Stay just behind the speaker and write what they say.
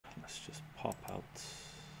let's just pop out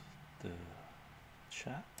the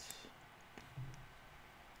chat.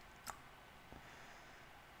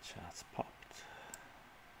 Chat's popped,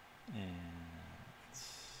 and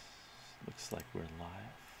looks like we're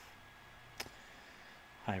live.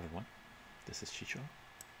 Hi everyone, this is Chycho.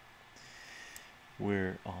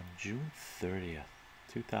 We're on June 30th,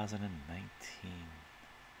 2019.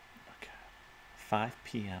 Okay, 5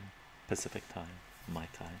 p.m. Pacific time, my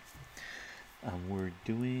time. We're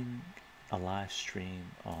doing a live stream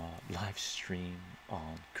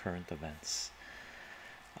on current events,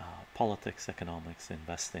 politics, economics,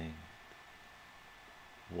 investing,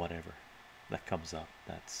 whatever that comes up.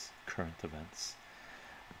 That's current events,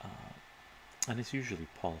 and it's usually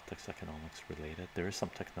politics, economics related. There is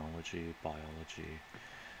some technology, biology,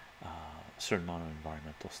 a certain amount of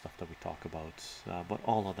environmental stuff that we talk about, but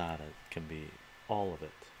all of that can be, all of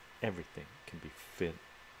it, everything can be fit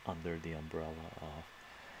under the umbrella of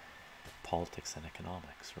politics and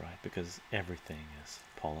economics, right? Because everything is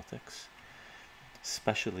politics,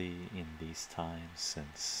 especially in these times,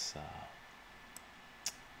 since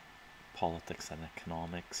politics and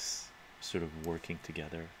economics sort of working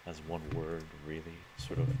together as one word, really.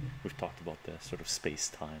 Sort of, we've talked about this sort of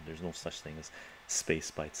space-time. There's no such thing as space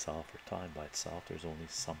by itself or time by itself. There's only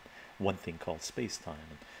one thing called space-time,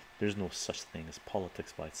 and there's no such thing as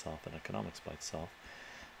politics by itself and economics by itself.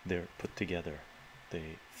 They're put together,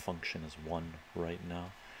 they function as one right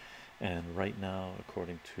now. And right now,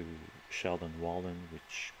 according to Sheldon Wallen,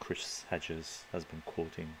 which Chris Hedges has been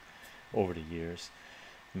quoting over the years,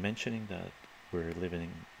 mentioning that we're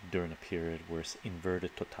living during a period where it's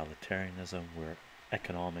inverted totalitarianism, where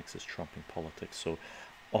economics is trumping politics. So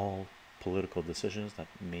all political decisions that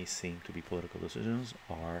may seem to be political decisions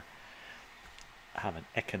have an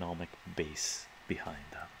economic base behind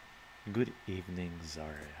them. Good evening,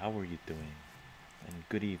 Zare. How are you doing? And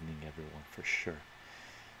good evening, everyone, for sure.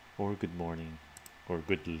 Or good morning, or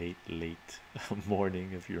good late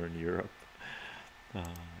morning if you're in Europe.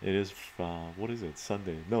 It is what is it?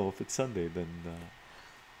 Sunday? No, if it's Sunday, then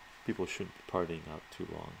people shouldn't be partying out too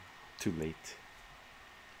long, too late.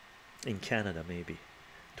 In Canada, maybe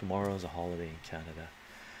tomorrow is a holiday in Canada.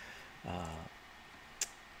 Uh,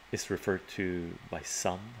 it's referred to by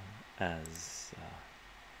some as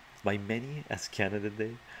by many as Canada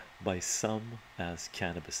Day, by some as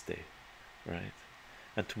Cannabis Day, right?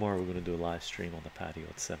 And tomorrow we're going to do a live stream on the patio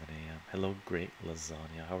at 7 a.m. Hello, great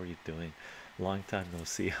lasagna. How are you doing? Long time no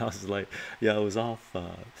see. I was like, yeah, I was off.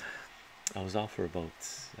 I was off for about,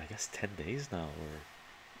 I guess, 10 days now, or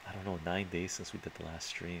I don't know, 9 days since we did the last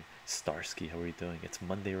stream. Starsky, how are you doing? It's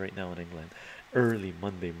Monday right now in England, early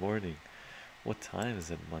Monday morning. What time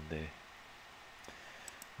is it Monday?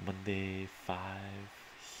 Monday 5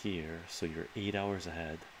 here, so you're 8 hours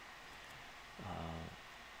ahead.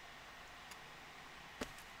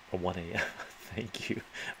 1 a.m. Thank you.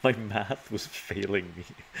 My math was failing me.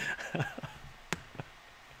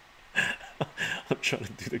 I'm trying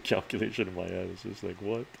to do the calculation in my head. It's just like,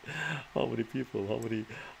 what? How many people?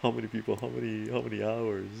 How many people? How many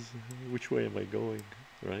hours? Which way am I going?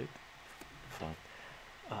 Right? Fun.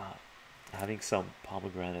 Uh, Having some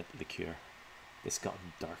pomegranate liqueur. It's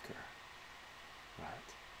gotten darker. Right?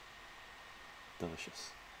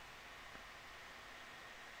 Delicious.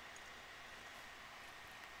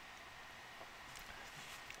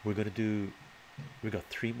 We're gonna do, we got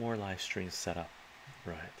 3 more live streams set up,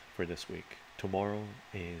 right, for this week. Tomorrow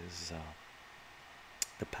is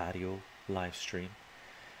the patio live stream.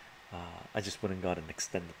 I just went and got an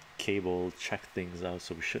extended cable, checked things out,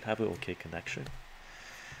 so we should have an okay connection.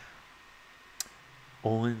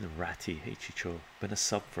 Owen Ratty, hey Chicho, been a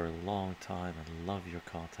sub for a long time and love your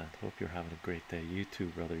content. Hope you're having a great day. You too,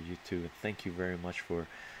 brother, you too, and thank you very much for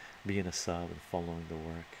being a sub and following the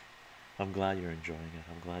work. I'm glad you're enjoying it.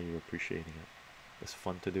 I'm glad you're appreciating it. It's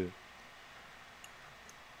fun to do.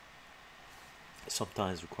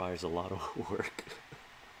 Sometimes requires a lot of work.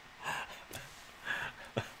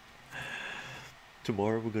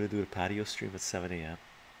 Tomorrow we're going to do a patio stream at 7 a.m.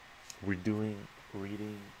 We're doing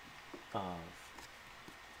reading of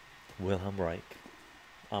Wilhelm Reich.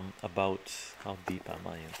 About, how deep am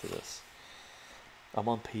I into this? I'm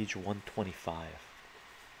on page 125.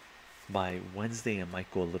 By Wednesday I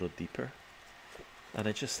might go a little deeper, and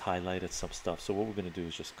I just highlighted some stuff. So what we're going to do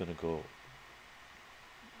is just going to go,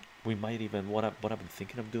 we might even, what I've been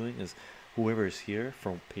thinking of doing is, whoever is here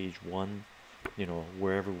from page 1, you know,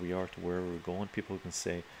 wherever we are to wherever we're going, people can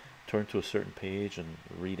say turn to a certain page and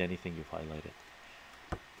read anything you've highlighted,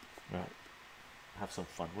 right? Have some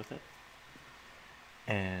fun with it.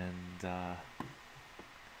 And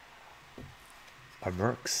a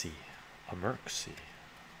mercy,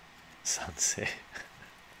 Sensei.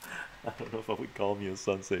 I don't know if I would call me a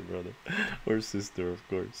sensei, brother, or sister, of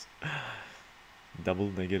course.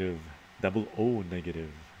 Double negative, double O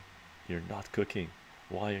negative. You're not cooking.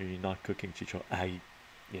 Why are you not cooking, Chicho?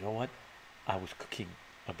 You know what? I was cooking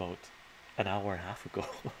about an hour and a half ago.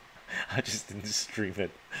 I just didn't stream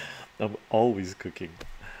it. I'm always cooking.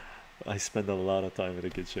 I spend a lot of time in the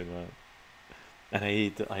kitchen, man. And I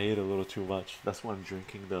ate a little too much. That's why I'm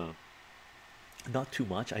drinking the not too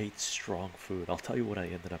much. I ate strong food. I'll tell you what I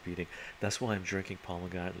ended up eating. That's why I'm drinking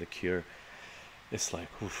pomegranate liqueur. It's like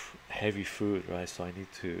oof, heavy food, right? So I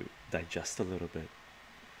need to digest a little bit.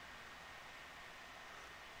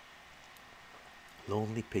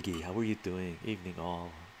 Lonely Piggy, how are you doing? Evening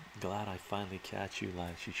all. Glad I finally catch you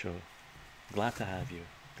live, Shisho. Glad to have you.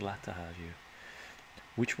 Glad to have you.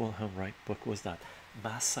 Which Wilhelm Reich book was that?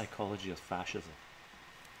 Mass Psychology of Fascism.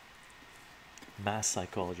 Mass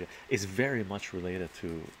psychology is very much related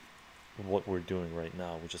to what we're doing right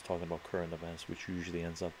now, which is talking about current events, which usually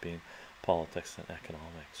ends up being politics and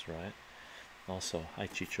economics, right? Also, hi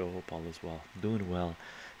Chicho, hope all is well. Doing well,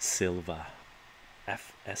 Silva,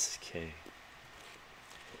 FSK.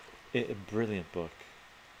 A brilliant book.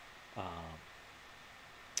 Um,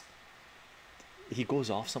 he goes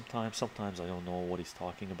off sometimes. Sometimes I don't know what he's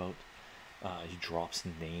talking about. He drops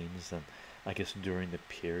names, and I guess during the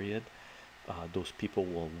period, those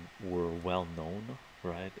people were well known,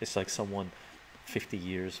 right? It's like someone 50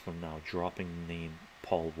 years from now dropping the name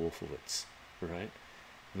Paul Wolfowitz, right?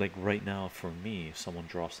 Like right now, for me, if someone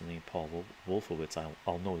drops the name Paul Wolfowitz,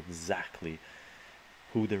 I'll know exactly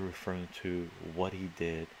who they're referring to, what he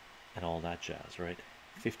did, and all that jazz, right?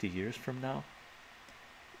 50 years from now,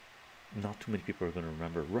 not too many people are going to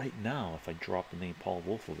remember. Right now, if I drop the name Paul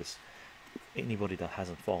Wolfowitz, anybody that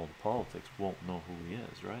hasn't followed politics won't know who he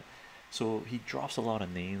is, right? So he drops a lot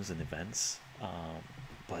of names and events,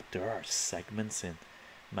 but there are segments in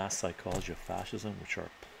Mass Psychology of Fascism which are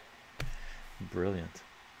brilliant.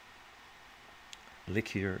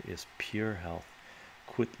 Liquor is pure health,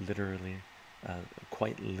 quite literally,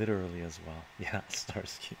 quite literally as well. Yeah,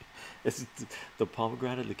 Starsky. It's the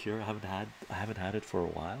pomegranate liqueur. I haven't had it for a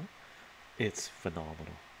while. It's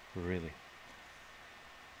phenomenal, really.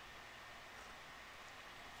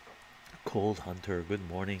 Cold Hunter, good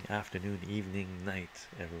morning, afternoon, evening, night,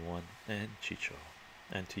 everyone, and Chicho,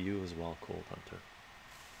 and to you as well, Cold Hunter.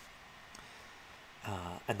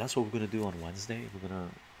 And that's what we're gonna do on Wednesday. We're gonna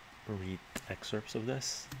read excerpts of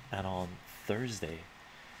this, and on Thursday,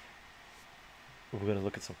 we're gonna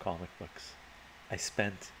look at some comic books. I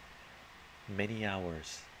spent many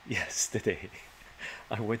hours yesterday.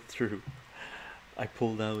 I went through, I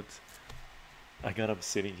pulled out, I got up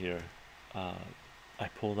sitting here. Uh, I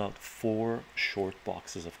pulled out four short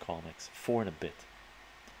boxes of comics, four and a bit,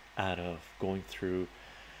 out of going through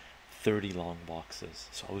 30 long boxes.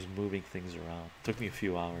 So I was moving things around. Took me a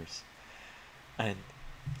few hours. And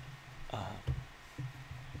uh,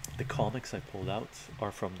 the comics I pulled out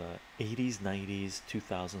are from the 80s, 90s,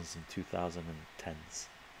 2000s, and 2010s.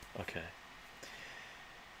 Okay.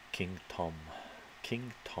 King Tom.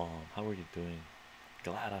 King Tom, how are you doing?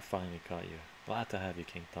 Glad I finally caught you. Glad to have you,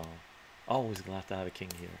 King Tom. Always glad to have a king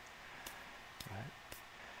here,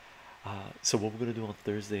 right? So what we're gonna do on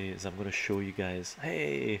Thursday is I'm gonna show you guys.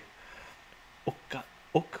 Hey, Oka,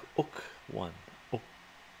 Ok one, Ok,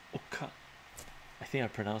 Oka. I think I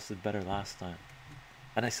pronounced it better last time.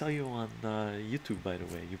 And I saw you on YouTube, by the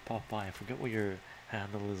way. You popped by. I forget what your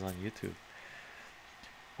handle is on YouTube.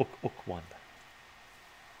 Ok one.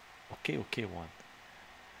 Okay, one.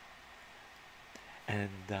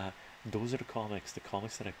 And those are the comics. The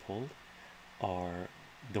comics that I pulled are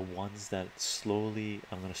the ones that slowly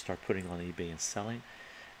I'm going to start putting on eBay and selling,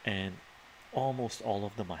 and almost all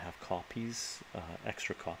of them I have copies,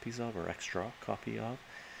 extra copies of, or extra copy of.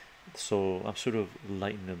 So I'm sort of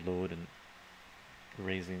lightening the load and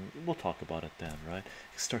raising. We'll talk about it then, right?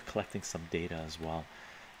 Start collecting some data as well,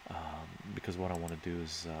 because what I want to do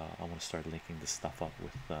is I want to start linking this stuff up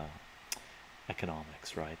with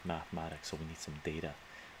economics, right? Mathematics. So we need some data.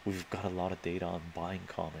 We've got a lot of data on buying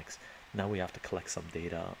comics. Now we have to collect some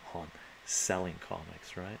data on selling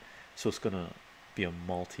comics, right? So it's gonna be a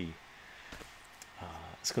multi.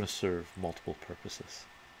 It's gonna serve multiple purposes.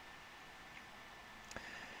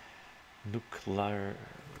 Nuclear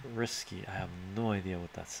risky. I have no idea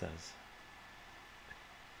what that says.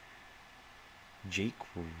 Jake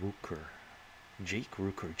Rooker. Jake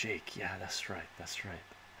Rooker. Jake. Yeah, that's right. That's right.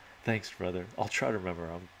 Thanks, brother. I'll try to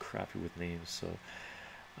remember. I'm crappy with names, so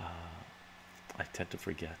I tend to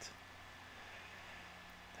forget.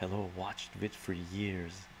 Hello, watched vid for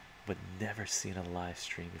years, but never seen a live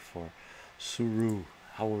stream before. Suru,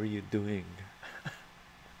 How are you doing?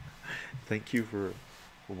 Thank you for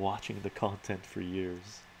watching the content for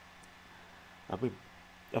years. I've been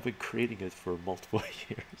I've been creating it for multiple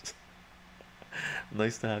years.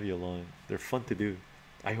 Nice to have you along. They're fun to do.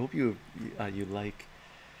 I hope you like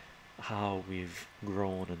how we've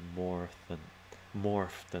grown and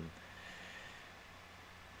morphed and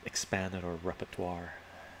expanded our repertoire.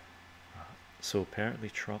 So apparently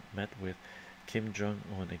Trump met with Kim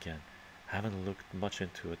Jong-un again. Haven't looked much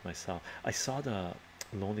into it myself. I saw the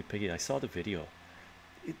Lonely Piggy. I saw the video.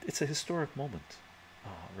 It's a historic moment,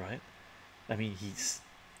 right? I mean, he's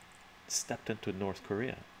stepped into North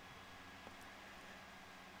Korea.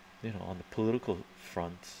 You know, on the political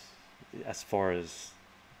front, as far as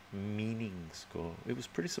meanings go, it was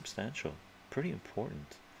pretty substantial, pretty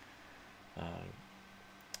important uh,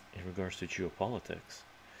 in regards to geopolitics.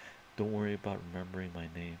 Don't worry about remembering my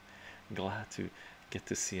name. Glad to get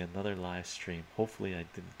to see another live stream. Hopefully, I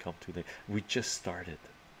didn't come too late. We just started.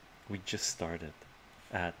 We just started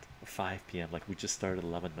at 5 p.m. Like we just started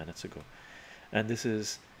 11 minutes ago, and this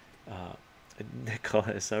is uh,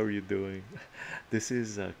 Nicholas. How are you doing? This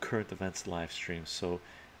is a current events live stream. So,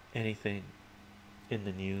 anything in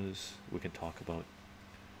the news we can talk about.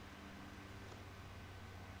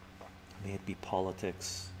 May it be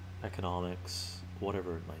politics, economics,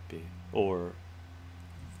 whatever it might be, or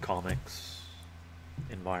comics,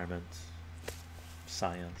 environment,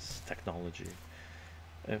 science, technology.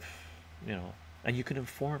 If you know, and you can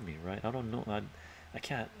inform me, right? I don't know. I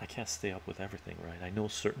can't stay up with everything, right? I know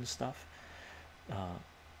certain stuff. Uh,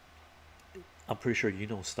 I'm pretty sure you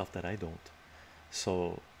know stuff that I don't.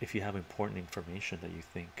 So if you have important information that you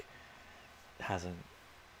think hasn't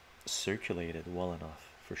circulated well enough,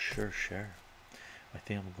 for sure share. I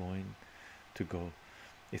think I'm going to go.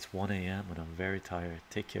 It's 1 a.m. and I'm very tired.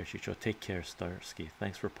 Take care, Chycho. Take care, Starsky.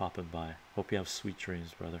 Thanks for popping by. Hope you have sweet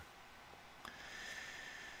dreams, brother.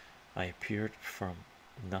 I appeared from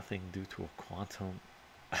nothing due to a quantum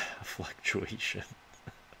fluctuation.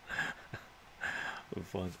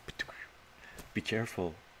 Fun. Be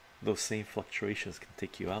careful. Those same fluctuations can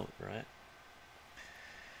take you out, right?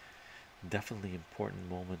 Definitely important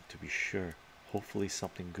moment to be sure. Hopefully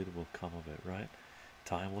something good will come of it, right?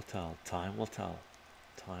 Time will tell. Time will tell.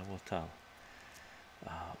 Time will tell.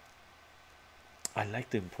 uh, I like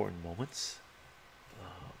the important moments.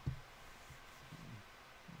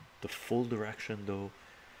 The full direction though,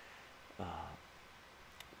 uh,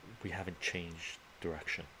 we haven't changed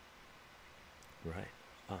direction, right?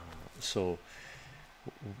 So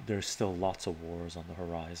there's still lots of wars on the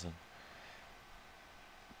horizon.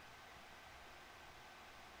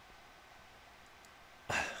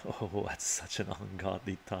 Oh, that's such an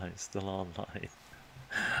ungodly time, still online.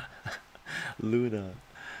 Luna,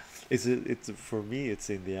 is it? It's for me. It's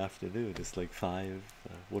in the afternoon. It's like five.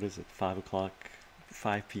 What is it? 5 o'clock,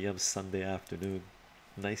 5 p.m. Sunday afternoon.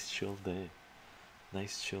 Nice chill day.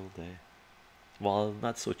 Nice chill day. Well,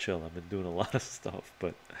 not so chill. I've been doing a lot of stuff,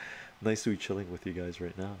 but nice to be chilling with you guys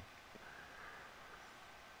right now.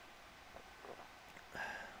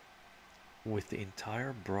 With the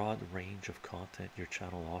entire broad range of content your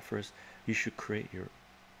channel offers, you should create your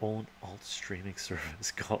own alt streaming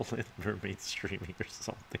service. Call it mermaid streaming or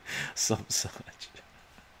something, some such.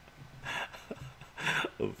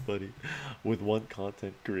 Oh, funny. With one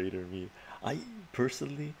content creator, me. I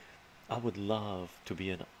personally, I would love to be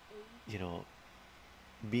an, you know,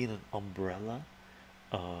 being an umbrella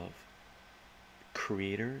of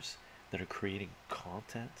creators that are creating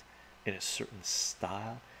content in a certain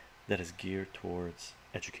style that is geared towards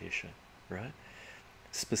education, right?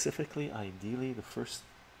 Specifically, ideally, the first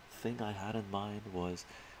thing I had in mind was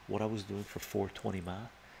what I was doing for 420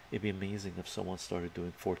 math. It'd be amazing if someone started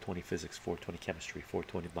doing 420 physics, 420 chemistry,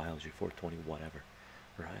 420 biology, 420 whatever,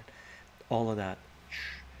 right? All of that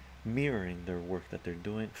mirroring their work that they're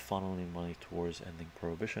doing, funneling money towards ending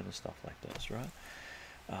prohibition and stuff like this, right?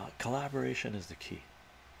 Collaboration is the key.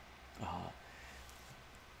 Uh,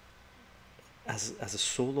 as a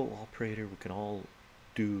solo operator, we can all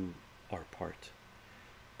do our part,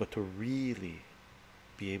 but to really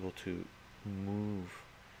be able to move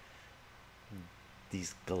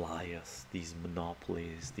these Goliaths, these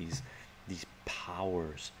monopolies, these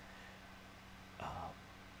powers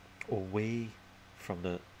away from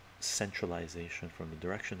the centralization, from the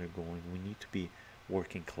direction they're going, we need to be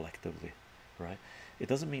working collectively, right? It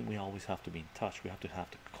doesn't mean we always have to be in touch. We have to have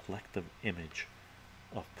the collective image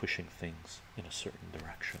of pushing things in a certain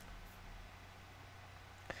direction.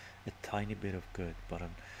 A tiny bit of good, but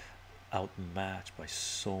I'm outmatched by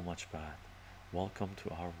so much bad. Welcome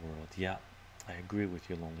to our world. Yeah, I agree with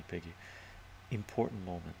you, Lonely Piggy. Important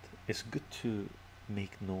moment. It's good to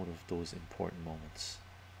make note of those important moments.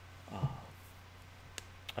 uh,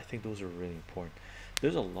 I think those are really important.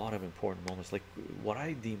 There's a lot of important moments, like what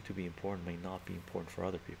I deem to be important may not be important for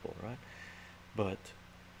other people, right? But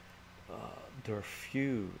there are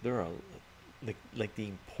few, there are like the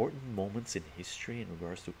important moments in history in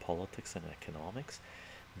regards to politics and economics,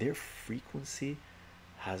 their frequency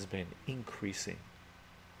has been increasing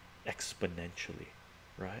exponentially,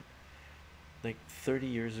 right? Like 30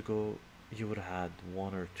 years ago, you would have had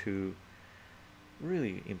one or two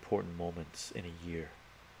really important moments in a year.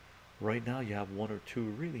 Right now, you have one or two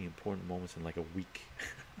really important moments in like a week,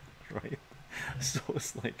 right? So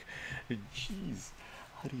it's like, geez,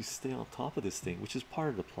 how do you stay on top of this thing? Which is part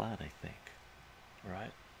of the plan, I think,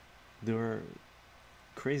 right? There are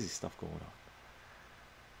crazy stuff going on.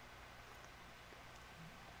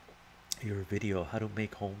 Your video, how to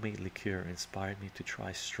make homemade liqueur, inspired me to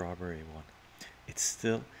try strawberry one. It's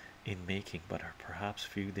still in making, but perhaps a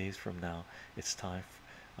few days from now, it's time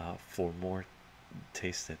for more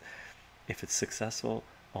tasted. If it's successful,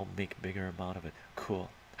 I'll make a bigger amount of it. Cool.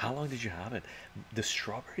 How long did you have it? The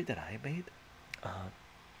strawberry that I made, uh,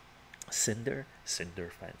 Cinder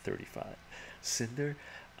fan 35, Cinder,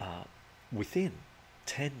 uh, within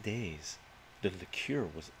 10 days, the liqueur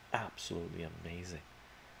was absolutely amazing.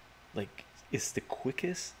 Like, it's the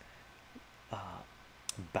quickest uh,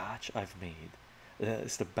 batch I've made.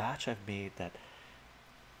 It's the batch I've made that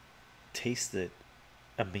tasted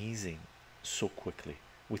amazing so quickly.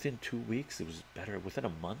 Within 2 weeks, it was better. Within a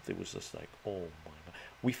month, it was just like, oh my god.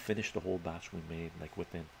 We finished the whole batch we made like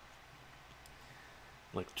within,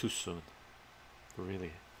 like, too soon.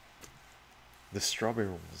 Really, the strawberry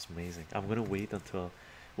one was amazing. I'm gonna wait until,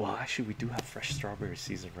 well, actually, we do have fresh strawberry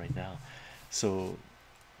season right now, so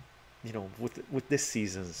with this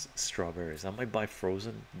season's strawberries, I might buy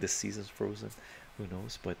frozen. This season's frozen, who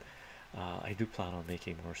knows? But I do plan on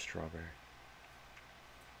making more strawberry.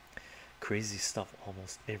 Crazy stuff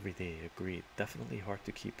almost every day. Agreed. Definitely hard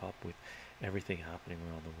to keep up with everything happening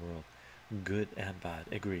around the world, good and bad.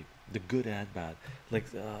 Agreed. The good and bad. Like,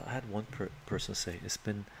 I had one person say it's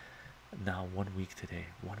been now 1 week today.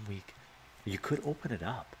 1 week. You could open it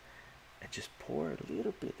up and just pour a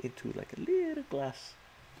little bit into like a little glass,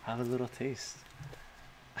 have a little taste.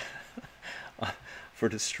 For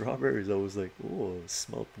the strawberries, I was like, oh, it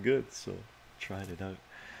smelled good, so tried it out.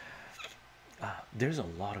 There's a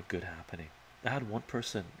lot of good happening. I had one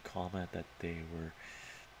person comment that they were,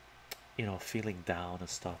 feeling down and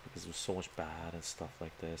stuff because it was so much bad and stuff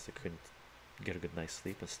like this. They couldn't get a good night's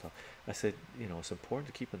sleep and stuff. I said, it's important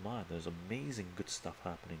to keep in mind there's amazing good stuff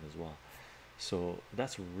happening as well. So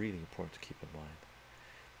that's really important to keep in mind.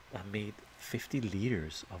 I made 50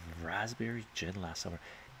 liters of raspberry gin last summer.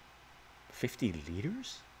 50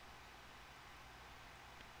 liters?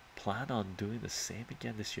 Plan on doing the same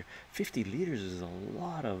again this year. 50 liters is a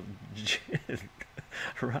lot of gin.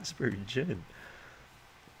 Raspberry gin.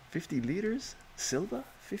 50 liters? Silva?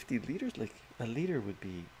 50 liters? Like, a liter would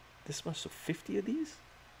be this much, so 50 of these?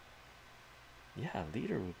 Yeah, a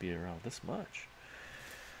liter would be around this much.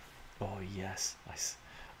 Oh, yes,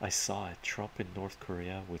 I saw it. Trump in North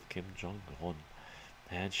Korea with Kim Jong-un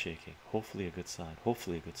handshaking. Hopefully a good sign.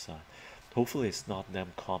 Hopefully a good sign. Hopefully it's not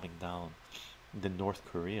them calming down the North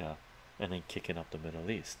Korea and then kicking up the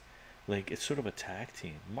Middle East. Like, it's sort of a tag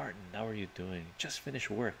team. Martin, how are you doing? Just finished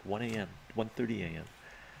work. 1 a.m. 1:30 a.m.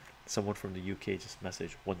 Someone from the UK just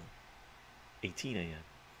messaged 1:18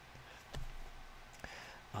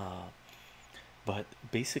 a.m. But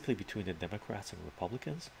basically, between the Democrats and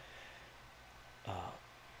Republicans,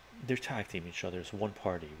 they're tag team each other. It's one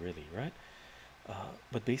party, really, right?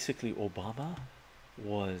 But basically, Obama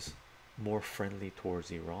was more friendly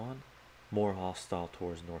towards Iran, more hostile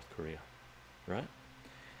towards North Korea, right?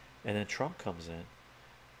 And then Trump comes in,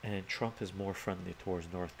 and Trump is more friendly towards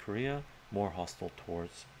North Korea, more hostile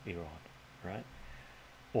towards Iran, right?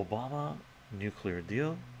 Obama, nuclear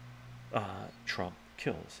deal, Trump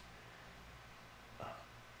kills.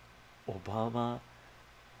 Obama,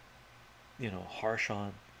 harsh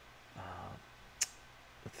on. Uh,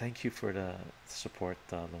 Thank you for the support,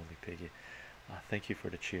 Lonely Piggy. Thank you for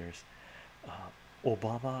the cheers.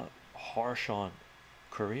 Obama harsh on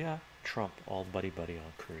Korea, Trump all buddy buddy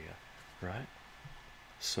on Korea, right?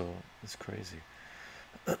 So it's crazy.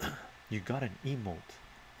 You got an emote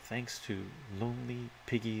thanks to Lonely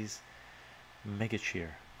Piggy's mega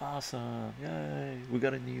cheer. Awesome! Yay! We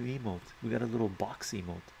got a new emote. We got a little box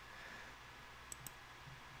emote.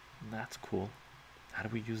 That's cool. How do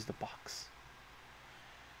we use the box?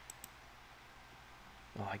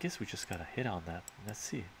 Oh, I guess we just got a hit on that. Let's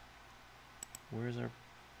see. Where's our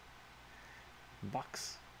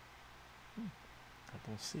box? I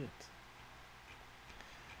don't see it.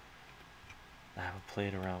 I haven't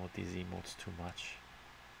played around with these emotes too much.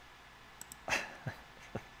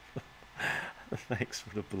 Thanks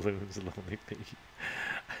for the balloons, lonely piggy.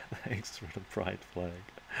 Thanks for the pride flag.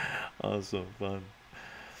 Awesome fun.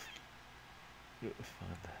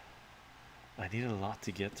 Fun. I need a lot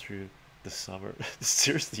to get through the summer.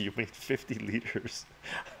 Seriously, you made 50 liters.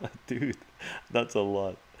 Dude, that's a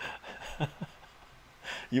lot.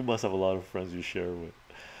 You must have a lot of friends you share with.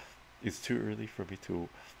 It's too early for me to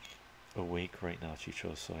awake right now,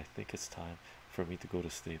 Chicho, so I think it's time for me to go to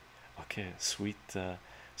sleep. Okay, sweet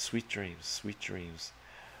dreams, sweet dreams.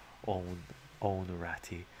 Own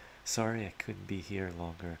Ratty. Sorry I couldn't be here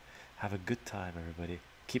longer. Have a good time, everybody.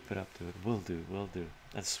 Keep it up to it. Will do, will do.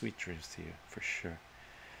 And sweet dreams to you for sure.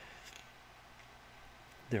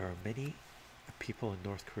 There are many people in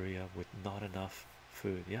North Korea with not enough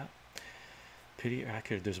food. Yeah, pretty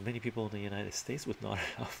accurate. There's many people in the United States with not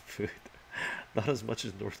enough food. Not as much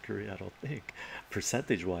as North Korea, I don't think,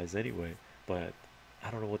 percentage wise anyway. But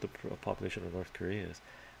I don't know what the population of North Korea is.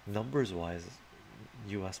 Numbers wise,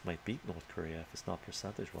 US might beat North Korea if it's not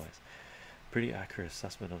percentage wise. Pretty accurate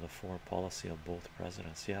assessment of the foreign policy of both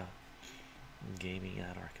presidents. Yeah, gaming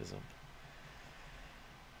anarchism.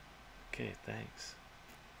 Okay, thanks.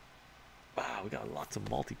 Wow, we got lots of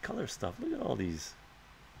multicolor stuff. Look at all these.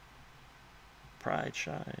 Pride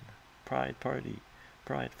shine, pride party,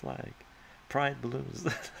 pride flag, pride balloons.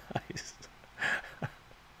 Nice.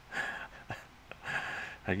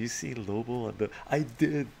 Have you seen Lobo on the? I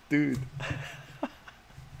did, dude.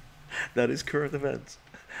 That is current events.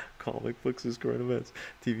 Comic books is current events.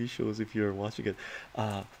 TV shows if you're watching it.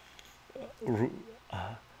 Ru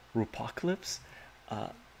Rupocalypse.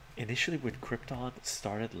 Initially when Krypton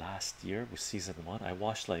started last year with season 1, I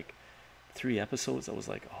watched like 3 episodes. I was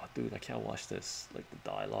like, oh dude, I can't watch this. Like the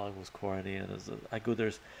dialogue was corny, and I go,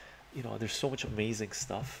 there's, you know, there's so much amazing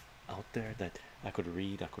stuff out there that I could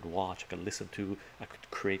read, I could watch, I could listen to, I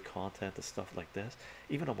could create content and stuff like this.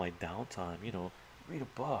 Even on my downtime, you know, read a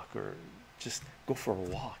book or just go for a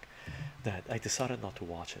walk. That I decided not to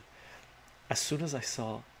watch it. As soon as I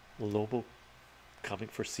saw Lobo coming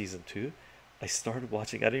for season 2, I started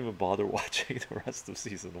watching. I didn't even bother watching the rest of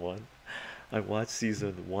season 1. I watched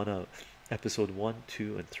season 1 of episode 1,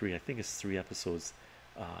 2, and 3. I think it's 3 episodes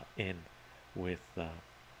in with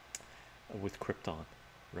Krypton,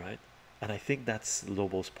 right? And I think that's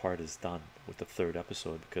Lobo's part is done with the 3rd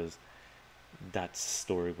episode because that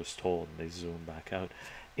story was told and they zoomed back out.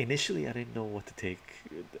 Initially, I didn't know what to take.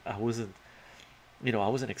 I wasn't, you know, I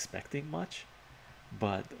wasn't expecting much,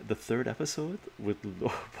 but the 3rd episode with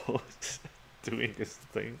Lobo doing his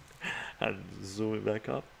thing and zooming back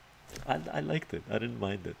up, I liked it. I didn't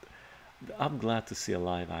mind it. I'm glad to see a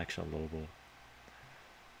live action Lobo.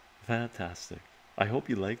 Fantastic. I hope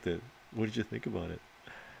you liked it. What did you think about it?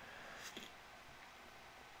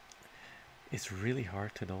 It's really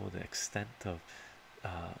hard to know the extent of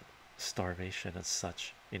starvation and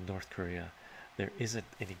such in North Korea. There isn't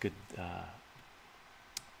any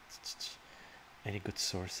good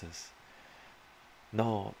sources.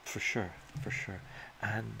 No, for sure, for sure.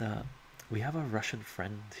 And we have a Russian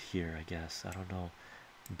friend here, I guess. I don't know,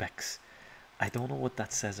 Bex. I don't know what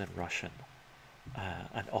that says in Russian.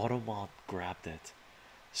 An Automod grabbed it,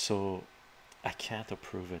 so I can't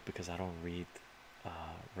approve it because I don't read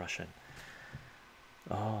Russian.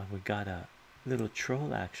 Oh, we got a little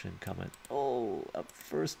troll action coming. Oh, a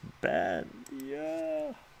first ban.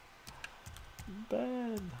 Yeah,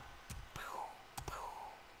 ban.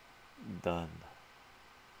 Done.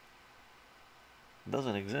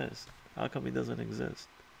 Doesn't exist. How come it doesn't exist?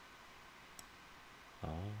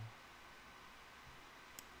 Oh,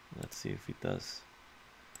 let's see if it does.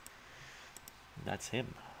 That's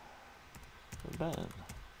him. Ban.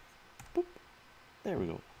 Boop. There we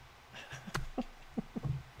go.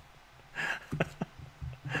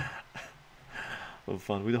 Well,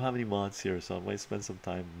 fun. We don't have any mods here, so I might spend some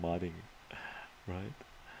time modding, right?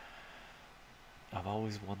 I've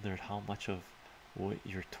always wondered how much of what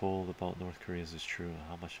you're told about North Korea is true and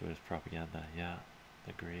how much of it is propaganda. Yeah,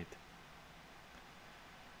 agreed.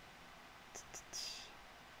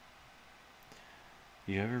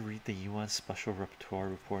 You ever read the UN Special Rapporteur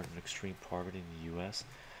report on extreme poverty in the US?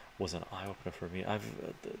 Was an eye-opener for me. I've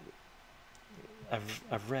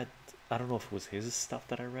read, I don't know if it was his stuff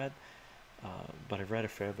that I read, but I've read a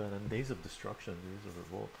fair bit. And Days of Destruction, Days of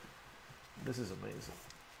Revolt, this is amazing.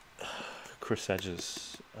 Chris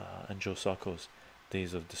Hedges and Joe Sacco's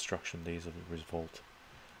Days of Destruction, Days of Revolt.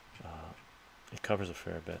 It covers a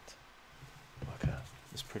fair bit. Okay,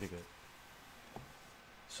 it's pretty good.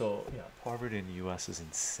 So yeah, poverty in the US is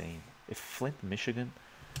insane. If Flint, Michigan,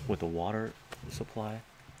 with the water supply,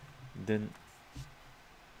 didn't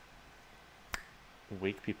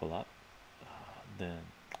wake people up, then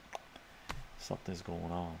something's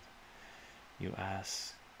going on. You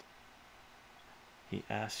ask, he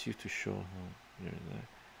asks you to show him you're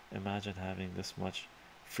there. Imagine having this much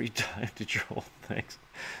free time to troll. Thanks,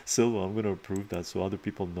 Silva. I'm gonna approve that so other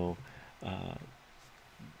people know, uh,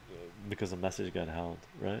 because the message got held,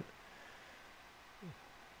 right?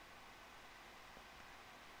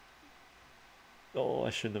 Oh, I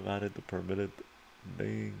shouldn't have added the permitted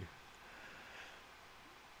thing.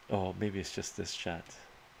 Oh, maybe it's just this chat.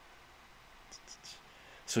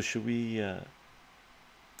 So should we? Are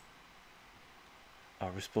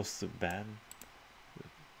we supposed to ban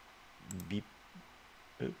beep?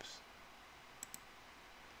 Oops,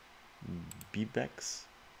 beebex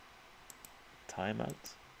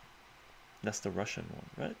timeout. That's the Russian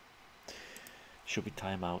one, right? Should we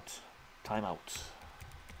time out? Time out.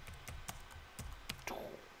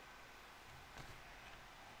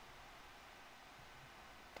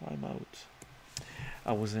 Time out.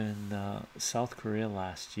 I was in South Korea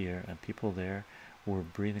last year, and people there were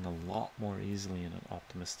breathing a lot more easily and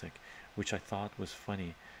optimistic, which I thought was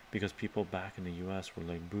funny because people back in the US were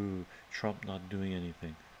like, boo, Trump not doing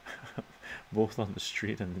anything. Both on the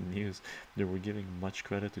street and the news, they were giving much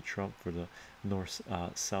credit to Trump for the north,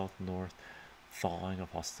 south, north thawing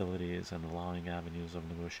of hostilities and allowing avenues of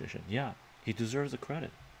negotiation. Yeah, he deserves the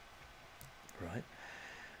credit, right?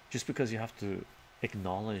 Just because you have to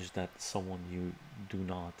acknowledge that someone you do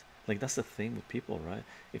not like, that's the thing with people, right?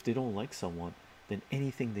 If they don't like someone, then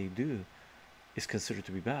anything they do is considered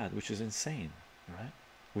to be bad, which is insane, right?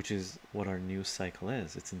 Which is what our news cycle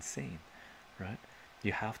is. It's insane, right?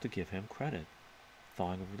 You have to give him credit.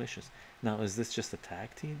 Thawing of relations. Now, is this just a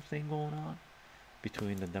tag team thing going on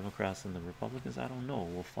between the Democrats and the Republicans? I don't know.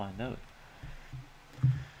 We'll find out.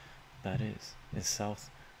 That is, in South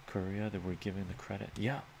Korea, they were giving the credit.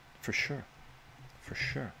 Yeah, for sure, for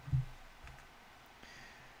sure.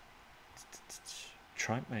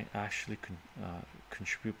 Trump may actually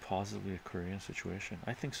contribute positively to Korean situation.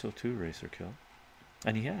 I think so too, Racer Kill,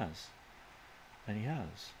 and he has, and he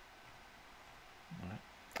has.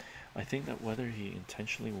 Right. I think that whether he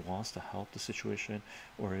intentionally wants to help the situation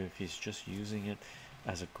or if he's just using it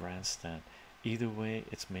as a grandstand, either way,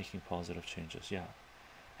 it's making positive changes. Yeah,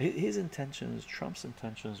 his intentions, Trump's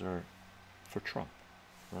intentions, are for Trump,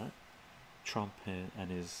 right? Trump and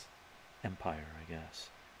his empire, I guess,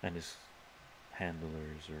 and his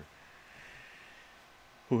handlers or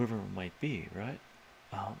whoever it might be, right?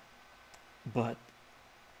 Um, but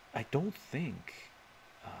I don't think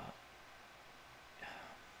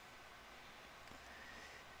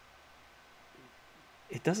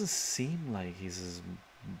it doesn't seem like he's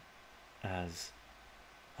as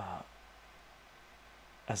uh,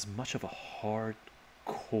 as much of a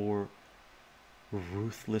hardcore,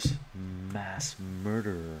 ruthless mass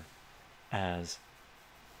murderer as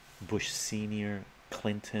Bush Senior,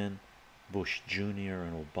 Clinton, Bush Jr.,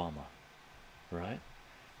 and Obama, right?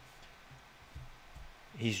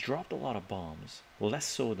 He's dropped a lot of bombs, less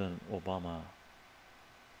so than Obama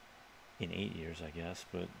in 8 years, I guess,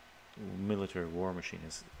 but military war machine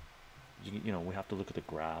is, you know, we have to look at the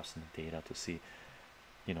graphs and the data to see,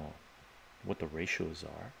 you know, what the ratios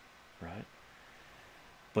are, right?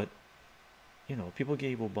 But you know, people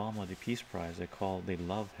gave Obama the Peace Prize. They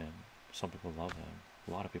love him. Some people love him.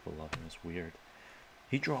 A lot of people love him. It's weird.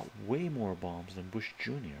 He dropped way more bombs than Bush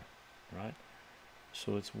Jr., right?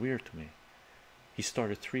 So it's weird to me. He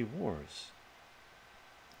started 3 wars,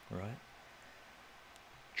 right?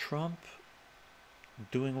 Trump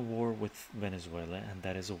doing a war with Venezuela, and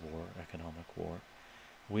that is a war, economic war.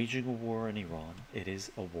 Waging a war in Iran, it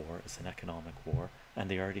is a war, it's an economic war, and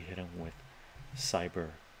they already hit him with cyber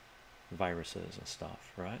viruses and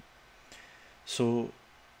stuff, right? So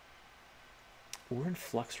we're in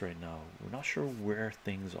flux right now. We're not sure where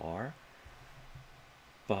things are,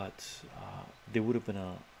 but there would have been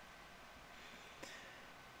a,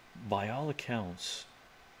 by all accounts,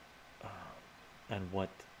 uh, and what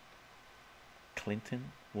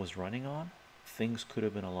Clinton was running on, things could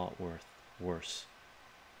have been a lot worse.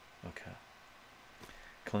 Okay,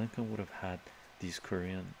 Clinton would have had these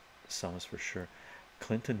Korean summits for sure.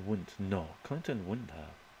 Clinton wouldn't. No, Clinton wouldn't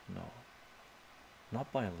have. No,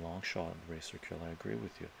 not by a long shot. Racer Kill, I agree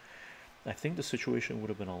with you. I think the situation would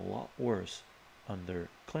have been a lot worse under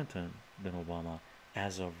Clinton than Obama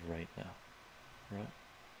as of right now, right?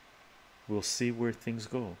 We'll see where things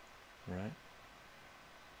go, right?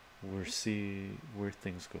 We'll see where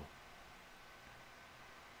things go.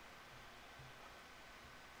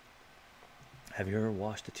 Have you ever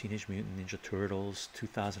watched the Teenage Mutant Ninja Turtles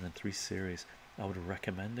 2003 series? I would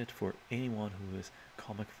recommend it for anyone who is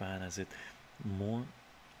comic fan, as it more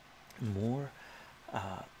more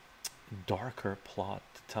darker plot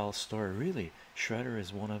to tell a story. Really, Shredder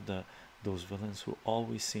is one of the those villains who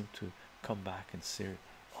always seem to come back in series.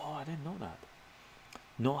 Oh, I didn't know that.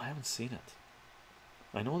 No, I haven't seen it.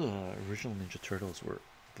 I know the original Ninja Turtles were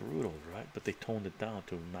brutal, right? But they toned it down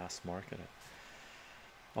to mass market it.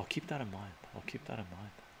 I'll keep that in mind. I'll keep that in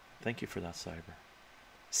mind. Thank you for that, Cyber.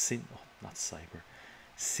 Oh, not Cyber.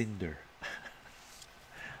 Cinder.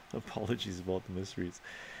 Apologies about the mysteries.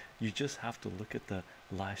 You just have to look at the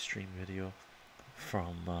live stream video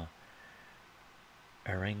from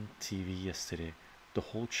Erang TV yesterday. The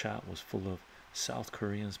whole chat was full of South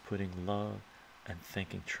Koreans putting love and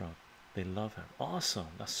thanking Trump. They love him. Awesome.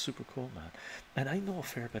 That's super cool, man. And I know a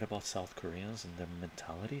fair bit about South Koreans and their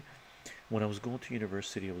mentality. When I was going to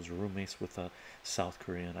university, I was roommates with a South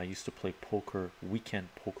Korean. I used to play poker, weekend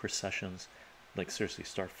poker sessions, like seriously,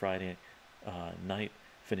 start Friday night,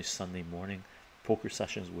 finish Sunday morning, poker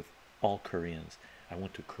sessions with all Koreans. I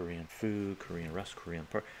went to Korean food, Korean restaurant, Korean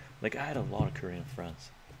park. Like I had a lot of Korean friends,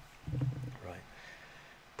 right?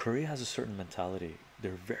 Korea has a certain mentality.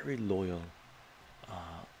 They're very loyal.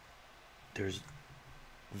 There's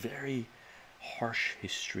very harsh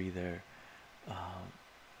history there.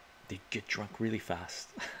 They get drunk really fast.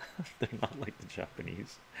 They're not like the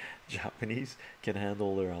Japanese. Japanese can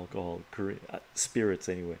handle their alcohol. Korean spirits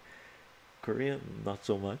anyway. Korean not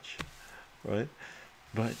so much, right?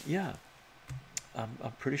 But yeah,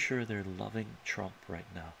 I'm pretty sure they're loving Trump right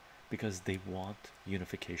now because they want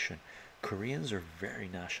unification. Koreans are very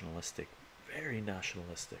nationalistic, very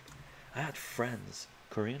nationalistic. I had friends,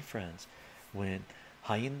 Korean friends, when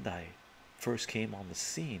Hyundai first came on the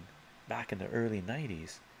scene back in the early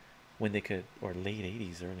 90s, when they could, or late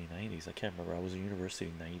 80s, early 90s, I can't remember. I was in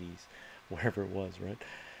university 90s, wherever it was, right?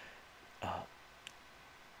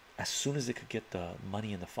 As soon as they could get the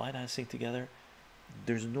money and the financing together,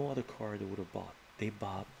 there's no other car they would have bought. They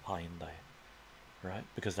bought Hyundai, right?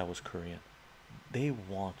 Because that was Korean. They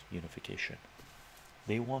want unification.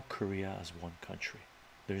 They want Korea as one country.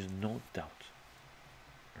 There's no doubt,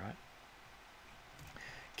 right?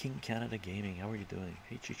 King Canada Gaming, how are you doing?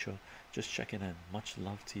 Hey Chycho, just checking in. Much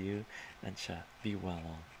love to you and chat. Be well,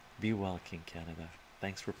 all. Be well, King Canada.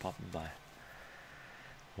 Thanks for popping by.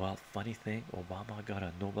 Well, funny thing, Obama got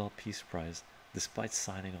a Nobel Peace Prize despite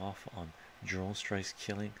signing off on drone strikes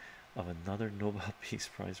killing of another Nobel Peace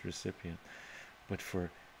Prize recipient. But for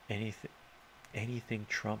anything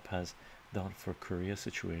Trump has done for Korea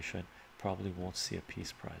situation, probably won't see a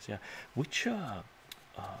peace prize. Yeah, which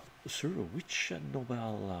Suru, which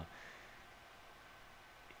Nobel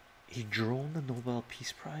he droned the Nobel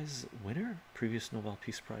Peace Prize winner, previous Nobel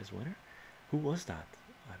Peace Prize winner? Who was that?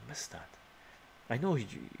 I missed that. I know he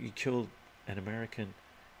killed an American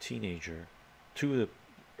teenager, two of the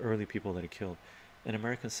early people that he killed, an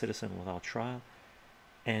American citizen without trial,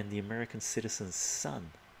 and the American citizen's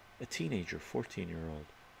son, a teenager, 14-year-old,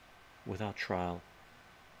 without trial,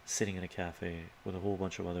 sitting in a cafe with a whole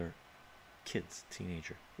bunch of other kids,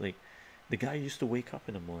 teenager. Like the guy used to wake up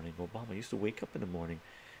in the morning, Obama used to wake up in the morning,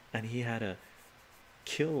 and he had a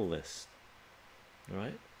kill list,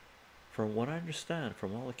 right? From what I understand,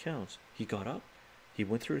 from all accounts, he got up, he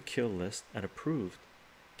went through a kill list and approved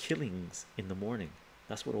killings in the morning.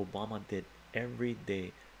 That's what Obama did every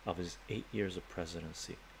day of his 8 years of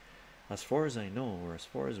presidency. As far as I know, or as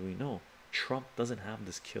far as we know, Trump doesn't have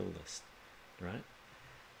this kill list, right?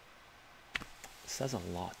 It says a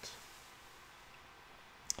lot.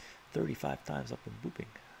 35 times up in booping.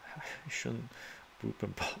 I shouldn't boop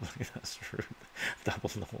in public. That's rude. Double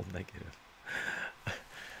no negative.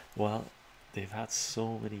 Well, they've had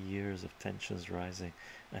so many years of tensions rising,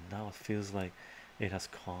 and now it feels like it has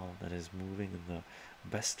calmed and is moving in the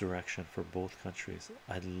best direction for both countries.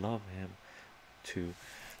 I'd love him to,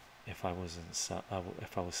 if I was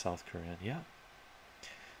if I was South Korean. Yeah,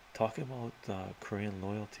 talking about Korean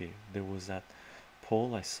loyalty, there was that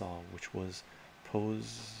poll I saw, which was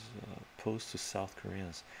posed to South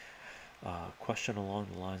Koreans. Question along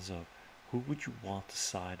the lines of, who would you want to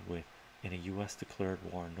side with in a U.S. declared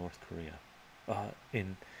war on North Korea?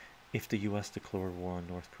 In if the U.S. declared war on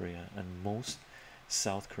North Korea, and most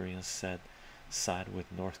South Koreans said side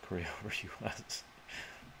with North Korea over U.S.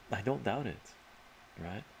 I don't doubt it,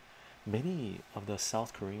 right? Many of the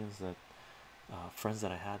South Koreans that friends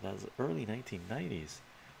that I had, that's early 1990s,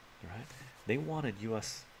 right? They wanted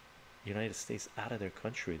United States out of their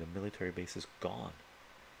country. The military base is gone.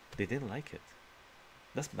 They didn't like it.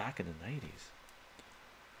 That's back in the 90s.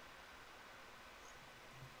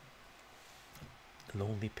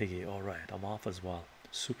 Lonely Piggy, all right, I'm off as well.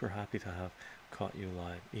 Super happy to have caught you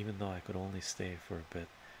live, even though I could only stay for a bit.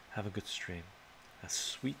 Have a good stream.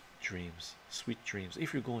 Sweet dreams, sweet dreams.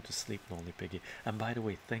 If you're going to sleep, Lonely Piggy. And by the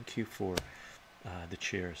way, thank you for the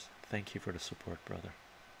cheers. Thank you for the support, brother.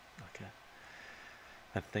 Okay,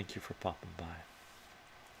 and thank you for popping by.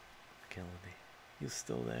 Kennedy, you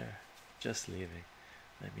still there? Just leaving.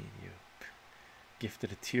 I mean, you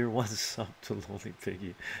gifted a tier 1 sub to Lonely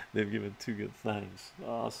Piggy. They've given 2 good thanks.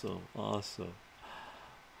 Awesome, awesome.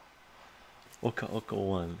 Oka Oka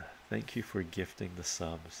 1, thank you for gifting the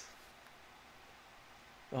subs.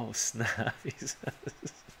 Oh, snap, he says.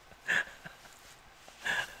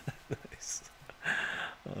 Nice.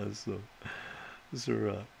 Awesome.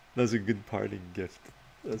 So, that's a good parting gift.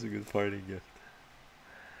 That's a good parting gift.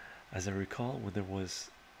 As I recall, when there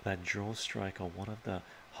was that drone strike on one of the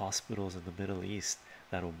hospitals in the Middle East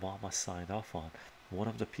that Obama signed off on, one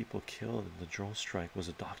of the people killed in the drone strike was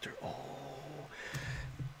a doctor. Oh,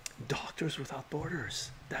 Doctors Without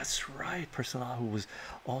Borders. That's right. Persona who was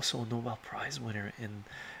also a Nobel Prize winner in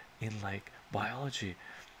like biology.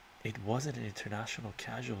 It wasn't an international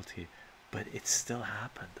casualty, but it still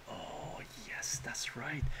happened. Oh yes, that's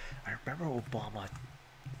right. I remember Obama.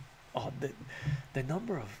 Oh, the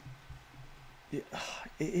number of it,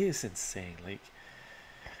 it is insane. Like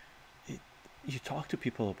it, you talk to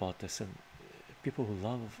people about this, and people who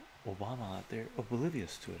love Obama, they're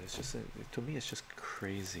oblivious to it. It's just to me, it's just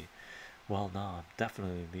crazy. Well, now I'm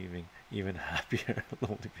definitely leaving even happier.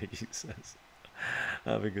 Lonely Piggy says,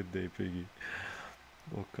 "Have a good day, Piggy."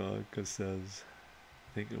 Okaka says,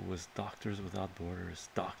 "I think it was Doctors Without Borders."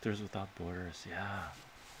 Doctors Without Borders. Yeah,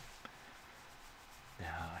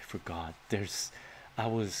 yeah. I forgot. I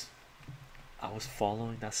was, I was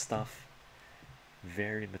following that stuff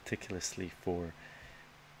very meticulously for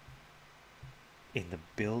in the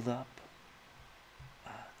build up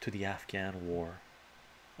to the Afghan war,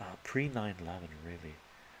 pre 9/11, really,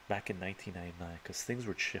 back in 1999, because things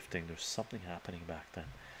were shifting. There's something happening back then.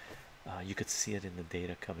 You could see it in the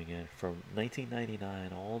data coming in from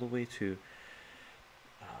 1999 all the way to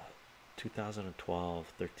 2012,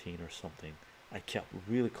 13, or something. I kept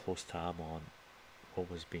really close tab on what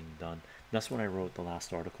was being done. That's when I wrote the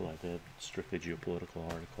last article I did, strictly geopolitical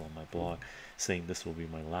article on my blog, saying this will be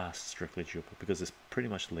my last strictly geopolitical, because it's pretty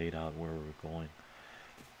much laid out where we're going.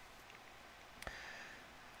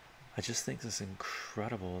 I just think it's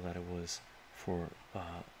incredible that it was for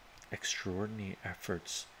extraordinary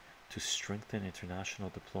efforts to strengthen international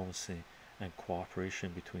diplomacy and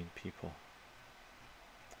cooperation between people.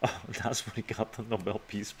 Oh, that's what he got the Nobel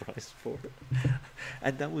Peace Prize for.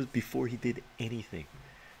 And that was before he did anything.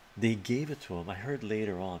 They gave it to him. I heard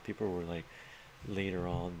later on, people were like, later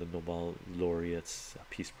on, the Nobel laureates,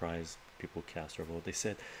 Peace Prize, people cast their vote. They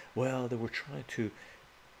said, well, they were trying to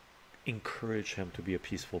encourage him to be a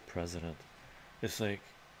peaceful president. It's like,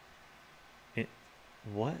 it,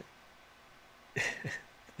 what?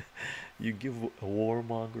 You give a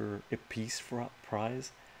warmonger a peace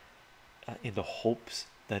prize in the hopes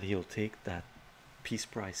that he'll take that peace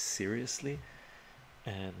prize seriously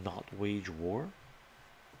and not wage war?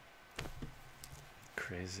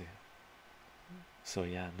 Crazy. So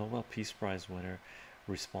yeah, Nobel Peace Prize winner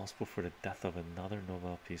responsible for the death of another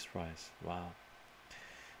Nobel Peace Prize. Wow.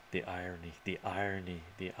 The irony, the irony,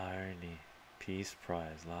 the irony. Peace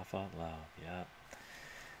Prize, laugh out loud. Yeah.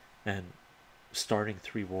 And starting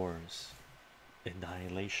 3 wars,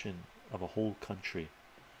 annihilation of a whole country,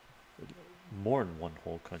 more than one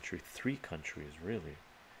whole country, 3 countries, really.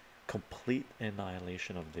 Complete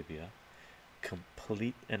annihilation of Libya,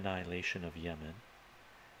 complete annihilation of Yemen,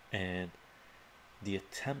 and the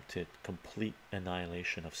attempted complete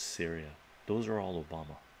annihilation of Syria. Those are all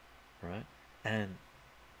Obama, right? And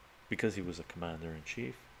because he was a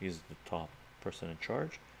commander-in-chief, he's the top person in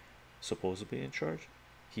charge, supposedly in charge,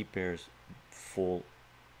 he bears full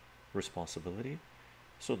responsibility.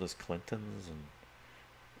 So does Clinton's and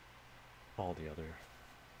all the other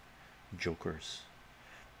jokers.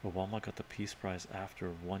 Obama got the Peace Prize after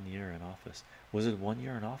 1 year in office. Was it 1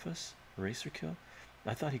 year in office? Racer kill?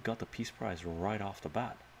 I thought he got the Peace Prize right off the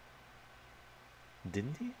bat.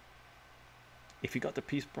 Didn't he? If he got the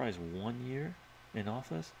Peace Prize 1 year in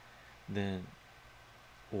office, then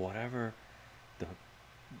whatever the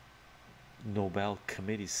Nobel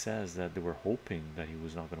committee says that they were hoping that he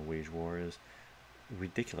was not going to wage war is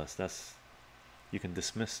ridiculous. That's, you can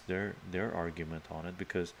dismiss their argument on it,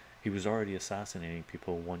 because he was already assassinating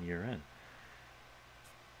people 1 year in.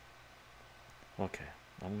 Okay,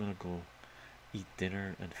 I'm gonna go eat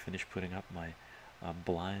dinner and finish putting up my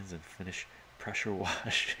blinds and finish pressure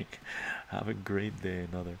washing. Have a great day,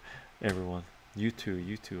 another everyone. you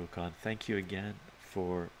too, Okan. Thank you again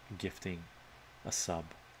for gifting a sub.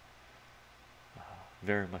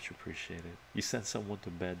 Very much appreciated. You sent someone to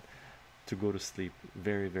bed to go to sleep.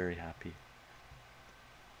 Very, very happy.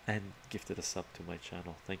 And gifted a sub to my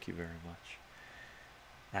channel. Thank you very much.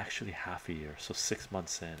 Actually, half a year, so 6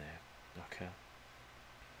 months in, eh? Okay.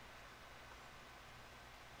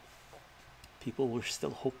 People were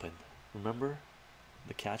still hoping. Remember,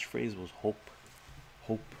 the catchphrase was hope,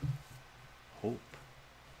 hope, hope.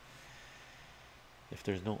 If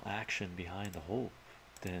there's no action behind the hope,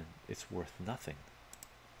 then it's worth nothing,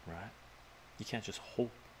 right? You can't just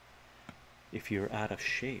hope. If you're out of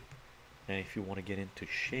shape and if you want to get into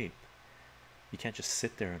shape, you can't just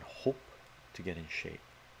sit there and hope to get in shape.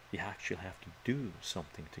 You actually have to do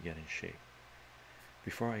something to get in shape.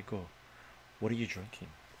 Before I go, what are you drinking?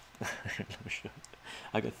 Let me show you.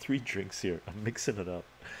 I got 3 drinks here. I'm mixing it up.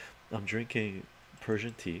 I'm drinking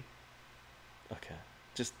Persian tea. Okay,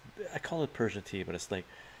 just I call it Persian tea, but it's like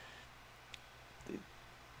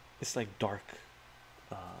dark,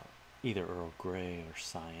 uh, either Earl Grey or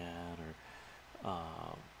cyan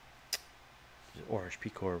or orange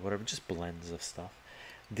pekoe or whatever, just blends of stuff.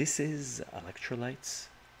 This is electrolytes,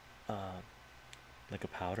 uh, like a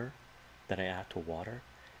powder that I add to water.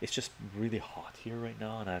 It's just really hot here right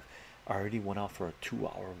now, and I've already went out for a 2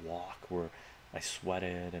 hour walk where I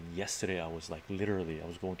sweated. And yesterday I was like literally I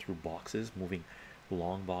was going through boxes, moving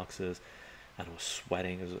long boxes, and I was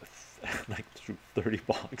sweating. It was like through 30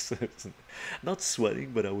 boxes, not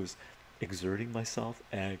sweating, but I was exerting myself.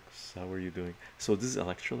 Eggs, how are you doing? So this is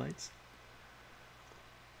electrolytes.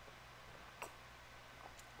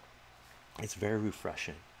 It's very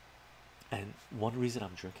refreshing, and one reason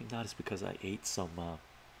I'm drinking that is because I ate some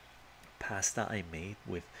pasta I made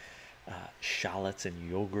with shallots and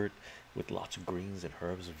yogurt with lots of greens and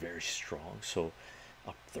herbs, very strong. So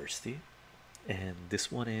I'm thirsty, and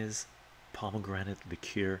this one is pomegranate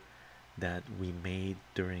liqueur that we made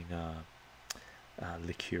during a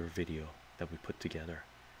liqueur video that we put together.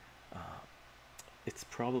 It's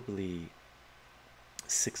probably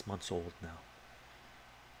 6 months old now,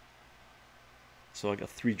 so I got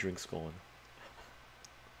 3 drinks going.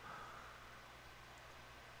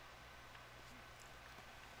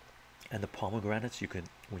 And the pomegranates, you can,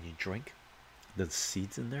 when you drink, the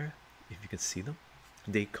seeds in there, if you can see them,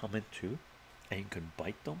 they come in too, and you can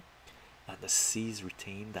bite them, and the seeds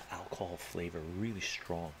retain the alcohol flavor really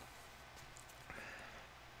strong.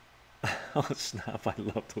 Oh snap, I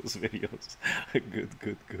love those videos. Good,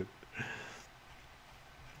 good, good.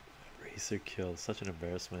 Racer kill, such an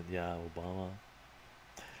embarrassment. Yeah, Obama.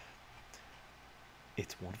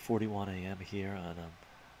 It's 1:41 a.m. here,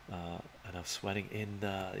 and I'm sweating in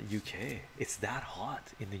the UK. It's that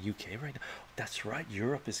hot in the UK right now. That's right,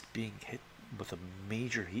 Europe is being hit with a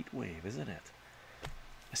major heat wave, isn't it?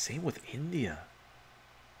 Same with India.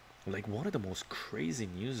 Like one of the most crazy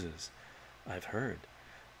newses I've heard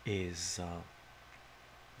is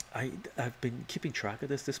I've been keeping track of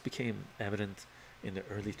this. This became evident in the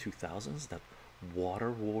early 2000s that water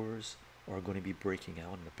wars are going to be breaking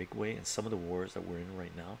out in a big way, and some of the wars that we're in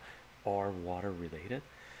right now are water related.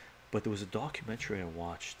 But there was a documentary I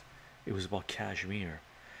watched. It was about Kashmir,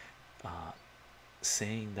 uh,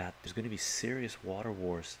 saying that there's going to be serious water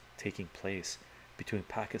wars taking place between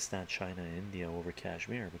Pakistan, China, and India over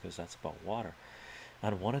Kashmir because that's about water.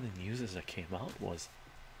 And one of the newses that came out was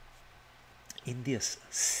India's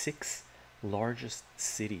sixth largest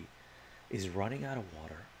city is running out of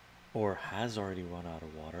water or has already run out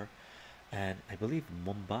of water, and I believe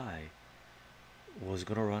Mumbai was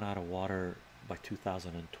going to run out of water by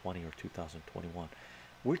 2020 or 2021.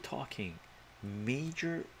 We're talking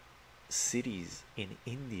major cities in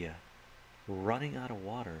India running out of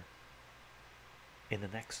water in the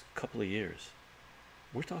next couple of years.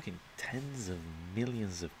 We're talking tens of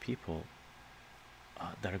millions of people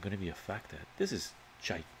that are going to be affected. This is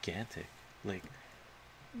gigantic. Like,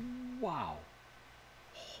 wow,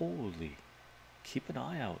 holy, keep an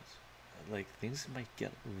eye out. Like things might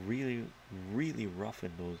get really, really rough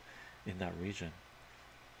in those in that region.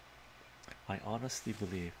 I honestly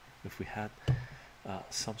believe if we had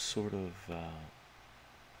some sort of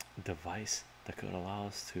device that could allow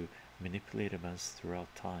us to manipulate events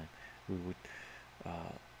throughout time, we would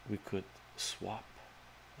we could swap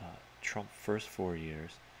Trump first 4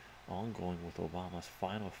 years ongoing with Obama's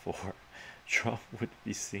final four. Trump would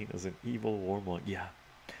be seen as an evil warmonger. Yeah,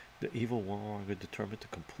 the evil warmonger determined to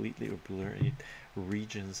completely obliterate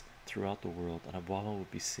regions throughout the world, and Obama would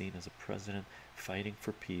be seen as a president fighting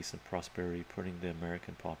for peace and prosperity, putting the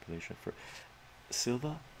American population for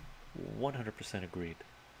Silva. 100% agreed.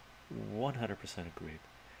 100% agreed.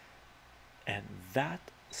 And that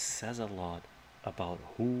says a lot about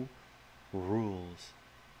who rules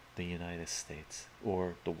the United States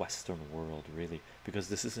or the Western world, really, because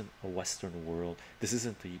this isn't a Western world. This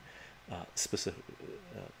isn't the specific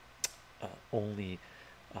only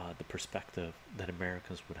the perspective that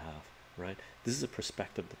Americans would have, right? This is a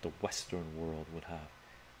perspective that the Western world would have,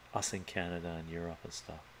 us in Canada and Europe and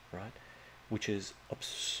stuff, right? Which is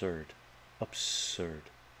absurd, absurd,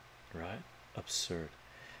 right? Absurd.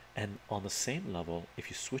 And on the same level, if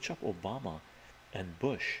you switch up Obama and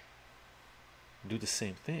Bush, do the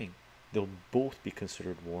same thing, they'll both be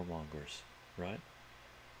considered warmongers, right?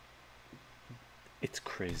 It's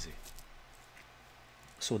crazy.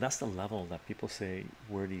 So that's the level that people say,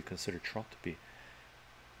 where do you consider Trump to be?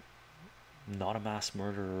 Not a mass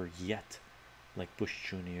murderer yet, like Bush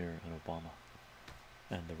Jr. and Obama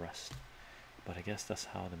and the rest. But I guess that's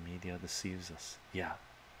how the media deceives us. Yeah,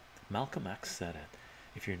 Malcolm X said it.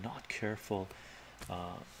 If you're not careful,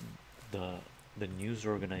 uh, the the news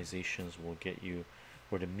organizations will get you,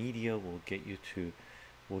 or the media will get you to,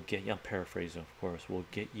 will get you, I'm paraphrasing of course, will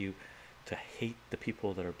get you to hate the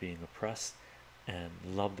people that are being oppressed and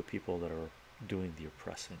love the people that are doing the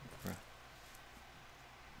oppressing, right?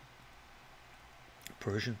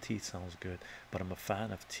 Persian tea sounds good, but I'm a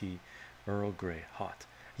fan of tea. Earl Grey, hot.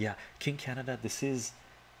 Yeah, King Canada, this is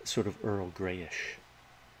sort of Earl Greyish.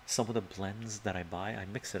 Some of the blends that I buy, I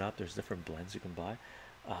mix it up. There's different blends you can buy.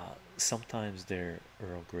 Sometimes they're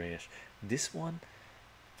Earl Greyish. This one,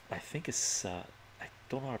 I think it's I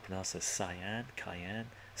don't know how to pronounce it. Cyan, cayenne.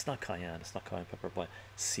 It's not cayenne. It's not cayenne pepper, but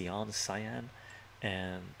cyan,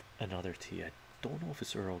 and another tea. I don't know if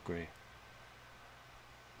it's Earl Grey.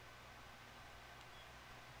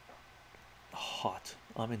 Hot.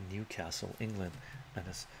 I'm in Newcastle, England, and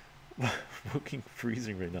it's fucking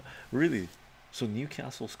freezing right now. Really? So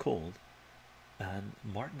Newcastle's cold, and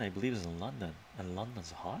Martin, I believe, is in London, and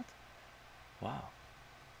London's hot. Wow.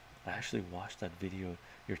 I actually watched that video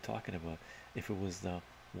you're talking about. If it was the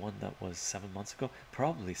one that was 7 months ago,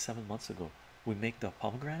 probably 7 months ago, we make the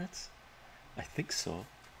pomegranates. I think so.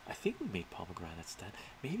 I think we made pomegranates then.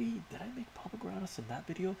 Maybe did I make pomegranates in that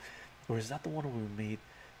video, or is that the one where we made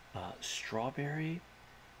strawberry,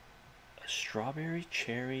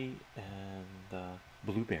 cherry, and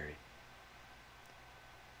blueberry?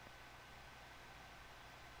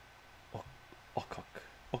 Oh, okok,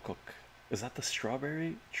 okok. Is that the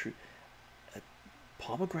strawberry tree? Uh,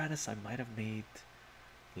 Pomegranates I might have made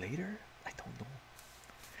later. I don't know.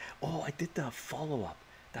 Oh, I did the follow up.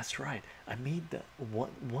 That's right. I made the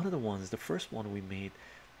one of the ones. The first one we made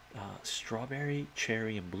strawberry,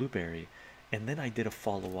 cherry, and blueberry, and then I did a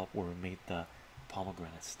follow up where we made the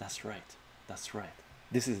pomegranates. That's right. That's right.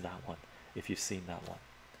 This is that one. If you've seen that one,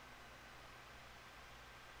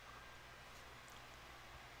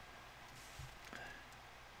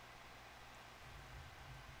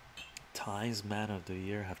 Times Man of the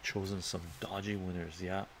Year have chosen some dodgy winners.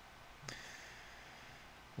 Yeah,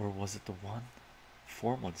 or was it the one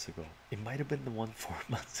 4 months ago? It might have been the one 4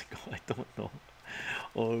 months ago. I don't know.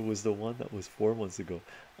 Oh, it was the one that was 4 months ago.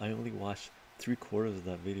 I only watched 3/4 of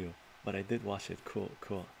that video, but I did watch it. Cool,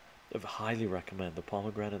 cool. I highly recommend. The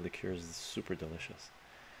pomegranate liqueur is super delicious.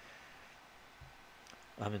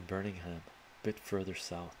 I'm in Birmingham, bit further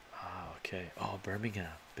south. Ah, okay. Oh,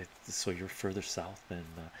 Birmingham. So you're further south than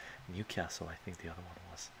Newcastle, I think the other one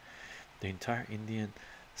was. The entire Indian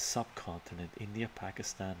subcontinent, India,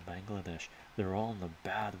 Pakistan, Bangladesh, they're all in a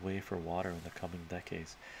bad way for water in the coming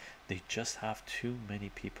decades. They just have too many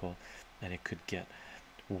people, and it could get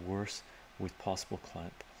worse with possible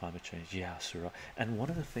climate change. Yeah, Surah. And one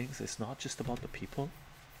of the things, it's not just about the people,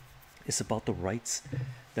 it's about the rights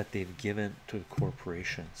that they've given to the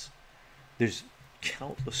corporations. There's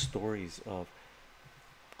countless stories of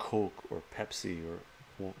Coke or Pepsi or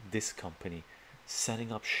this company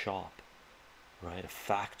setting up shop, right? A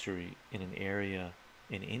factory in an area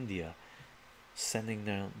in India,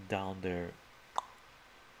 sending down their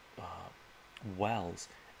uh, wells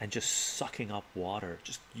and just sucking up water,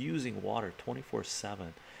 just using water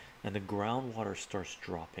 24/7, and the groundwater starts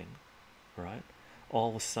dropping, right? All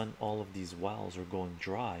of a sudden, all of these wells are going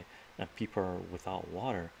dry, and people are without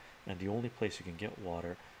water, and the only place you can get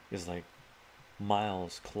water is like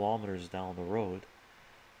miles, kilometers down the road,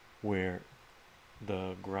 where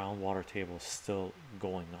the groundwater table is still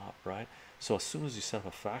going up, right? So as soon as you set up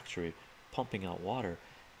a factory pumping out water,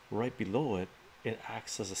 right below it, it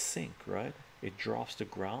acts as a sink, right? It drops the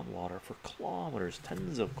groundwater for kilometers,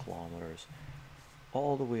 tens of kilometers,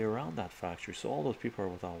 all the way around that factory. So all those people are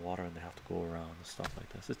without water, and they have to go around and stuff like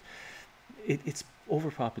this. It's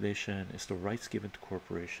overpopulation. It's the rights given to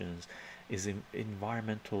corporations. Is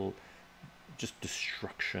environmental just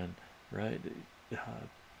destruction, right? uh,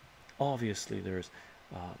 Obviously there's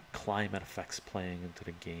climate effects playing into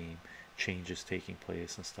the game, changes taking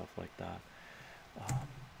place and stuff like that. um,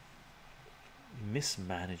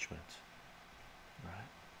 Mismanagement, right?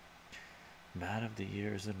 Man of the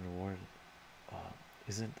year isn't reward,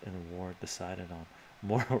 isn't an award decided on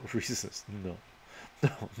moral reasons. No,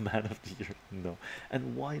 no. Man of the year, no.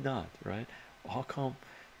 And why not, right? How come?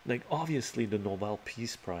 Like, obviously the Nobel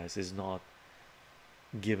Peace Prize is not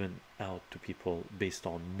given out to people based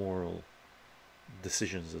on moral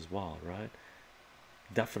decisions as well, right?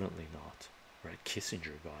 Definitely not, right?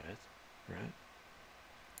 Kissinger got it, right?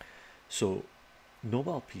 So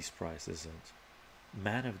Nobel Peace Prize isn't,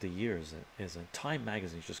 Man of the Year isn't, Time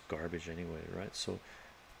Magazine is just garbage anyway, right? So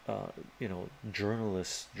you know,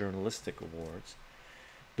 journalistic awards,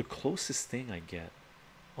 the closest thing I get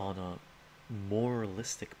on a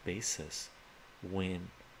moralistic basis when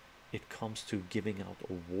it comes to giving out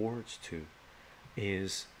awards to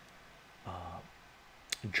is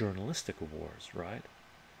journalistic awards, right?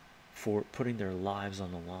 For putting their lives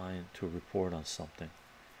on the line to report on something.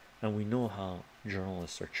 And we know how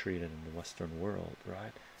journalists are treated in the Western world,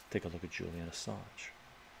 right? Take a look at Julian Assange.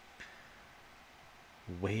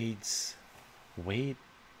 Wade's Wade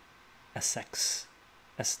SX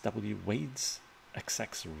SW Wade's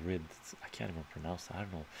XX Rid. I can't even pronounce that. I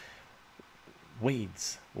don't know.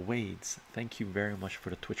 Wade's. Thank you very much for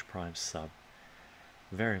the Twitch Prime sub.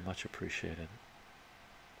 Very much appreciated.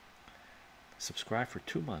 Subscribe for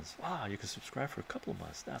 2 months. Wow, you can subscribe for a couple of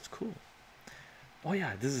months. That's cool. Oh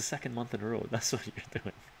yeah, this is the second month in a row. That's what you're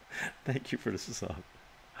doing. Thank you for the sub.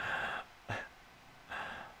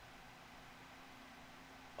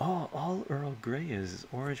 Oh, all Earl Grey is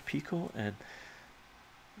orange pico and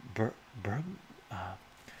ber berg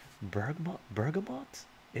bergamot.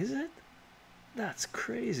 Is it? That's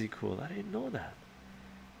crazy cool. I didn't know that.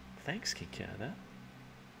 Thanks, King Canada.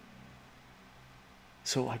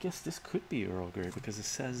 So I guess this could be Earl Grey because it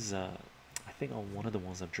says I think on one of the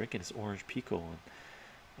ones I'm drinking is orange pico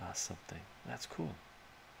and something. That's cool.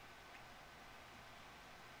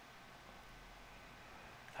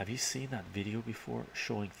 Have you seen that video before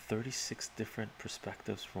showing 36 different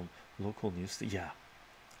perspectives from local news? Yeah,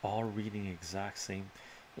 all reading exact same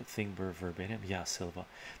thing verbatim. Yeah, Silva.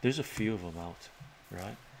 There's a few of them out,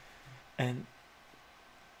 right? And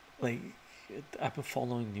like, I've been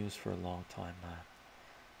following news for a long time, man.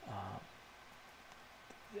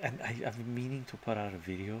 And I've been meaning to put out a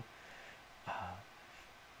video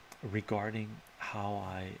regarding how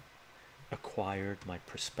I acquired my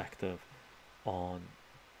perspective on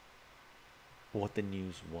what the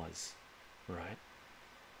news was, right?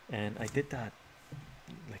 And I did that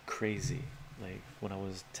like crazy, like when I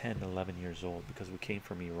was 10, 11 years old, because we came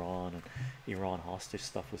from Iran and Iran hostage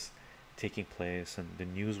stuff was taking place, and the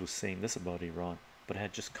news was saying this about Iran, but it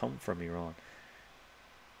had just come from Iran.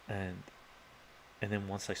 And then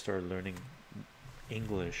once I started learning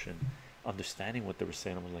English and understanding what they were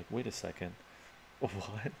saying, I was like, wait a second,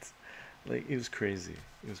 what? Like, it was crazy.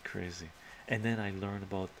 It was crazy. And then I learned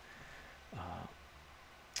about uh,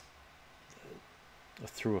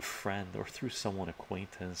 through a friend or through someone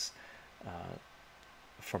acquaintance uh,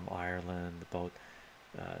 from Ireland about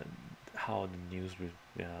uh, how the news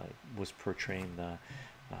was portraying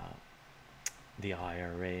the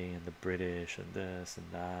IRA and the British and this and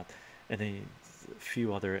that, and then a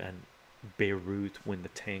few other, and Beirut when the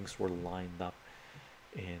tanks were lined up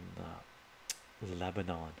in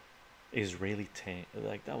Lebanon, Israeli tank,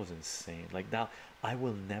 like that was insane. Like that, I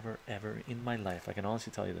will never ever in my life, I can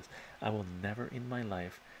honestly tell you this, I will never in my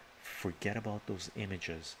life forget about those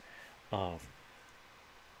images of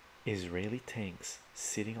Israeli tanks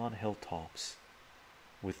sitting on hilltops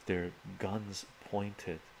with their guns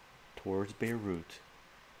pointed towards Beirut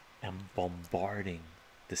and bombarding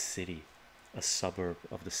the city, a suburb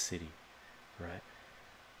of the city, right?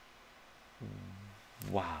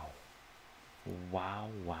 Wow. Wow,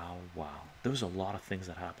 wow, wow. There was a lot of things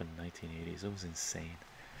that happened in 1980s. It was insane.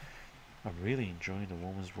 I'm really enjoying the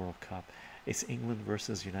Women's World Cup. It's England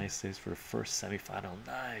versus United States for the first semifinal.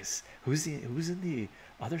 Nice. Who's in the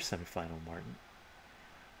other semifinal, Martin?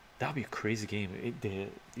 That'd be a crazy game. The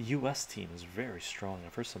US team is very strong.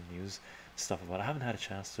 I've heard some news stuff about it. I haven't had a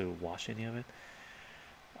chance to watch any of it.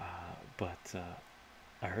 But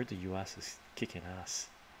I heard the US is kicking ass.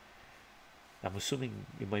 I'm assuming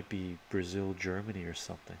it might be Brazil, Germany, or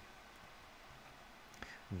something.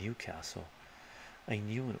 Newcastle. I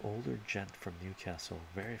knew an older gent from Newcastle,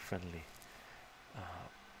 very friendly,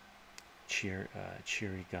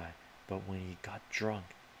 cheery guy. But when he got drunk,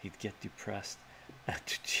 he'd get depressed and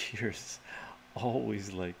to tears.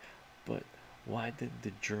 Always like, but Why did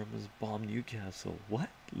the Germans bomb Newcastle? What?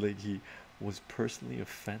 Like he was personally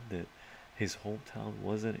offended. His hometown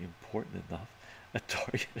wasn't important enough a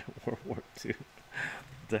target in World War II.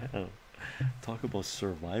 Damn. Talk about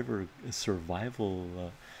survivor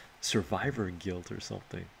guilt or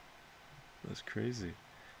something. That's crazy.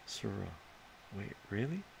 Surah. Wait,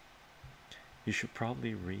 really? You should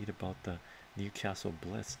probably read about the Newcastle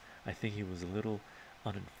Blitz. I think he was a little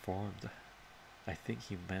uninformed. I think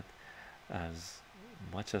he meant as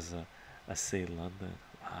much as say London.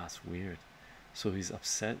 Ah, that's weird. So he's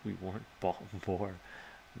upset we weren't bought more.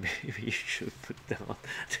 Maybe you should put down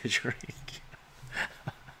the drink.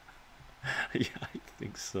 Yeah, I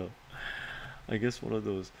think so. I guess one of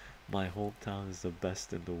those. My hometown is the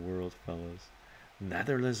best in the world, fellas.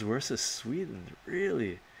 Netherlands versus Sweden,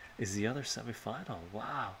 really, is the other semi-final.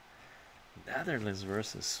 Wow, Netherlands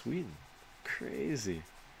versus Sweden, crazy.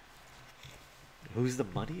 Who's the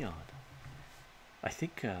money on? I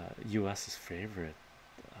think US is favorite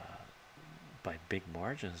by big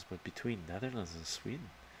margins, but between Netherlands and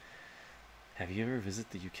Sweden. Have you ever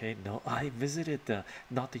visited the UK? No, I visited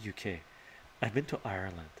not the UK. I've been to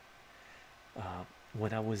Ireland.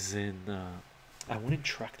 When I was in, I went and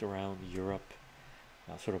trekked around Europe,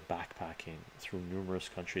 sort of backpacking through numerous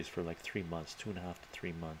countries for like 3 months, 2.5 to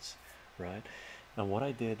 3 months, right? And what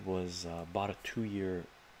I did was bought a 2 year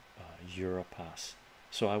Euro pass.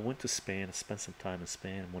 So I went to Spain, I spent some time in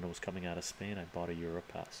Spain, and when I was coming out of Spain, I bought a Euro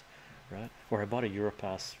pass, right? Or I bought a Euro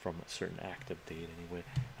pass from a certain active date anyway.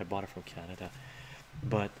 I bought it from Canada,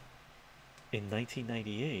 but in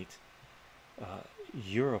 1998,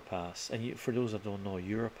 Europass, and for those that don't know,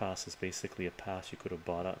 Europass is basically a pass you could have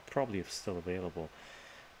bought up, probably it's still available,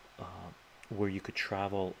 where you could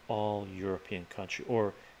travel all European country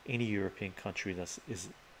or any European country that is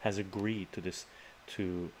has agreed to this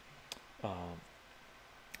to um,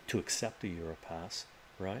 to accept the Europass,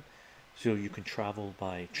 right? So you can travel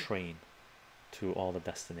by train to all the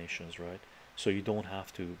destinations, right? So you don't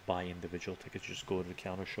have to buy individual tickets, you just go to the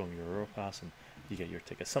counter, show them your Europass, and you get your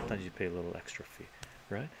ticket. Sometimes you pay a little extra fee,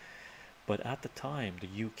 right? But at the time,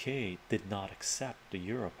 the UK did not accept the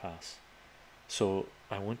Europass. So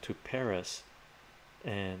I went to Paris,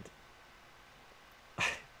 and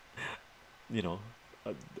you know,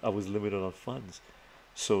 I was limited on funds.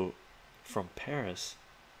 So from Paris,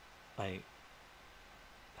 I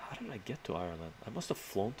how did I get to Ireland? I must have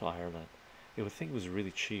flown to Ireland. I would think it was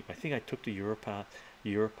really cheap. I think I took the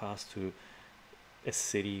Europass to a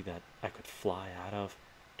city that I could fly out of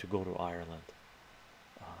to go to Ireland.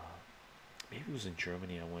 Uh, Maybe it was in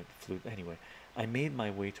Germany. I went flew anyway. I made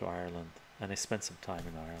my way to Ireland and I spent some time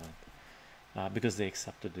in Ireland because they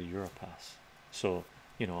accepted the Europass. So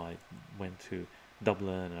I went to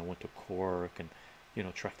Dublin and I went to Cork and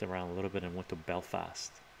trekked around a little bit and went to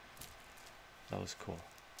Belfast. That was cool.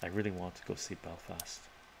 I really want to go see Belfast.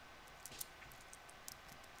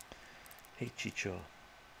 Hey Chicho,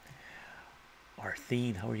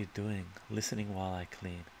 Arthene, how are you doing? Listening while I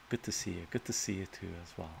clean. Good to see you. Good to see you too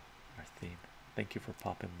as well, Arthene. Thank you for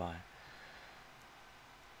popping by.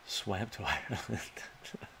 Swam to Ireland.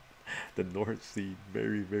 The North Sea,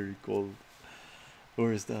 very very cold.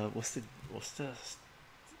 Or is the what's the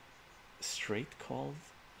strait called?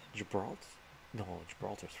 Gibraltar? No,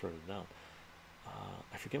 Gibraltar's further down.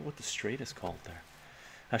 I forget what the strait is called there.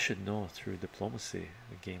 I should know through diplomacy,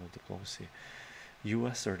 the game of diplomacy.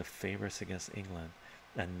 US are the favorites against England,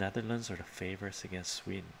 and Netherlands are the favorites against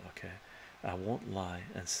Sweden. Okay, I won't lie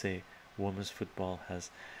and say women's football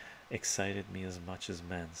has excited me as much as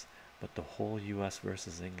men's, but the whole US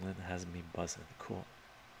versus England has me buzzing. Cool,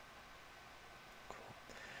 cool.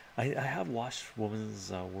 I have watched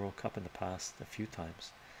women's World Cup in the past a few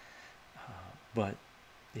times, but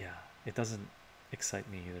yeah, it doesn't excite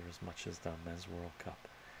me either as much as the men's World Cup.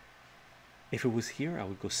 If it was here, I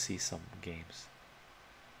would go see some games.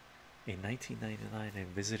 In 1999,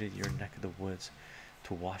 I visited your neck of the woods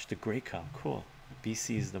to watch the Grey Cup. Cool.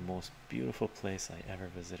 BC is the most beautiful place I ever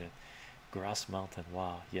visited. Grouse Mountain,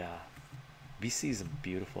 wow, yeah. BC is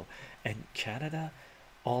beautiful, and Canada,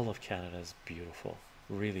 all of Canada is beautiful.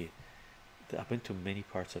 Really, I've been to many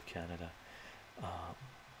parts of Canada. Uh,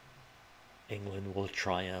 England will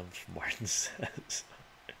triumph, Martin says.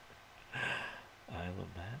 Isle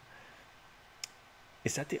of Man.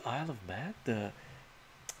 Is that the Isle of Man? The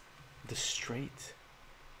strait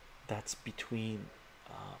that's between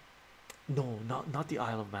no, not the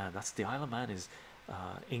Isle of Man. That's the Isle of Man is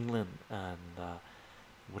England and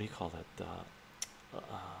what do you call that?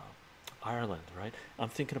 Ireland, right? I'm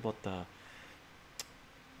thinking about the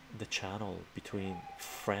channel between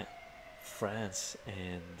France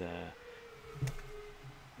and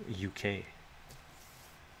UK.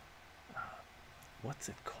 what's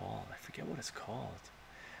it called? I forget what it's called.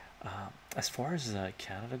 As far as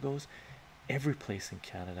Canada goes, every place in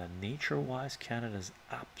Canada, nature-wise, Canada is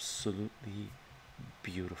absolutely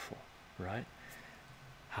beautiful, right?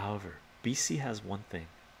 However, BC has one thing.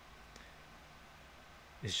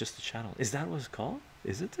 It's just a channel. Is that what it's called?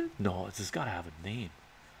 Isn't it? No, it's got to have a name.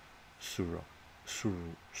 Suro,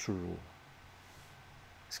 Suru.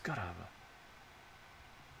 It's got to have a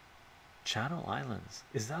Channel Islands.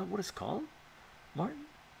 Is that what it's called, Martin?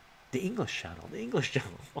 The English Channel. The English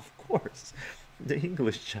Channel, of course. The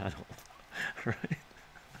English Channel, right?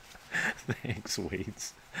 Thanks,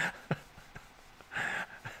 Waits.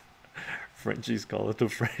 Frenchies call it the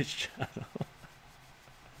French Channel.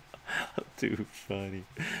 Too funny,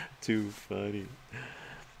 too funny.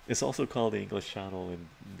 It's also called the English Channel in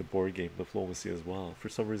the board game Diplomacy as well. For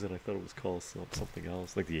some reason, I thought it was called something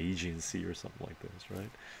else, like the Aegean Sea or something like this, right?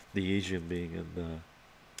 The Aegean being in the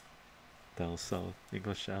down south,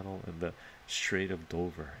 English Channel, and the Strait of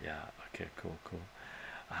Dover. Yeah, okay, cool, cool.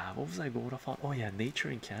 What was I going off on? Oh yeah, nature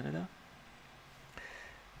in Canada.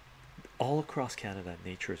 All across Canada,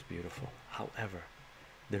 nature is beautiful. However,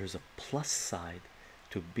 there's a plus side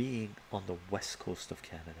to being on the west coast of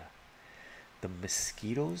Canada. The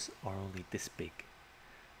mosquitoes are only this big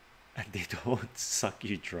and they don't suck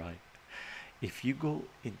you dry. If you go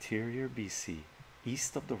interior BC,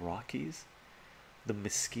 east of the Rockies, the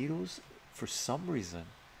mosquitoes, for some reason,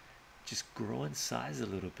 just grow in size a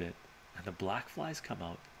little bit, and the black flies come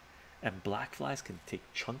out, and black flies can take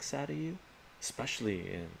chunks out of you,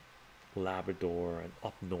 especially in Labrador and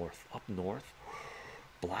up north. Up north,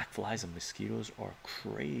 black flies and mosquitoes are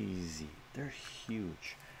crazy. They're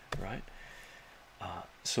huge, right?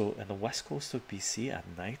 So in the west coast of BC at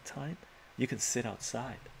nighttime, you can sit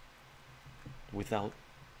outside without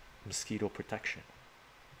mosquito protection,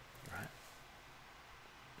 right?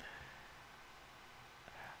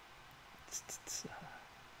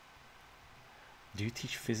 Do you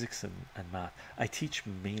teach physics and math? I teach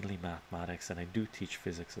mainly mathematics, and I do teach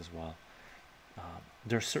physics as well.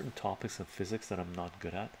 There are certain topics of physics that I'm not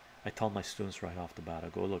good at. I tell my students right off the bat, I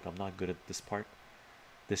go, look, I'm not good at this part,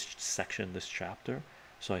 this section, this chapter.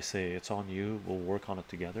 So I say, it's on you, we'll work on it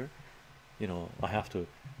together. You know, I have to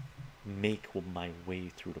make my way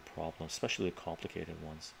through the problem, especially the complicated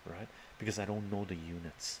ones, right? Because I don't know the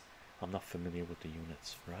units, I'm not familiar with the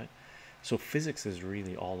units, right? So physics is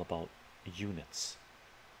really all about units,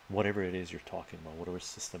 whatever it is you're talking about, whatever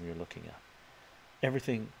system you're looking at.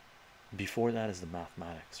 Everything before that is the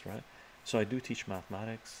mathematics, right? So I do teach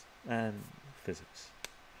mathematics and physics.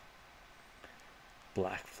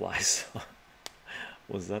 Black flies.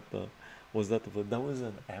 That was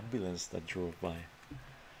an ambulance that drove by.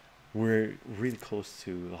 We're really close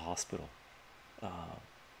to the hospital.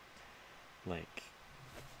 Like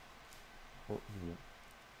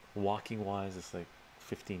walking wise, it's like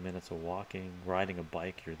 15 minutes of walking. Riding a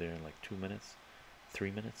bike, you're there in like 2 minutes,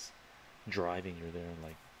 3 minutes. Driving, you're there in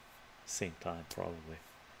like same time, probably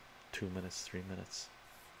 2 minutes, 3 minutes.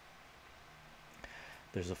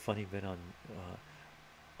 There's a funny bit on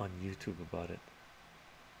YouTube about it.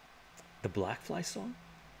 The Black Fly song.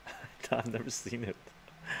 I've never seen it.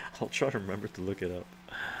 I'll try to remember to look it up.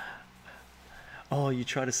 Oh, you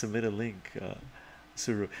try to submit a link,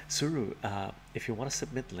 Suru. If you want to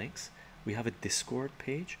submit links, we have a Discord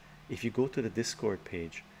page. If you go to the Discord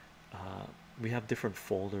page, we have different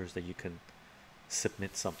folders that you can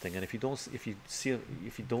submit something. And if you don't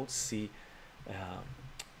see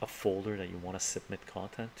a folder that you want to submit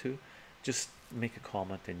content to, just make a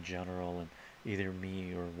comment in general, and either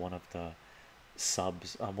me or one of the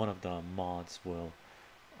subs, one of the mods will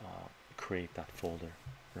create that folder,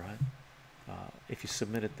 right? If you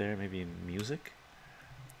submit it there, maybe in music,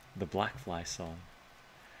 the Black Fly song,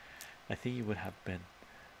 I think it would have been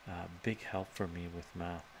big help for me with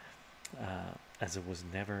math, as it was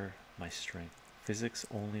never my strength. Physics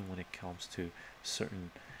only when it comes to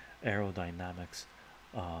certain aerodynamics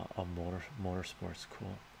of motorsports.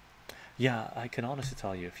 Cool. Yeah, I can honestly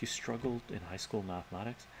tell you, if you struggled in high school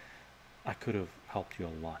mathematics, I could have helped you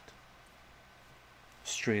a lot.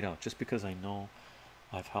 Straight out, just because I know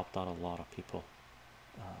I've helped out a lot of people.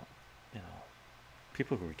 You know,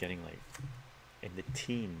 people who were getting like in the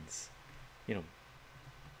teens, you know,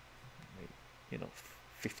 like,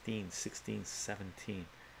 15, 16, 17,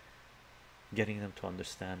 getting them to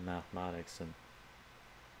understand mathematics and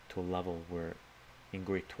to a level where in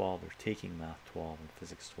grade 12 they're taking math 12 and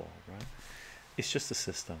physics 12, right? It's just a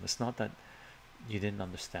system. It's not that you didn't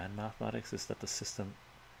understand mathematics, it's that the system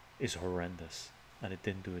is horrendous and it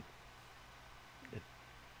didn't do it.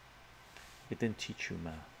 It didn't teach you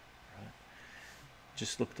math, right?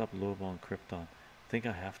 Just looked up Lobo and Krypton. think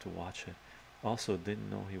I have to watch it. Also, didn't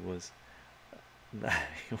know he was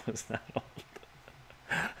he was that old.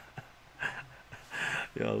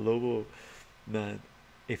 Yeah, Lobo, man.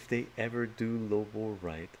 If they ever do Lobo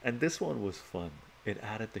right, and this one was fun, it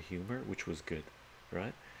added the humor, which was good,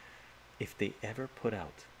 right? If they ever put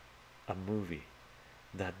out a movie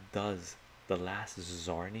that does the last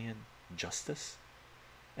Zarnian justice,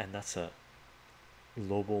 and that's a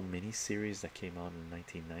Lobo mini series that came out in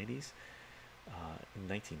 1990s, in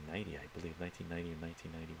 1990, I believe, 1990 and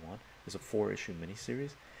 1991. It's a 4 issue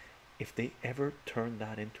miniseries. If they ever turn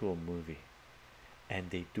that into a movie and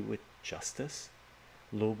they do it justice,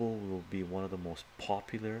 Lobo will be one of the most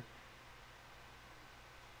popular.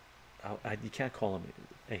 You can't call him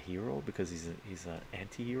a hero because he's an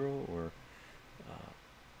anti-hero, or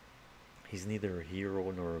he's neither a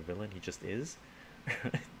hero nor a villain. He just is,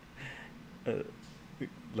 uh,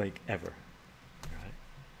 like ever, right?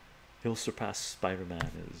 He'll surpass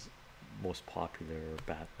Spider-Man as most popular, or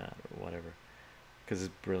Batman, or whatever, because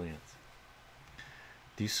it's brilliant.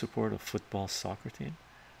 Do you support a football soccer team?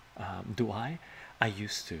 Do I? I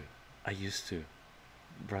used to. I used to,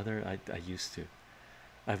 brother. I used to.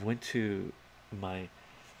 I went to my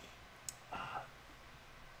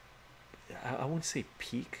I wouldn't say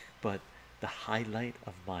peak, but the highlight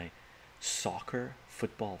of my soccer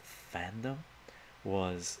football fandom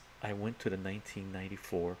was I went to the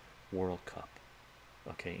 1994 World Cup,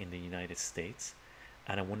 okay, in the United States,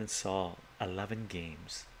 and I went and saw 11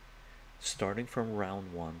 games starting from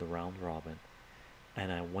round one, the round robin,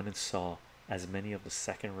 and I went and saw as many of the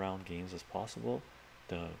second round games as possible,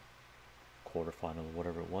 the quarterfinal,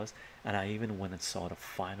 whatever it was, and I even went and saw the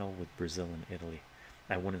final with Brazil and Italy.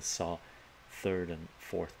 I went and saw third and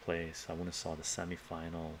fourth place. I went and saw the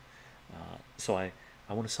semifinal. So I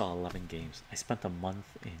went and saw 11 games. I spent a month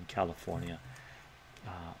in California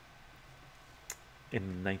in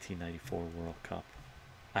the 1994 World Cup.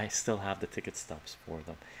 I still have the ticket stubs for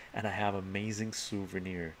them, and I have amazing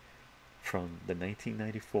souvenir from the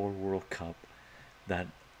 1994 World Cup that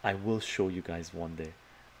I will show you guys one day.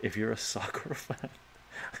 If you're a soccer fan,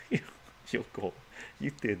 you'll go,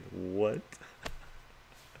 you did what?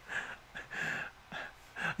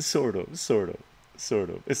 Sort of, sort of, sort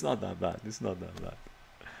of. It's not that bad. It's not that bad.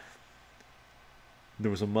 There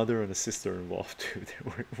was a mother and a sister involved too.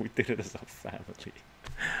 We did it as a family.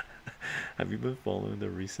 Have you been following the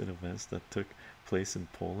recent events that took place in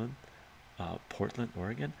Poland, Portland,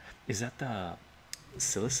 Oregon? Is that the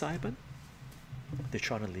psilocybin? They're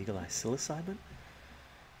trying to legalize psilocybin.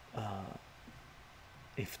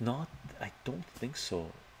 If not, I don't think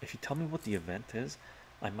so. If you tell me what the event is,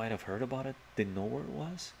 I might have heard about it, didn't know where it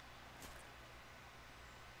was.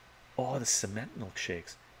 Oh, the cement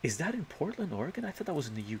milkshakes. Is that in Portland, Oregon? I thought that was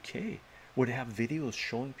in the UK, where they have videos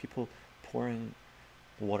showing people pouring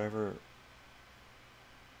whatever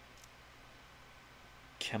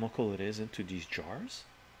chemical it is into these jars.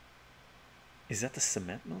 Is that the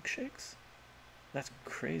cement milkshakes? That's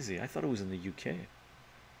crazy. I thought it was in the UK.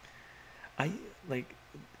 I like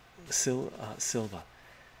Silva,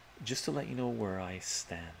 just to let you know where I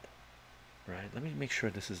stand, right? Let me make sure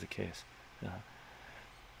this is the case.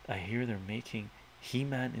 I hear they're making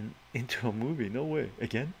He-Man into a movie. No way.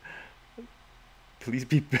 Again? Please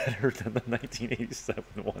be better than the 1987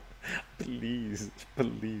 one. Please,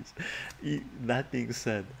 please. That being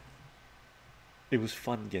said, it was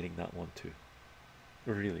fun getting that one too.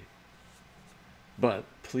 Really. But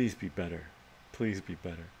please be better. Please be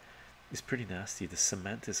better. It's pretty nasty. The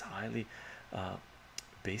cement is highly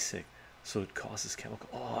basic, so it causes chemical.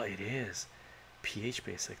 Oh, it is pH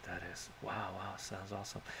basic. That is. Wow, wow, sounds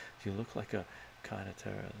awesome. You look like a kind of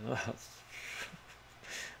terror.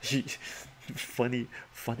 Funny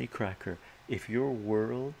cracker. If your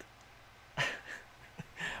world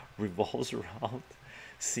revolves around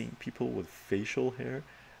seeing people with facial hair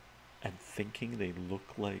and thinking they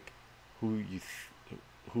look like who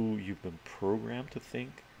you've been programmed to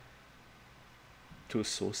think to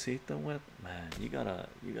associate them with, man, you gotta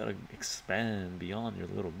expand beyond your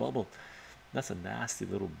little bubble. That's a nasty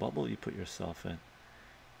little bubble you put yourself in.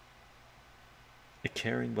 A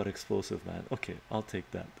caring but explosive man. Okay, I'll take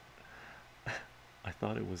that. I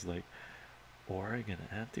thought it was like Oregon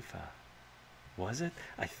Antifa. Was it?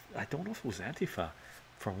 I don't know if it was Antifa.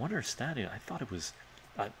 From what understanding, I thought it was.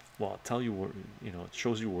 Well, I'll tell you where, it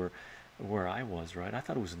shows you where I was, right? I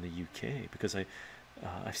thought it was in the UK because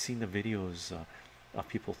I've seen the videos of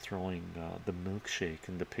people throwing the milkshake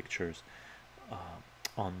and the pictures uh,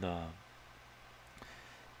 on the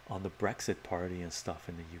Brexit party and stuff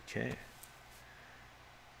in the UK.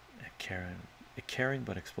 A caring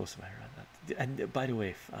but explosive. I read that. And by the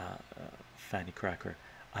way, Fanny Cracker.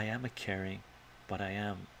 I am a caring, but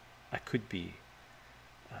I could be.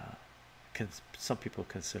 Some people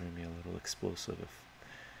consider me a little explosive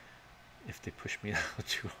if they push me out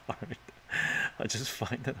too hard. I just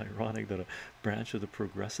find it ironic that a branch of the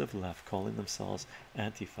progressive left, calling themselves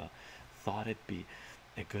Antifa, thought it'd be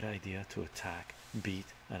a good idea to attack, beat,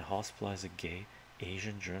 and hospitalize a gay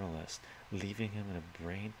Asian journalist, leaving him in a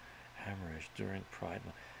brain hemorrhage during Pride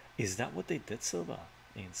Month. Is that what they did, Silva?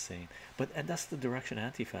 Insane. But and that's the direction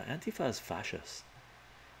Antifa is fascist.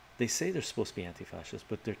 They say they're supposed to be anti-fascist,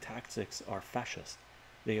 but their tactics are fascist.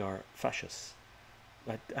 They are fascists.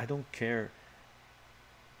 I don't care.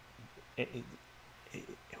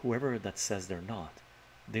 Whoever that says they're not,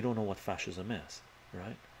 they don't know what fascism is,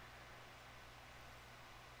 right?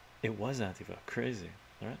 It was Antifa, crazy,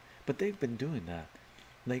 right? But they've been doing that.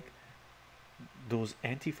 Like those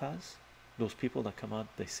Antifas, those people that come out,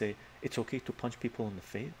 they say it's okay to punch people in the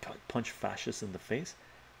face, punch fascists in the face.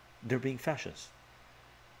 They're being fascists.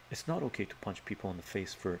 It's not okay to punch people in the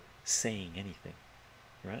face for saying anything,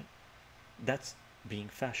 right? That's being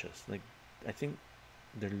fascist. Like, I think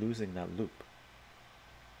they're losing that loop.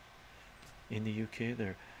 In the UK,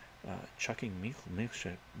 they're chucking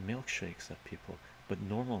milkshakes at people, but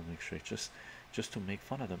normal milkshakes, just to make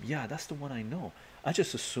fun of them. Yeah, that's the one I know. I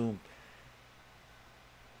just assumed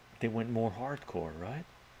they went more hardcore, right?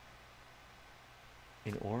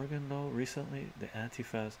 In Oregon, though, recently the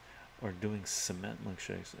Antifas are doing cement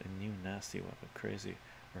milkshakes, a new nasty weapon. Crazy.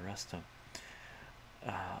 Arrest them.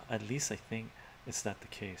 At least I think it's not the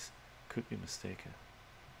case. Could be mistaken.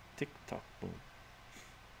 Tick tock boom.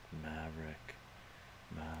 Maverick.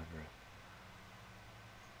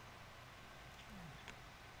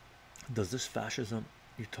 Does this fascism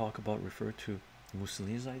you talk about refer to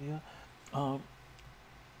Mussolini's idea?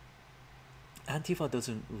 Antifa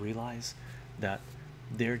doesn't realize that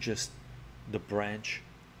they're just the branch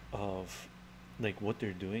of, like, what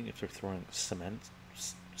they're doing. If they're throwing cement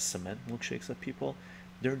milkshakes at people,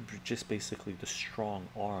 they're just basically the strong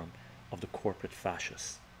arm of the corporate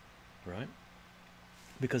fascists, right?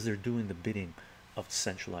 Because they're doing the bidding of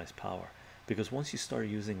centralized power. Because once you start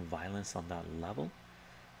using violence on that level,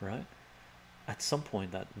 right, at some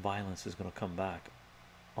point that violence is going to come back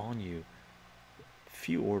on you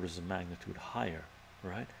few orders of magnitude higher,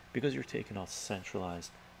 right? Because you're taking out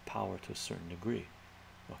centralized power to a certain degree.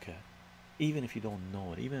 Okay, even if you don't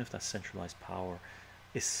know it, even if that centralized power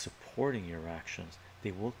is supporting your actions,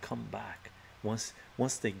 they will come back once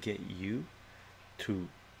they get you to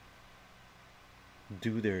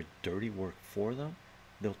do their dirty work for them.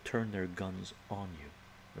 They'll turn their guns on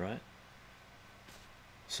you, right?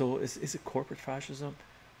 So is it corporate fascism?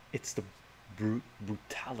 It's the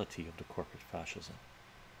brutality of the corporate fascism.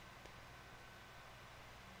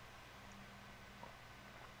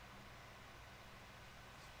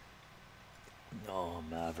 No,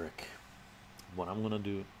 Maverick, what I'm gonna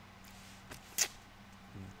do,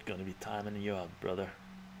 gonna be timing you out, brother,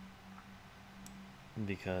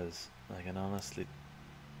 because I can honestly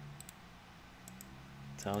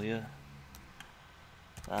tell you,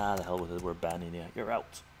 the hell with it, we're banning you, you're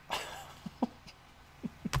out.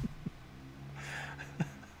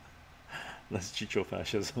 That's chycho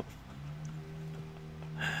fascism.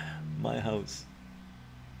 My house,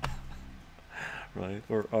 right?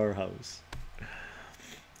 Or our house.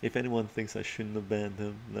 If anyone thinks I shouldn't have banned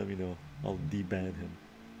him, let me know. I'll deban him.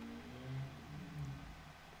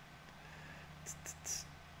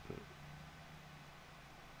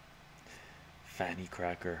 Fanny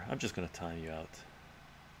Cracker, I'm just gonna time you out.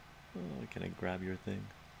 Oh, can I grab your thing?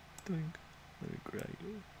 Doink. Let me grab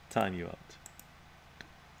you. Time you out.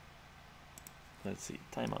 Let's see.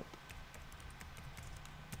 Time out.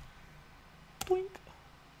 Doink.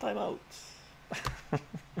 Time out.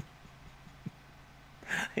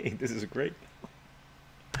 Hey, this is great.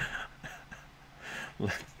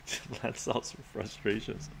 Let's solve some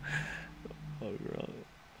frustrations. Oh, God.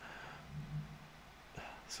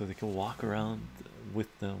 So they can walk around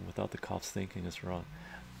with them without the cops thinking it's wrong.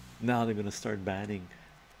 Now they're gonna start banning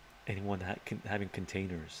anyone having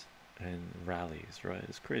containers and rallies, right?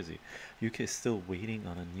 It's crazy. UK is still waiting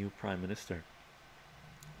on a new prime minister,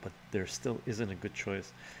 but there still isn't a good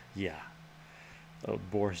choice. Yeah,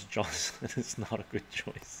 Boris Johnson is not a good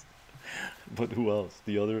choice. But who else?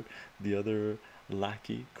 The other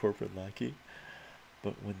lackey, corporate lackey.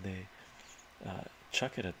 But when they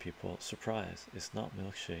chuck it at people, surprise, it's not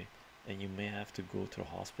milkshake, and you may have to go to the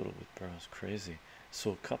hospital with burns. Crazy.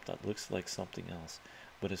 So a cup that looks like something else,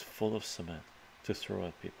 but is full of cement to throw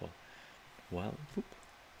at people. Well, whoop.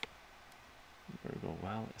 There we go.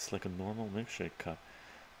 Wow, it's like a normal milkshake cup,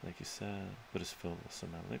 like you said, but it's filled with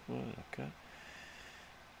cement liquid. Okay.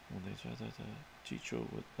 When they try to chycho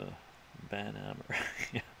with the ban hammer.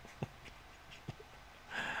 Yeah.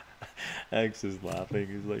 X is laughing.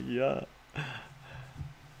 He's like, yeah,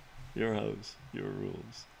 your house, your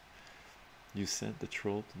rules. You sent the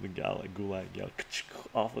troll to the gulag, yeah,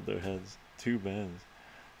 off of their heads. Two bans.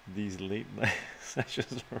 These late night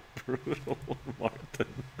sessions are brutal, Martin.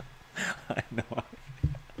 I know.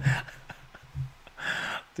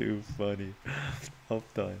 Too funny.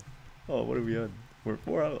 Uptime. Oh, what are we on? We're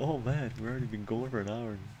 4 hours. Oh man, we've already been going for an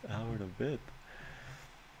hour and a bit.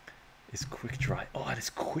 It's quick dry. Oh, and it's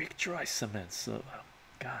quick dry cement. So,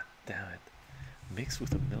 god damn it. Mixed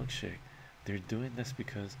with a milkshake. They're doing this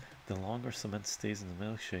because the longer cement stays in the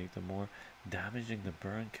milkshake, the more damaging the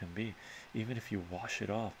burn can be. Even if you wash it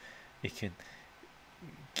off, it can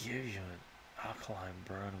give you an alkaline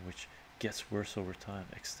burn, which gets worse over time,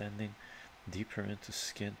 extending deeper into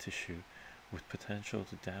skin tissue with potential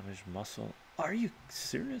to damage muscle. Are you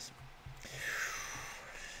serious?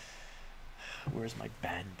 Where's my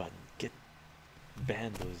ban button? Get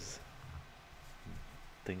ban those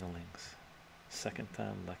thingalings. Second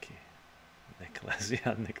time lucky. Nicholas,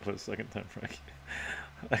 yeah, Nicholas, second time lucky.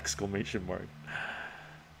 Exclamation mark.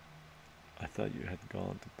 I thought you had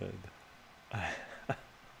gone to bed.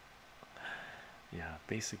 Yeah,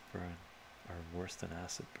 basic burn are worse than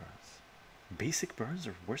acid burns. Basic burns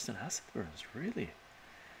are worse than acid burns, really?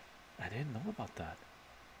 I didn't know about that.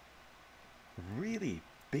 Really?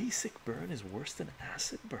 Basic burn is worse than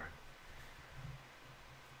acid burn?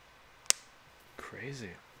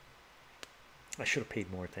 Crazy. I should have paid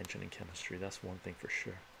more attention in chemistry, that's one thing for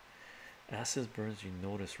sure. Acid burns you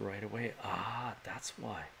notice right away. Ah, that's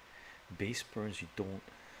why. Base burns you don't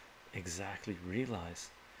exactly realize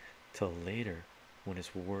till later when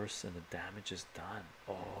it's worse and the damage is done.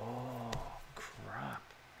 Oh crap.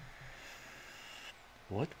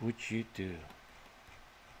 What would you do?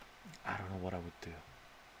 I don't know what I would do.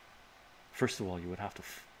 First of all, you would have to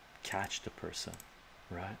catch the person,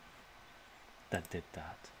 right? That did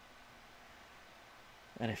that.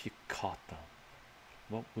 And if you caught them,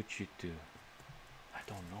 what would you do? I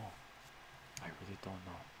don't know. I really don't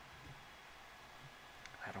know.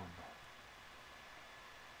 I don't know.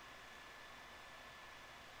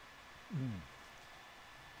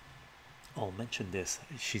 I'll mention this.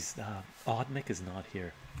 She's Oddmic is not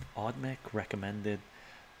here. Oddmic recommended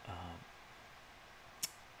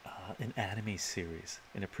an anime series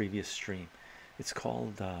in a previous stream. It's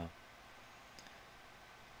called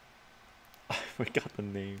I forgot the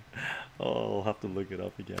name. Oh, I'll have to look it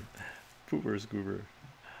up again. Pooper's Goober.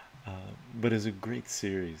 But it's a great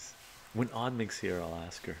series. When Oddmic's here, I'll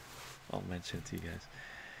ask her. I'll mention it to you guys.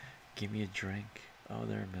 Give me a drink. Oh,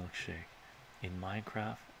 they're a milkshake. In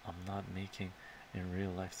Minecraft, I'm not making in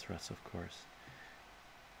real life threats, of course.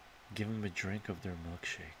 Give them a drink of their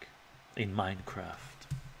milkshake. In Minecraft.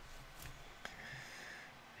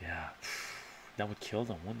 Yeah, that would kill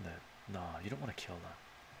them, wouldn't it? No, you don't want to kill them.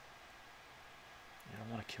 You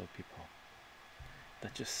don't want to kill people.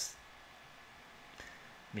 That just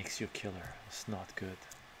makes you a killer. It's not good.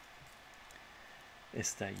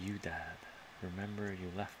 It's that you, Dad. Remember you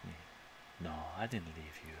left me. No, I didn't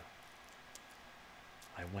leave you.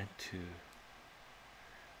 I went to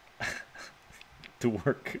to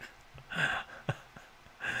work.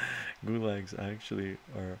 Gulags actually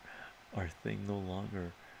are thing no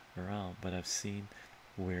longer around, but I've seen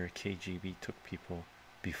where KGB took people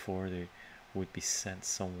before they would be sent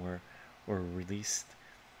somewhere or released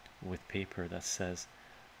with paper that says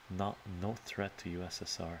no threat to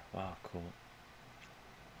USSR. Wow, cool.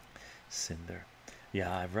 Cinder.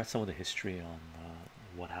 Yeah, I've read some of the history on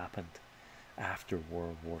what happened after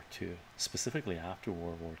World War II, specifically after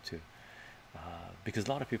World War II, because a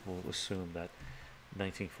lot of people assume that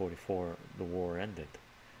 1944 the war ended.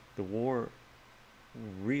 The war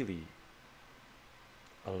really,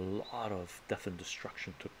 a lot of death and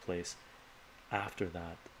destruction took place after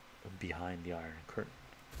that, behind the Iron Curtain,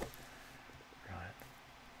 right?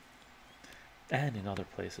 And in other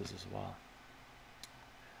places as well.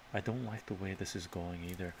 I don't like the way this is going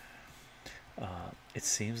either. It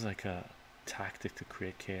seems like a tactic to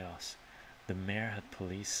create chaos. The mayor had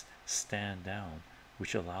police stand down,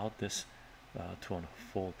 which allowed this to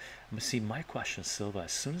unfold. But see, my question, Silva,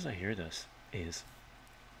 as soon as I hear this, is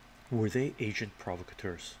were they agent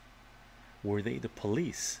provocateurs? Were they the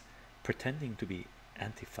police pretending to be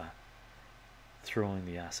Antifa, throwing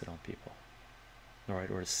the acid on people, all right,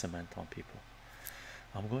 or the cement on people?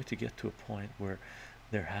 I'm going to get to a point where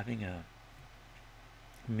they're having a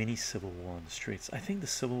mini civil war on the streets. I think the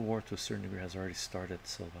civil war to a certain degree has already started,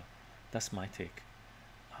 Silva. That's my take.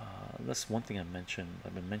 That's one thing I've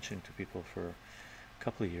been mentioning to people for a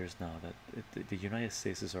couple of years now, that the United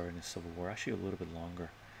States is already in a civil war, actually a little bit longer,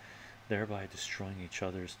 thereby destroying each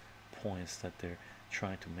other's points that they're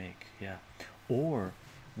trying to make. Yeah. Or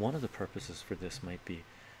one of the purposes for this might be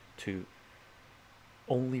to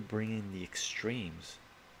only bring in the extremes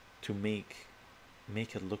to make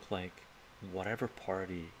it look like whatever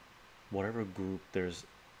party, whatever group there's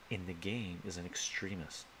in the game is an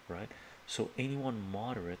extremist, right? So anyone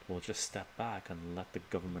moderate will just step back and let the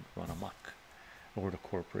government run amok, or the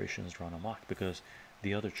corporations run amok, because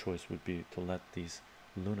the other choice would be to let these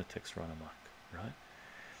lunatics run amok, right?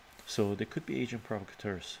 So they could be agent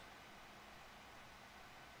provocateurs.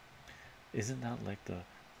 Isn't that like the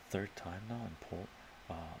third time now in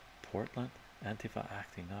Portland? Antifa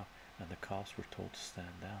acting up, and the cops were told to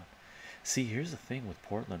stand down. See, here's the thing with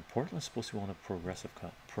Portland. Portland's supposed to be one of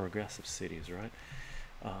progressive cities, right?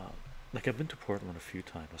 Like I've been to Portland a few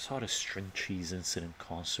times. I saw the string cheese incident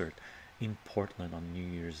concert in Portland on New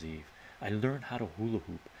Year's Eve. I learned how to hula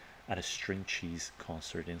hoop at a string cheese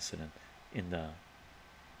concert incident in the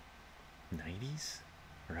 90s,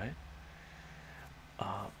 right?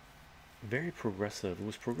 Uh, Very progressive. It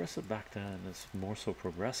was progressive back then, and it's more so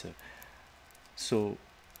progressive. So,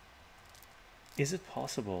 is it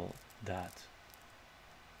possible that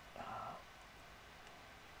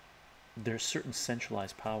there's certain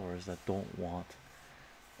centralized powers that don't want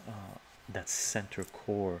that center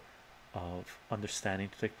core of understanding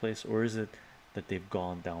to take place, or is it that they've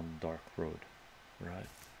gone down the dark road, right?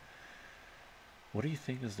 What do you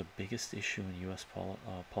think is the biggest issue in U.S.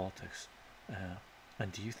 politics?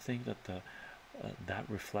 And do you think that that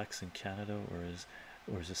reflects in Canada,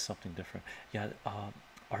 or is this something different? Yeah,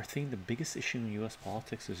 our thing, the biggest issue in U.S.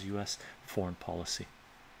 politics is U.S. foreign policy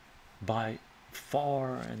by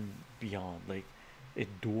far and beyond. Like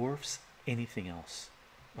it dwarfs anything else.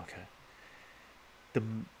 Okay, the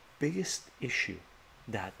biggest issue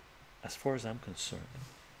that, as far as I'm concerned,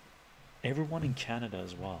 everyone in Canada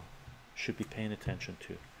as well should be paying attention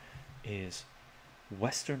to is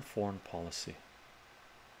Western foreign policy.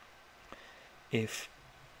 If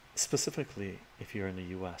specifically if you're in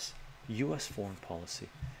the US foreign policy,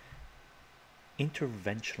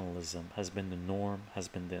 interventionalism has been the norm, has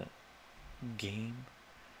been the game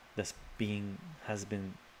that's being has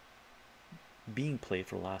been being played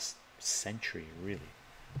for the last century, really,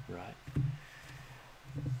 right?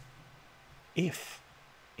 If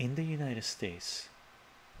in the United States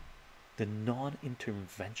the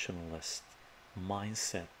non-interventionalist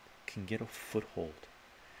mindset can get a foothold,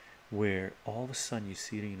 where all of a sudden you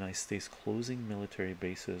see the United States closing military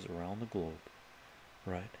bases around the globe,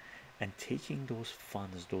 right? And taking those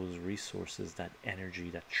funds, those resources, that energy,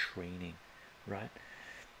 that training, right?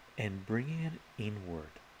 And bringing it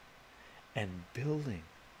inward and building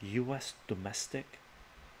US domestic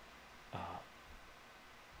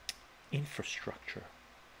infrastructure,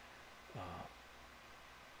 uh,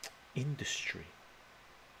 industry,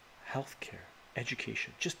 healthcare,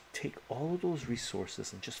 education. Just take all of those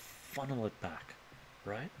resources and just funnel it back,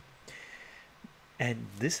 right? And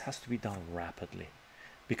this has to be done rapidly,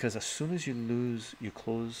 because as soon as you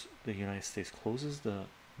close, the United States closes the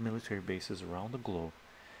military bases around the globe,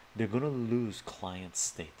 they're going to lose client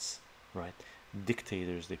states, right?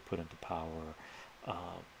 Dictators they put into power,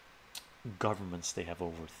 uh, governments they have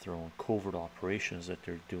overthrown, covert operations that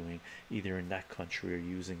they're doing either in that country or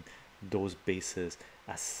using those bases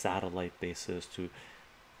as satellite bases to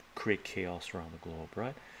create chaos around the globe,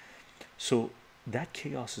 right? So that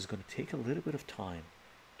chaos is going to take a little bit of time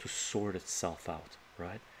to sort itself out,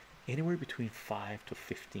 right? Anywhere between 5 to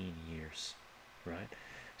 15 years, right?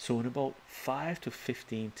 So in about 5 to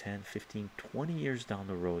 15, 10, 15, 20 years down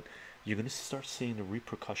the road, you're going to start seeing the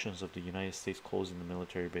repercussions of the United States closing the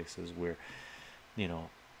military bases, where, you know,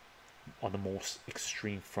 on the most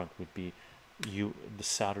extreme front would be the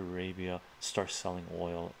Saudi Arabia starts selling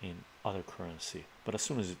oil in other currency, but as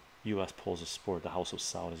soon as US pulls a sport, the House of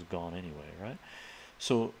Saud is gone anyway, right?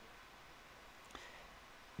 So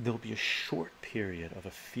there'll be a short period of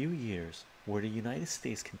a few years where the United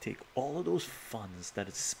States can take all of those funds that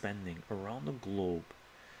it's spending around the globe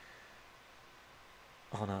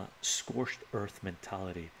on a scorched earth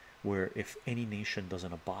mentality, where if any nation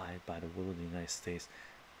doesn't abide by the will of the United States,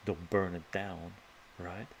 they'll burn it down,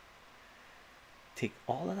 right? Take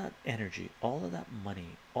all of that energy, all of that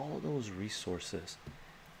money, all of those resources,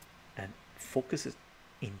 and focus it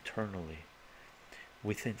internally.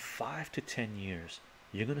 Within 5 to 10 years,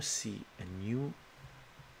 you're going to see a new,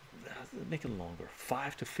 make it longer,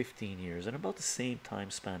 5 to 15 years, and about the same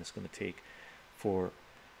time span it's going to take for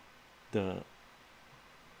the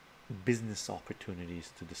business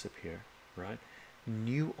opportunities to disappear, right?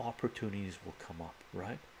 New opportunities will come up,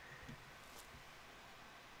 right?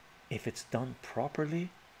 If it's done properly,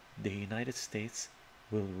 the United States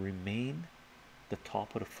will remain the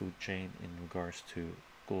top of the food chain in regards to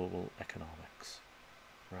global economics,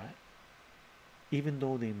 right? Even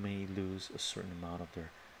though they may lose a certain amount of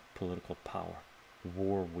their political power,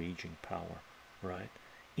 war waging power, right?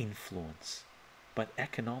 Influence, but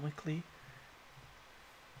economically,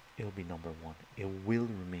 it'll be number one. It will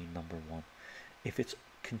remain number one. If it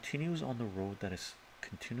continues on the road that is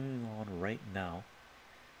continuing on right now,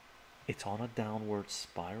 it's on a downward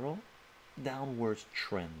spiral, downwards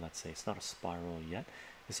trend. Let's say it's not a spiral yet,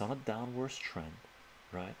 it's on a downwards trend,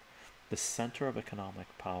 right? The center of economic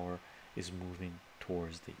power is moving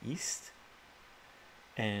towards the east,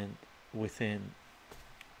 and within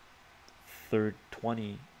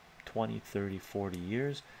 20, 30, 40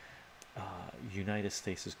 years, United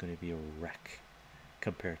States is going to be a wreck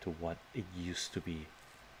compared to what it used to be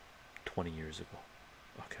 20 years ago.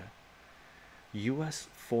 Okay, US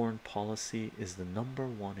foreign policy is the number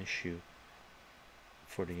one issue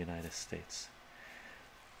for the United States.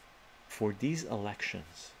 For these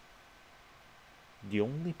elections, the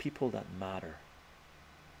only people that matter,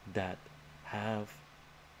 that have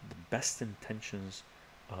the best intentions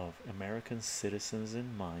of American citizens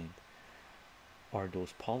in mind, are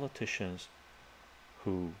those politicians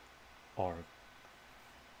who are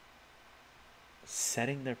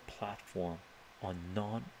setting their platform on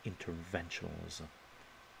non-interventionism,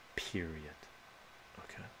 period.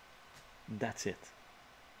 Okay, that's it.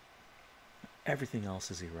 Everything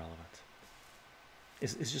else is irrelevant.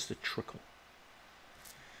 It's just a trickle.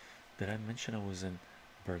 Did I mention I was in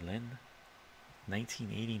Berlin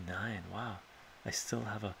 1989? Wow, I still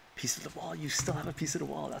have a piece of the wall. You still have a piece of the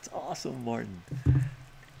wall. That's awesome, Martin.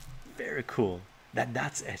 Very cool.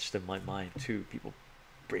 That's etched in my mind too. People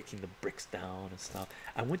breaking the bricks down and stuff.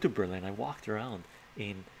 I went to Berlin. I walked around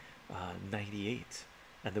in 98,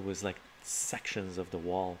 and there was like sections of the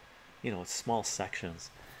wall, you know, small sections,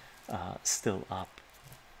 still up.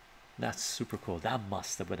 That's super cool. That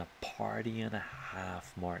must have been a party and a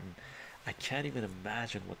half, Martin. I can't even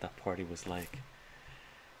imagine what that party was like.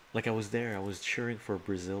 Like, I was there, I was cheering for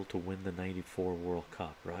Brazil to win the 94 World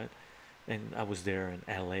Cup, right? And I was there in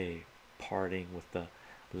LA partying with the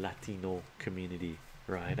Latino community,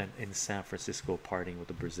 right? And in San Francisco partying with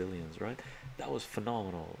the Brazilians, right? That was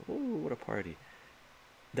phenomenal. Ooh, what a party.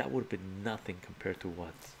 That would have been nothing compared to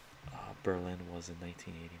what Berlin was in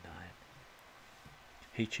 1989.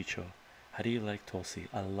 Hey Chycho, how do you like Tulsi?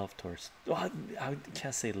 I love Tulsi. Oh, I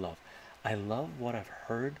can't say love. I love what I've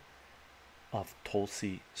heard of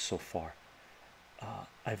Tulsi so far.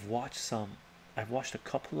 I've watched some. I've watched a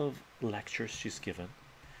couple of lectures she's given.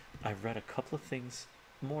 I've read a couple of things,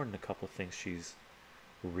 more than a couple of things she's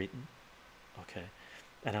written. Okay,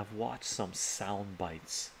 and I've watched some sound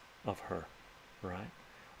bites of her. Right,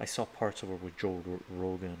 I saw parts of her with Joe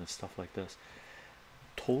Rogan and stuff like this.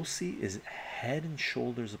 Tulsi is head and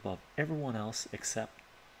shoulders above everyone else except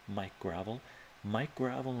Mike Gravel. Mike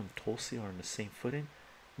Gravel and Tulsi are on the same footing.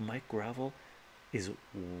 Mike Gravel is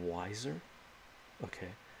wiser. Okay,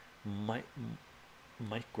 Mike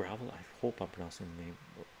Gravel, I hope I'm pronouncing the name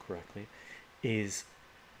correctly, is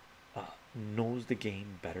knows the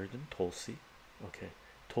game better than Tulsi. Okay,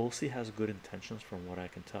 Tulsi has good intentions from what I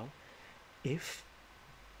can tell. If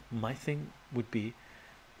my thing would be,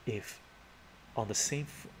 if on the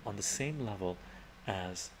same level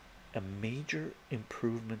as a major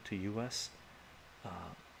improvement to US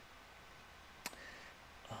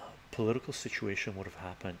political situation would have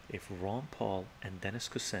happened if Ron Paul and Dennis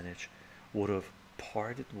Kucinich would have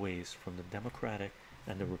parted ways from the Democratic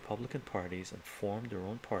and the Republican parties and formed their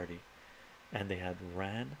own party, and they had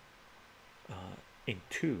ran in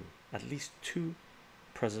at least two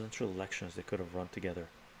presidential elections. They could have run together.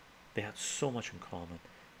 They had so much in common.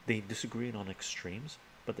 They disagreed on extremes,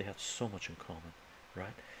 but they had so much in common,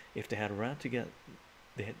 right? If they had ran together,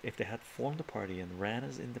 if they had formed a party and ran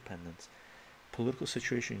as independents, political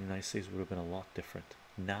situation in the United States would have been a lot different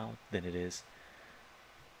now than it is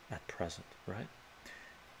at present, right?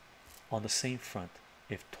 On the same front,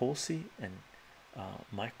 if Tulsi and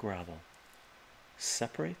Mike Gravel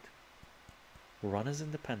separate, run as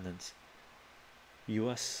independents,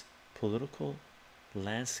 US political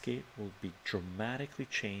landscape will be dramatically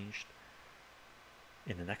changed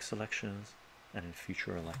in the next elections and in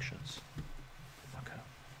future elections. Okay,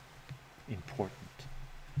 important.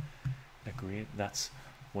 Agreed. That's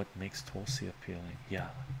what makes Tulsi appealing. Yeah,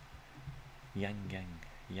 yang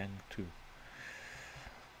too.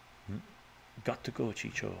 Got to go,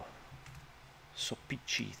 Chycho. So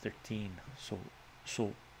Pichi 13.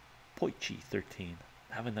 So Poichi 13.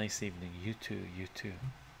 Have a nice evening. You too, you too.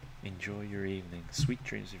 Enjoy your evening. Sweet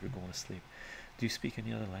dreams if you're going to sleep. Do you speak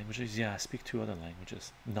any other languages? Yeah, I speak two other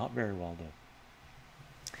languages. Not very well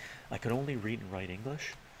though. I could only read and write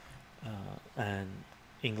English, and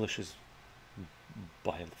English is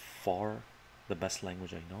by far the best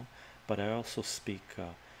language I know. But I also speak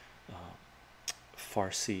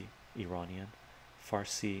Farsi, Iranian,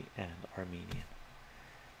 Farsi, and Armenian.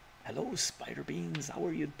 Hello, Spider Beans. How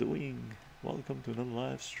are you doing? Welcome to the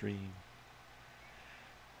live stream.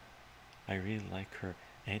 I really like her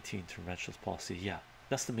anti-interventionist policy. Yeah,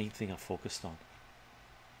 that's the main thing I focused on.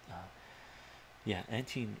 Uh, yeah,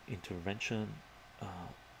 anti-intervention, uh,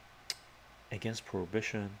 against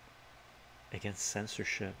prohibition, against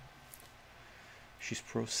censorship. She's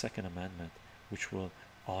pro Second Amendment, which will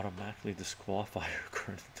automatically disqualify her,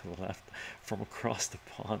 according to the left, from across the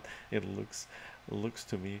pond. It looks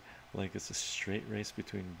to me like it's a straight race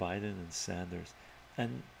between Biden and Sanders,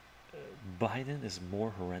 and Biden is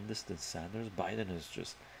more horrendous than Sanders. Biden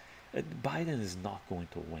is not going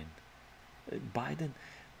to win. Biden,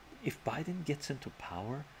 if Biden gets into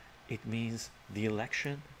power, it means the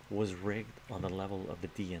election was rigged on the level of the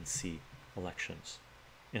DNC elections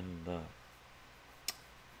in the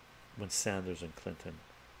when Sanders and Clinton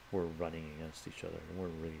were running against each other, and we're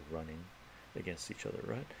really running against each other,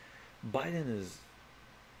 right? Biden is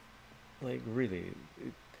like really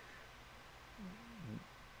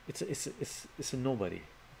it's a nobody.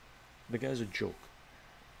 The guy's a joke.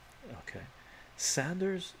 Okay,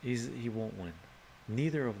 Sanders, he won't win.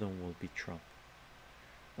 Neither of them will beat Trump.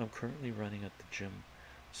 I'm currently running at the gym,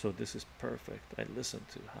 so this is perfect. I listen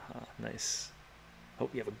to haha, nice.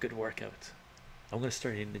 Hope you have a good workout. I'm gonna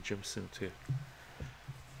start hitting the gym soon too,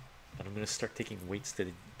 and I'm gonna start taking weights to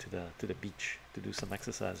the beach to do some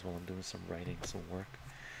exercise while I'm doing some writing, some work.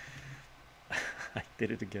 I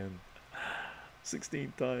did it again.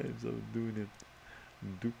 16 times I was doing it,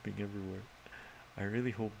 duping everywhere. I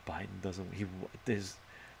really hope Biden doesn't. There's,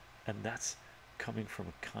 and that's coming from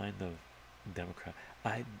a kind of Democrat.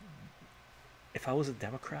 If I was a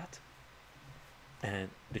Democrat and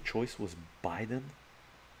the choice was Biden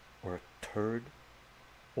or a turd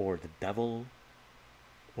or the devil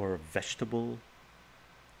or a vegetable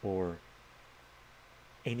or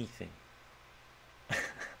anything,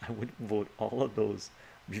 I would vote all of those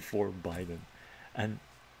before Biden. And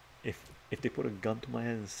if they put a gun to my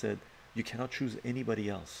head and said you cannot choose anybody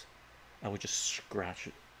else, I would just scratch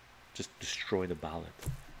it, just destroy the ballot.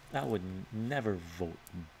 I would never vote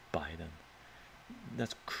Biden.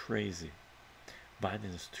 That's crazy.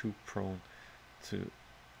 Biden is too prone to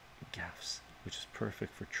gaffes, which is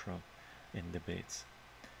perfect for Trump in debates.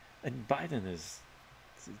 And Biden is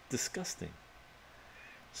disgusting.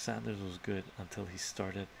 Sanders was good until he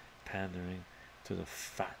started pandering to the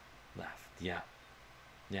fat left. Yeah,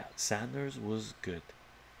 yeah, Sanders was good.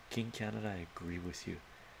 King Canada, I agree with you.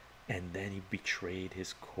 And then he betrayed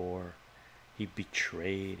his core. He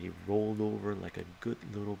rolled over like a good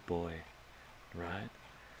little boy, right?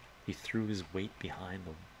 He threw his weight behind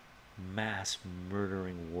him. Mass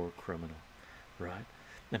murdering war criminal, right?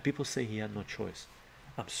 And people say he had no choice.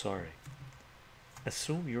 I'm sorry.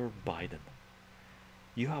 Assume you're Biden.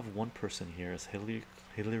 You have one person here as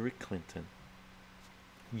Hillary Clinton,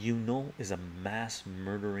 you know, is a mass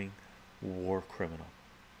murdering war criminal.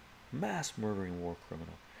 Mass murdering war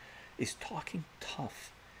criminal is talking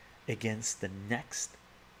tough against the next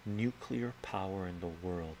nuclear power in the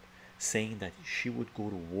world, saying that she would go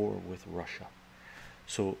to war with Russia.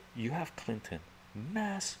 So you have Clinton,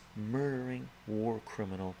 mass murdering war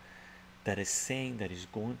criminal, that is saying that he's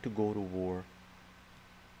going to go to war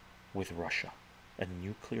with Russia, a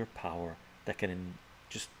nuclear power that can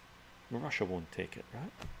just, Russia won't take it,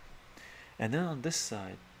 right? And then on this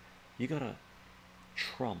side you got a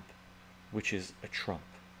Trump, which is a Trump,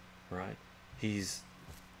 right? He's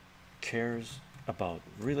cares about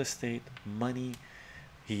real estate, money,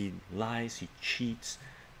 he lies, he cheats,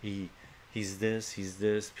 he's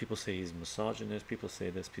this. People say he's misogynist, people say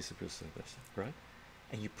this, people say this, right?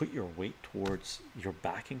 And you put your weight towards, your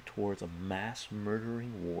backing towards a mass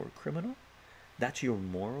murdering war criminal. That's your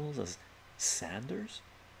morals as Sanders.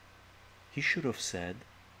 He should have said,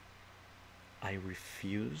 I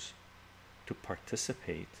refuse to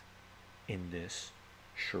participate in this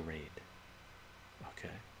charade.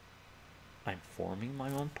 Okay, I'm forming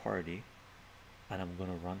my own party and I'm going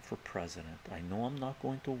to run for president. I know I'm not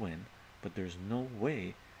going to win, but there's no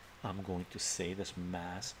way I'm going to say this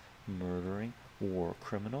mass murdering war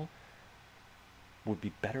criminal would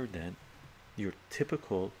be better than your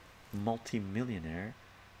typical multi-millionaire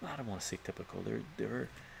I don't want to say typical. They're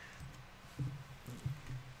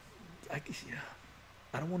yeah,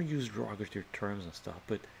 I don't want to use derogatory terms and stuff,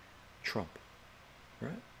 but Trump,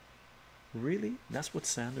 right? Really? That's what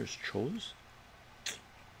Sanders chose?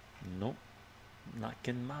 Nope, not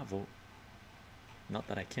getting my vote. Not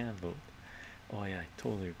that I can vote. Oh yeah, I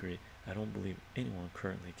totally agree. I don't believe anyone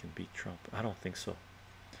currently can beat Trump. I don't think so.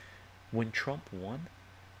 When Trump won,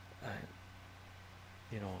 I,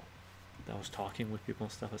 you know, I was talking with people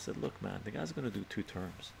and stuff. I said, look, man, the guy's gonna do 2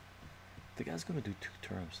 terms. The guy's gonna do 2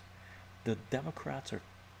 terms. The Democrats are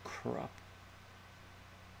corrupt.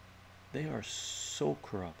 They are so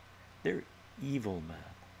corrupt. They're evil,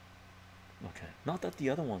 man. Okay, not that the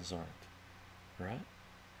other ones aren't, right?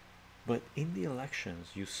 But in the elections,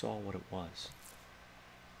 you saw what it was.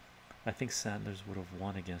 I think Sanders would have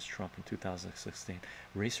won against Trump in 2016.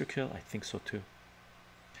 Racer kill, I think so too.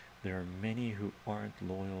 There are many who aren't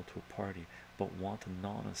loyal to a party but want a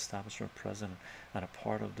non-establishment president, and a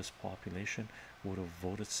part of this population would have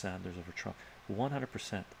voted Sanders over Trump.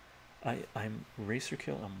 100%. I'm Racer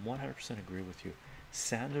kill. I'm 100% agree with you.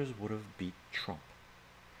 Sanders would have beat Trump.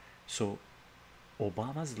 So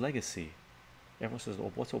Obama's legacy. Everyone says,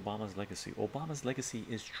 "Oh, what's Obama's legacy?" Obama's legacy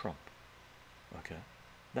is Trump. Okay,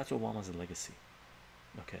 that's Obama's legacy.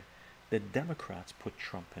 Okay, the Democrats put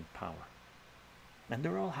Trump in power, and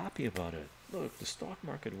they're all happy about it. Look, the stock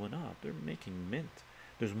market went up. They're making mint.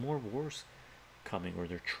 There's more wars coming, or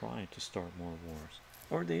they're trying to start more wars,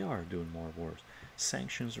 or they are doing more wars.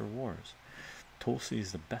 Sanctions or wars. Tulsi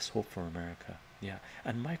is the best hope for America. Yeah,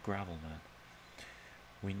 and Mike Gravel, man.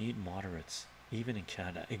 We need moderates, even in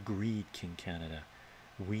Canada. Agreed, King Canada.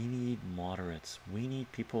 We need moderates. We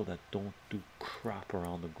need people that don't do crap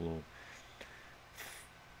around the globe.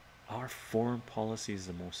 Our foreign policy is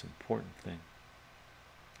the most important thing.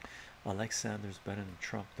 I like Sanders better than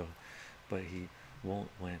Trump, though, but he won't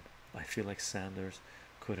win. I feel like Sanders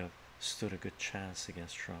could have stood a good chance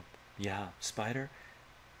against Trump. Yeah, Spider,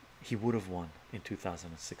 he would have won in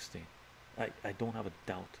 2016. I don't have a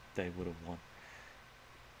doubt that he would have won.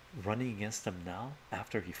 Running against him now,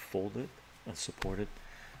 after he folded and supported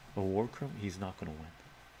a war crime, he's not going to win.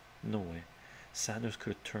 No way. Sanders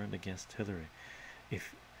could have turned against Hillary.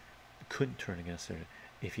 If couldn't turn against her,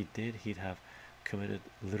 if he did, he'd have committed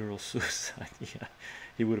literal suicide. Yeah,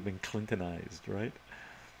 he would have been Clintonized, right?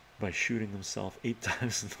 By shooting himself 8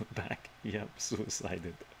 times in the back. Yep,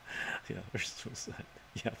 suicided. Yeah, or suicide.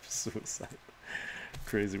 Yep, suicide.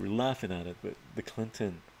 Crazy. We're laughing at it, but the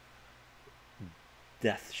Clinton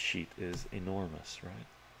death sheet is enormous, right?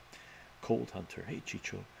 Cold Hunter, hey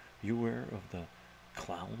Chicho, you aware of the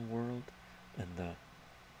clown world and the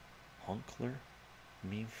hunkler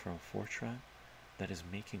meme from Fortran that is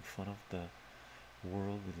making fun of the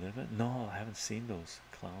world we live in? No, I haven't seen those.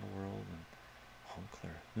 Clown world and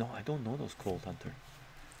hunkler. No, I don't know those. Cold Hunter,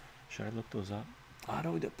 should I look those up? I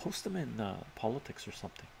don't post them in politics or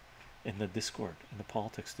something, in the Discord, in the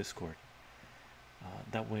politics Discord.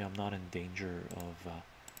 That way I'm not in danger of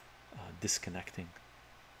disconnecting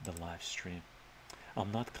the live stream.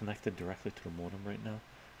 I'm not connected directly to the modem right now.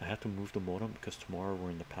 I had to move the modem because tomorrow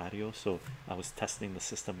we're in the patio, so I was testing the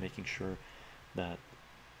system, making sure that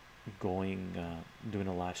going doing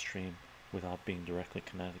a live stream without being directly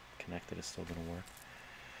connected is still going to work.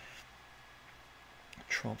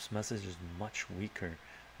 Trump's message is much weaker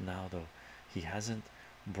now, though. He hasn't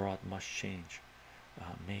brought much change.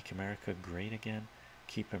 Make America great again,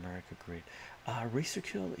 keep America great. Racer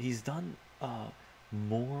kill, he's done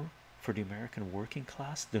more for the American working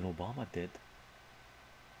class than Obama did.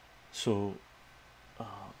 So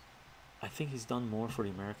I think he's done more for the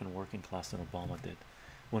American working class than Obama did.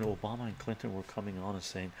 When Obama and Clinton were coming on and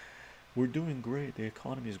saying, we're doing great, the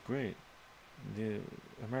economy is great, the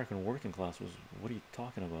American working class was, what are you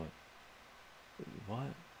talking about?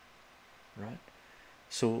 What? Right?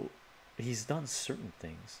 So he's done certain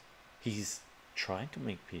things. He's trying to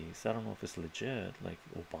make peace. I don't know if it's legit, like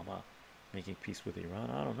Obama making peace with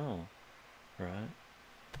Iran. I don't know, right?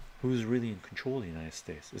 Who's really in control of the United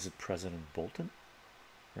States? Is it President Bolton,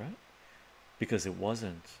 right? Because it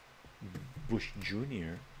wasn't Bush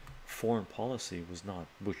Jr. Foreign policy was not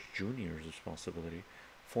Bush Jr.'s responsibility.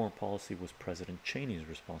 Foreign policy was President Cheney's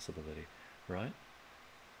responsibility, right?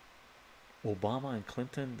 Obama and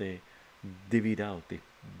Clinton, they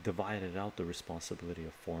divided out the responsibility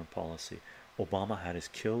of foreign policy. Obama had his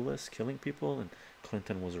kill list, killing people, and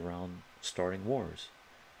Clinton was around starting wars,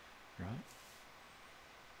 right?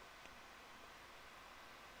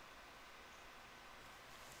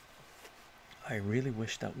 I really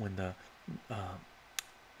wish that when the uh,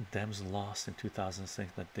 Dems lost in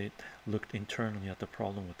 2006, that they looked internally at the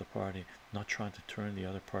problem with the party, not trying to turn the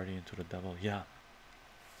other party into the devil. Yeah,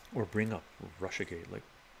 or bring up Russiagate. Like,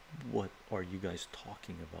 what are you guys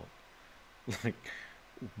talking about? Like,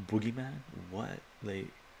 boogeyman? What? Like,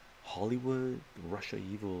 Hollywood, Russia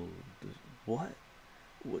evil? What?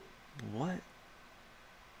 What? What?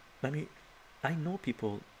 I mean, I know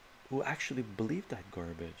people who actually believe that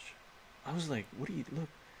garbage. I was like, what do you look?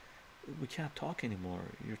 We can't talk anymore.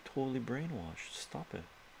 You're totally brainwashed. Stop it,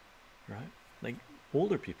 right? Like,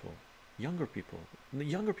 older people, younger people. The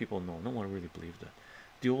younger people, no one really believes that.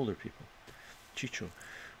 The older people. Chycho,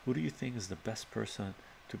 who do you think is the best person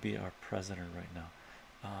to be our president right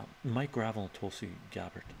now? Mike Gravel and Tulsi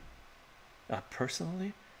Gabbard.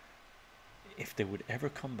 Personally, if they would ever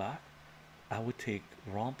come back, I would take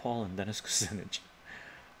Ron Paul and Dennis Kucinich.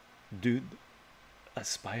 Dude, a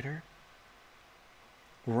spider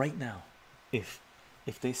right now. If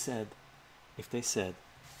if they said if they said,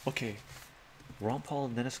 okay, Ron Paul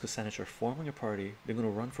and Dennis Kucinich are forming a party, they're going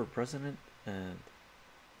to run for president and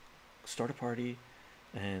start a party,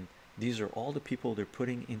 and these are all the people they're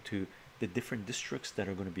putting into the different districts that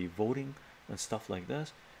are going to be voting and stuff like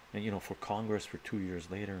this, and you know, for Congress for 2 years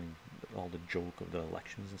later, and all the joke of the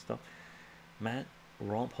elections and stuff. Man,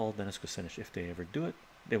 Ron Paul, Dennis Kucinich, if they ever do it,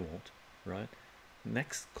 they won't, right?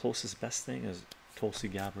 Next closest best thing is Tulsi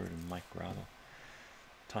Gabbard and Mike Gravel.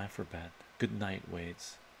 Time for bed. Good night,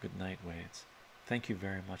 Wades. Good night, Wades. Thank you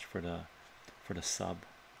very much for the sub.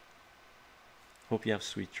 Hope you have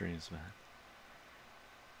sweet dreams, man.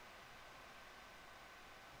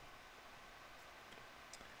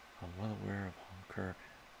 I'm well aware of Honker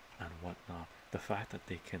and whatnot. The fact that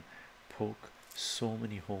they can poke so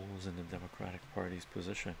many holes in the Democratic Party's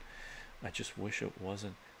position. I just wish it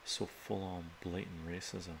wasn't so full on blatant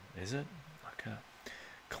racism. Is it? Okay.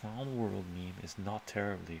 Clown World meme is not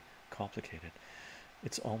terribly complicated.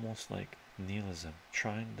 It's almost like nihilism,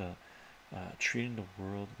 treating the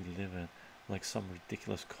world we live in like some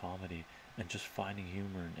ridiculous comedy and just finding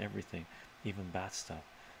humor in everything, even bad stuff.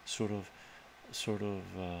 Sort of,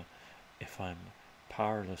 if I'm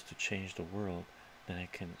powerless to change the world, then I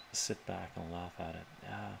can sit back and laugh at it.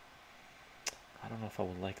 Yeah, I don't know if I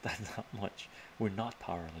would like that that much. We're not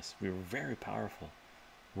powerless. We're very powerful.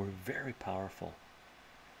 We're very powerful.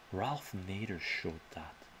 Ralph Nader showed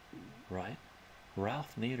that, right?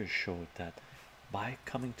 Ralph Nader showed that by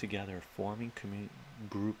coming together, forming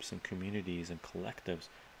groups and communities and collectives,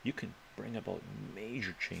 you can bring about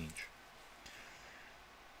major change.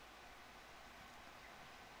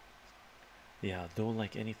 Yeah, though,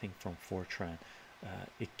 like anything from Fortran,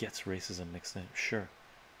 it gets racism mixed in. Sure,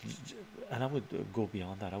 and I would go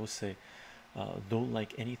beyond that. I would say, though,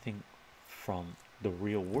 like anything from the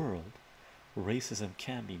real world, racism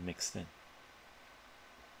can be mixed in,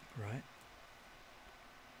 right?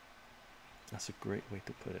 That's a great way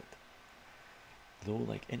to put it. Though,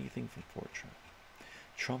 like anything from Fortran,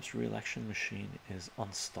 Trump's re-election machine is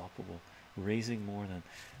unstoppable, raising more than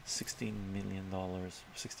 $16 million,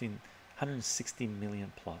 160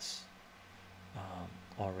 million plus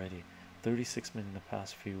already, 36 million in the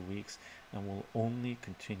past few weeks, and will only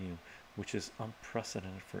continue, which is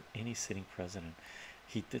unprecedented for any sitting president.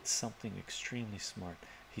 He did something extremely smart.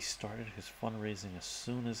 He started his fundraising as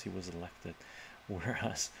soon as he was elected,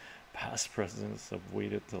 whereas past presidents have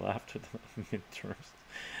waited till after the midterms.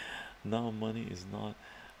 Now money is not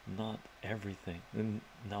everything, and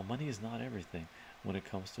now money is not everything when it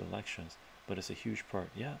comes to elections, but it's a huge part.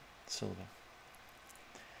 Yeah, so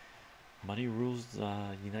money rules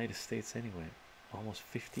the United States anyway. Almost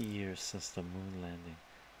 50 years since the moon landing,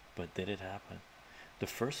 but did it happen? The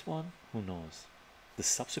first one, who knows? The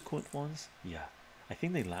subsequent ones, yeah, I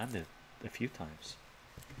think they landed a few times.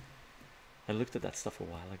 I looked at that stuff a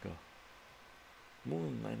while ago.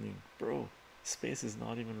 Moon landing, bro. Space is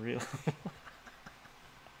not even real.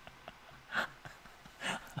 I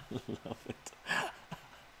love it.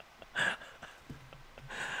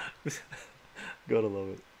 Gotta love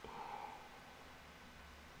it.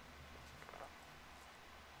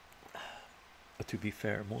 To be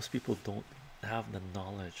fair, most people don't have the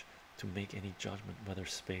knowledge to make any judgment whether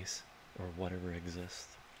space or whatever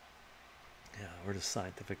exists. Yeah, or the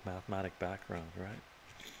scientific mathematic background, right?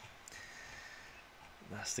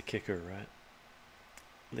 That's the kicker, right?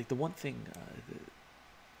 Like, the one thing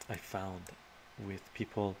I found with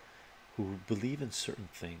people who believe in certain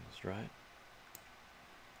things, right?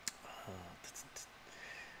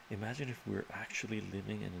 Imagine if we're actually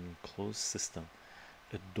living in an enclosed system,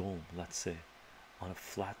 a dome, let's say, on a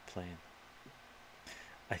flat plane.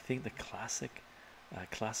 I think the classic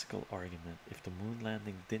Classical argument: if the moon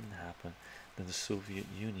landing didn't happen, then the Soviet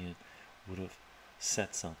Union would have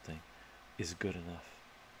said something is good enough.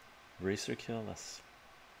 Racer kill, that's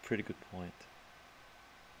pretty good point.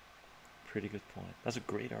 Pretty good point. That's a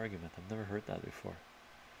great argument. I've never heard that before.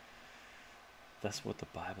 That's what the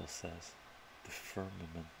Bible says. The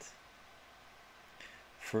firmament.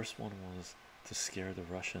 First one was to scare the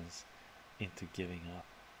Russians into giving up.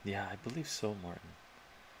 Yeah, I believe so, Martin.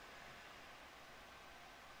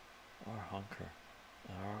 Our hunker.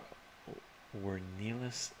 Our were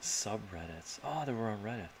nihilist subreddits. Oh, they were on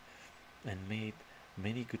Reddit and made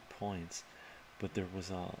many good points, but there was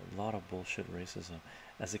a lot of bullshit racism.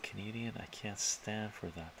 As a Canadian, I can't stand for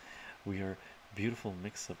that. We are beautiful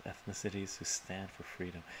mix of ethnicities who stand for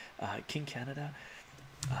freedom. King Canada,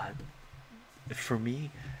 uh, for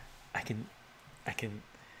me, I can, I can,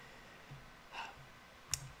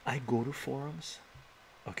 I go to forums,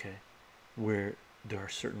 okay, where there are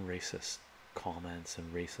certain racist comments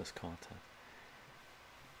and racist content.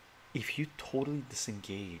 If you totally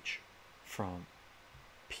disengage from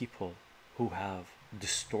people who have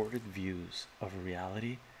distorted views of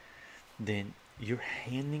reality, then you're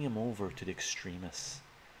handing them over to the extremists,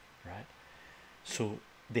 right? So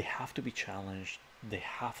they have to be challenged. They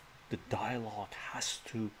have the dialogue has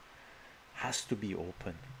to be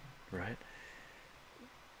open, right?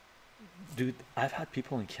 Dude, I've had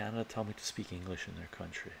people in Canada tell me to speak English in their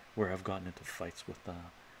country, where I've gotten into fights with them,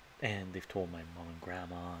 and they've told my mom and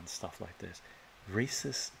grandma and stuff like this.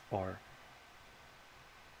 Racists are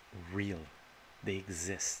real, they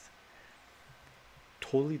exist.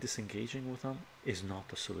 Totally disengaging with them is not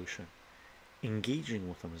the solution. Engaging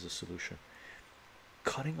with them is the solution.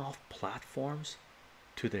 Cutting off platforms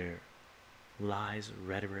to their lies,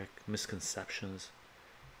 rhetoric, misconceptions,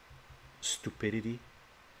 stupidity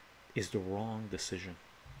is the wrong decision.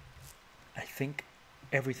 I think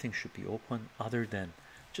everything should be open other than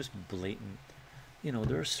just blatant. You know,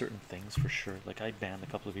 there are certain things for sure. Like I banned a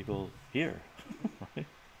couple of people here, right?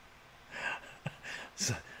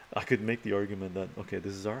 So I could make the argument that okay,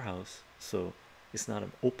 this is our house, so it's not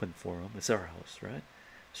an open forum, it's our house, right?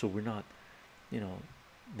 So we're not, you know,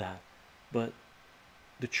 that. But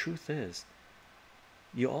the truth is,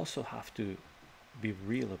 you also have to be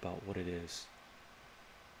real about what it is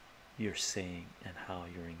you're saying and how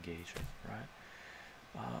you're engaging, right?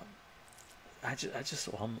 I just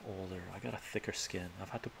I'm older, I got a thicker skin, I've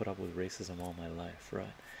had to put up with racism all my life,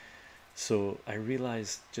 right? So I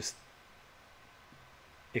realized just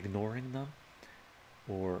ignoring them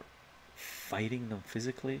or fighting them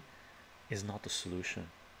physically is not the solution.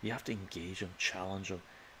 You have to engage them, challenge them,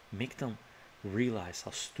 make them realize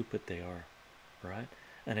how stupid they are, right?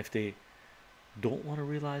 And if they don't want to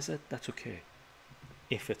realize it, that's okay.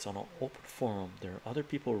 If it's on an open forum, there are other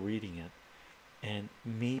people reading it, and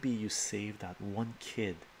maybe you save that one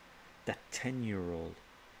kid, that 10-year-old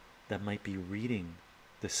that might be reading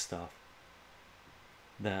this stuff,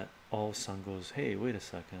 that all of a sudden goes, hey, wait a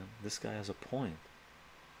second, this guy has a point.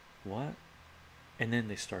 What? And then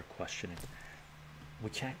they start questioning. We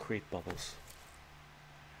can't create bubbles.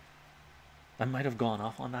 I might have gone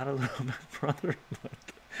off on that a little bit, brother, but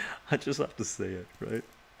I just have to say it, right?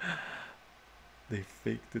 They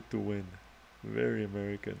faked it to win. Very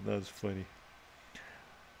American. That's funny.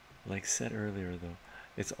 Like said earlier, though,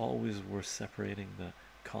 it's always worth separating the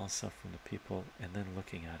concept from the people and then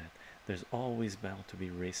looking at it. There's always bound to be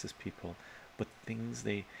racist people, but things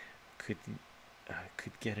they could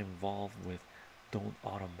could get involved with don't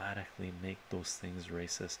automatically make those things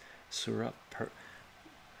racist.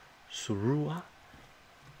 Surua,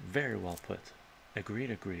 very well put.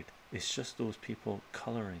 Agreed, agreed. It's just those people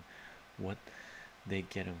coloring what they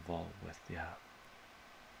get involved with. Yeah,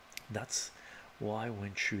 that's why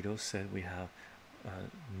when Trudeau said we have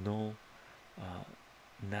no uh,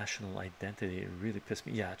 national identity, it really pissed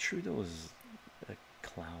me. Yeah, Trudeau is a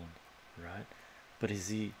clown, right? But is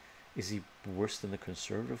he worse than the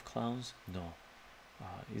conservative clowns? No,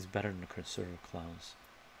 he's better than the conservative clowns.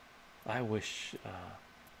 I wish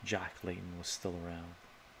Jack Layton was still around.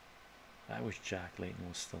 I wish Jack Layton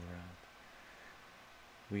was still around.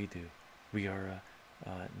 We do. We are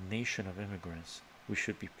a nation of immigrants. We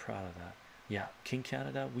should be proud of that. Yeah, King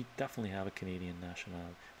Canada, we definitely have a Canadian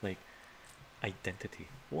nationality, like identity,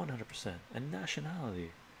 100%, and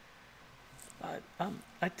nationality.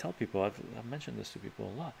 I tell people, I've mentioned this to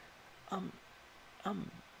people a lot. I'm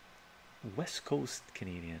I'm West Coast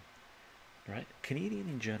Canadian, right? Canadian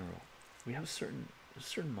in general. We have a certain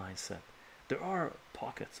mindset. There are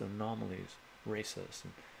pockets of anomalies, racist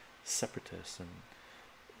and separatists and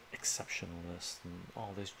exceptionalists and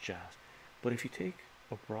all this jazz. But if you take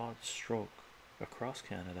a broad stroke across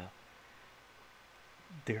Canada,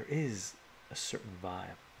 there is a certain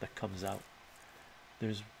vibe that comes out.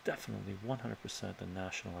 There's definitely 100% a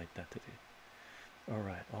national identity. All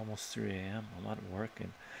right, almost 3 a.m. I'm at work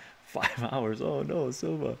in 5 hours. Oh no,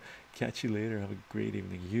 Silva. Catch you later. Have a great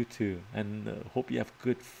evening. You too. And hope you have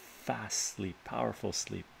good, fast sleep, powerful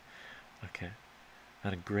sleep. Okay.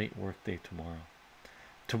 Had a great work day tomorrow.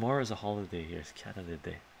 Tomorrow is a holiday here. It's Canada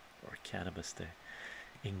Day or Cannabis Day.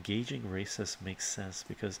 Engaging racists makes sense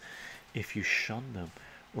because if you shun them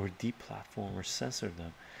or deplatform or censor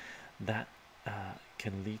them, that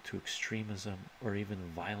can lead to extremism or even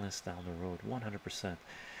violence down the road. 100%.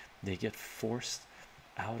 They get forced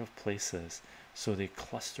out of places, so they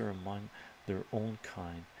cluster among their own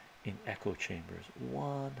kind in echo chambers.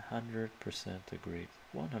 100% agreed.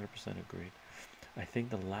 100% agreed. I think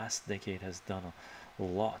the last decade has done a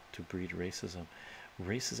lot to breed racism.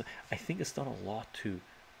 Racism, I think it's done a lot to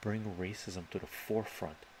bring racism to the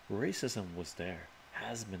forefront. Racism was there,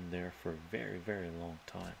 has been there for a very, very long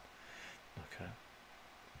time. Okay.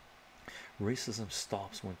 Racism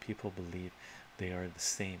stops when people believe they are the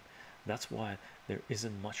same. That's why there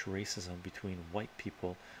isn't much racism between white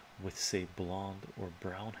people with, say, blonde or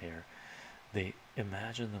brown hair. They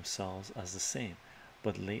imagine themselves as the same.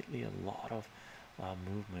 But lately, a lot of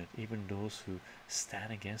movement, even those who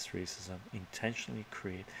stand against racism, intentionally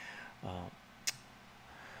create uh,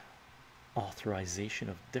 authorization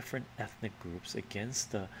of different ethnic groups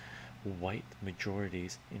against the white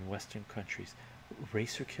majorities in Western countries.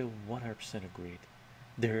 Racer kill, 100% agreed.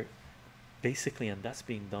 They're basically, and that's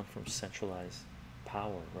being done from centralized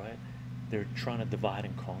power, right? They're trying to divide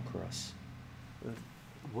and conquer us. Uh,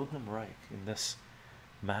 Wilhelm Reich, in this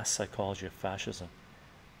Mass Psychology of Fascism,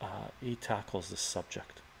 he tackles this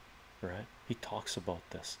subject, right? He talks about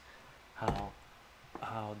this, how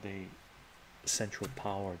they central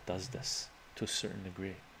power does this to a certain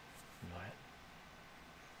degree, right?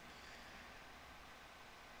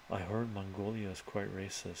 I heard Mongolia is quite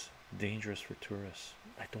racist, dangerous for tourists.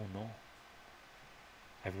 I don't know.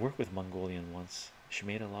 I've worked with Mongolian once. She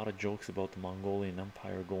made a lot of jokes about the Mongolian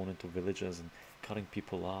Empire going into villages and cutting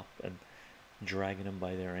people up and dragging them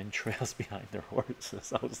by their entrails behind their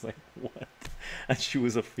horses. I was like, what? And she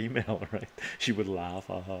was a female, right? She would laugh.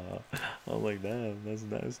 I'm like, damn, that's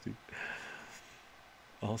nasty.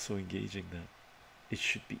 Also engaging them. It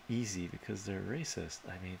should be easy because they're racist.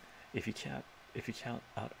 I mean, if you can't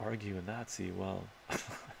out argue a Nazi, well,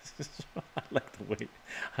 I like the way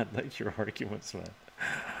I like your arguments, man.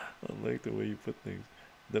 I like the way you put things.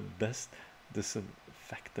 The best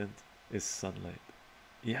disinfectant is sunlight.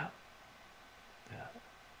 Yeah,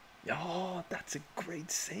 yeah. Oh, that's a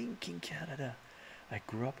great saying, King Canada. I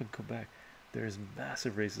grew up in Quebec. There's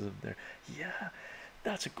massive racism there. Yeah,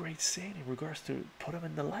 that's a great saying in regards to put them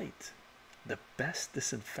in the light. The best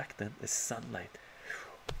disinfectant is sunlight.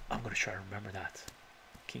 I'm gonna try to remember that.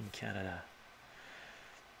 King Canada,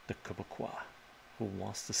 the Quebecois who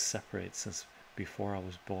wants to separate since before I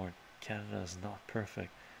was born. Canada is not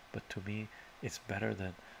perfect, but to me, it's better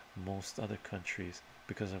than most other countries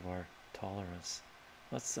because of our tolerance.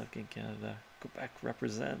 What's up, King Canada? Quebec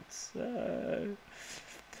represents.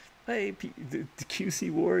 Hey, the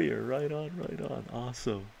QC Warrior, right on, right on.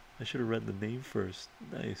 Awesome. I should have read the name first.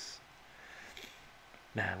 Nice.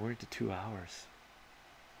 Man, we're into 2 hours.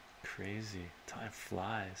 Crazy. Time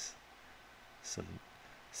flies. Salute,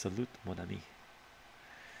 salute, mon ami.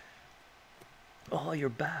 Oh, you're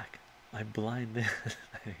back. I blinded.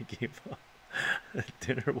 I gave up.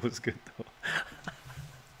 Dinner was good though.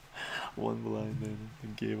 One blind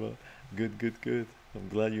and gave up. Good, good, good. I'm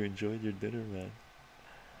glad you enjoyed your dinner, man.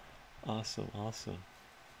 Awesome, awesome.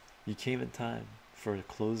 You came in time for the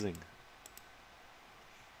closing,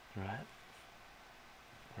 right?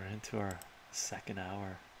 We're into our second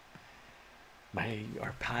hour.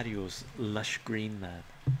 Our patio's lush green, man.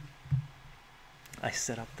 I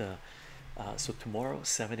set up the so tomorrow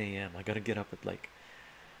 7 a.m. I gotta get up at like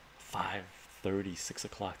 5:30, 6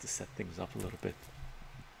 o'clock to set things up a little bit.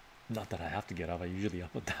 Not that I have to get up, I usually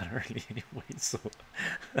up at that early anyway. So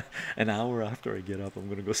an hour after I get up, I'm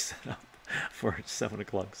gonna go set up for a 7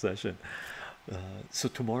 o'clock session. So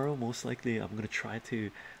tomorrow, most likely, I'm gonna try to.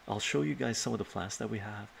 I'll show you guys some of the plants that we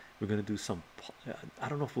have. We're gonna do some. I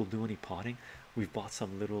don't know if we'll do any potting. We've bought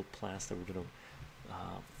some little plants that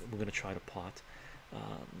we're gonna try to pot.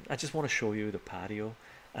 I just want to show you the patio,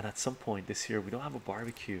 and at some point this year, we don't have a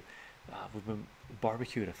barbecue. We've been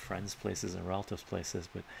barbecued at friends' places and relatives' places,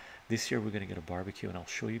 but this year we're gonna get a barbecue, and I'll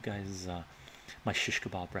show you guys my shish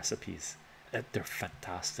kebab recipes. They're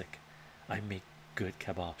fantastic. I make good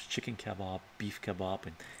kebabs, chicken kebab, beef kebab,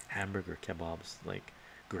 and hamburger kebabs, like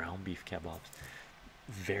ground beef kebabs,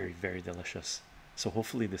 very very delicious. So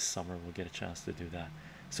hopefully this summer we'll get a chance to do that.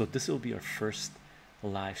 So this will be our first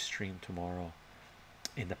live stream tomorrow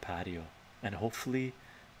in the patio, and hopefully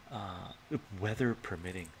weather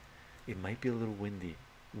permitting. It might be a little windy,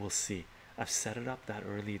 we'll see. I've set it up that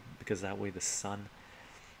early because that way the sun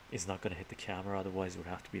is not going to hit the camera, otherwise it would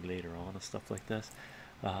have to be later on and stuff like this.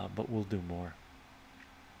 But we'll do more.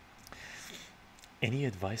 Any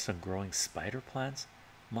advice on growing spider plants?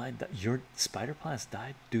 Your spider plants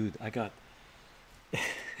died, dude. I got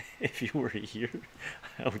if you were here,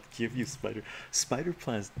 I would give you spider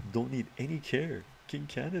plants don't need any care. King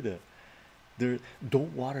Canada, they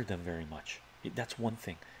don't water them very much. That's one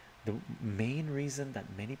thing. The main reason that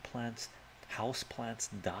many plants, house plants,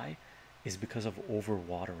 die is because of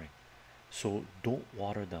overwatering. So don't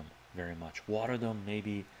water them very much. Water them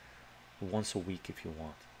maybe once a week if you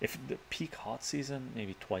want. If the peak hot season,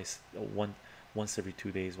 maybe twice, once every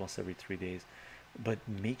 2 days, once every 3 days. But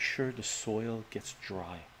make sure the soil gets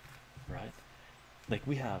dry, right? Like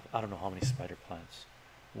we have, I don't know how many spider plants.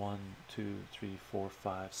 1, 2, 3, 4,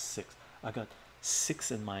 5, 6. I got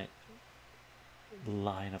 6 in my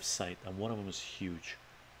line of sight, and one of them is huge.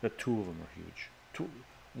 The two of them are huge.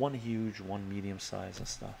 One huge, one medium size and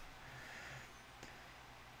stuff.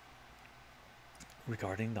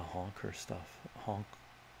 Regarding the honker stuff,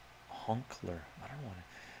 honkler, I don't want it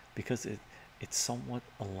because it somewhat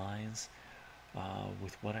aligns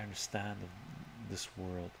with what I understand of this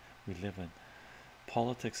world we live in.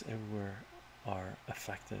 Politics everywhere are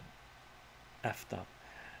affected, effed up,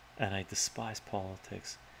 and I despise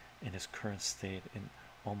politics in its current state in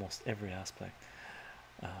almost every aspect.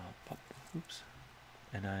 Oops.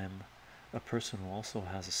 And I am a person who also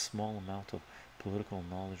has a small amount of political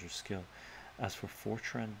knowledge or skill. As for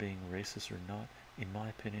Fortran being racist or not, in my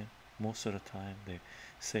opinion, most of the time they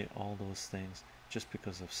say all those things just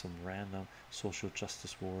because of some random social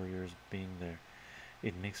justice warriors being there.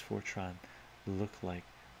 It makes Fortran look like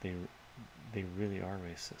they really are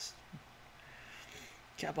racist.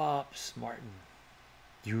 Kebabs, Martin.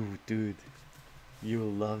 You dude,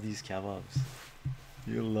 you'll love these kebabs.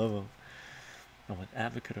 You'll love them. I'm an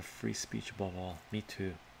advocate of free speech above all. Me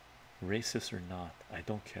too. Racist or not, I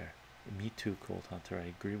don't care. Me too, Cold Hunter. I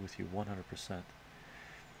agree with you 100%.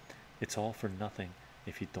 It's all for nothing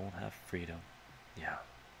if you don't have freedom. Yeah.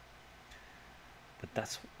 But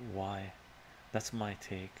that's why, that's my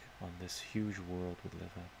take on this huge world we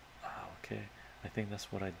live in. Ah, okay. I think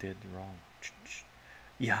that's what I did wrong.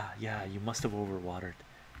 Yeah, yeah, you must have overwatered,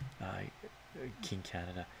 King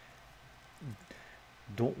Canada.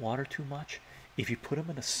 Don't water too much. If you put them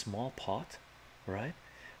in a small pot, right,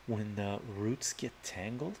 when the roots get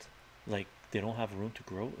tangled, like they don't have room to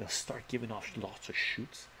grow, they'll start giving off lots of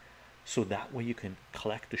shoots. So that way you can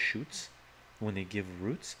collect the shoots. When they give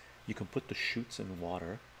roots, you can put the shoots in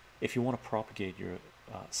water. If you want to propagate your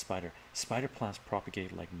spider plants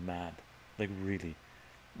propagate like mad, like really.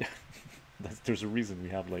 There's a reason we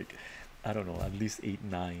have like, I don't know, at least 8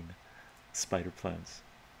 9 spider plants.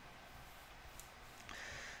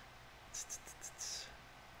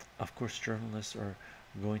 Of course journalists are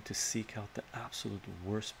going to seek out the absolute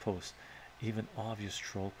worst posts, even obvious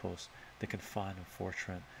troll posts they can find on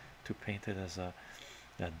Fortran, to paint it as a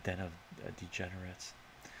den of degenerates.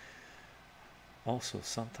 Also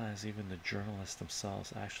sometimes even the journalists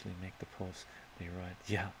themselves actually make the posts they write.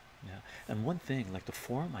 Yeah, yeah. And one thing, like the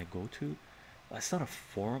forum I go to, it's not a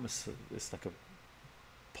forum, it's like a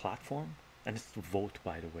platform, and it's to vote,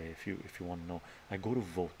 by the way, if you want to know. I go to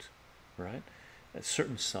vote, right, at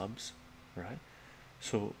certain subs, right?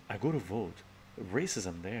 So I go to vote.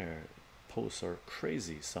 Racism there, posts are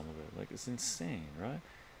crazy, some of it, like it's insane, right?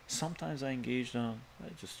 Sometimes I engage them, I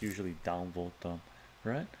just usually downvote them,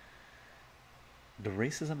 right? The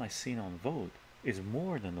racism I seen on vote is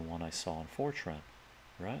more than the one I saw on Fortran,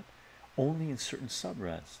 right? Only in certain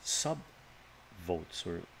subreddits, sub votes,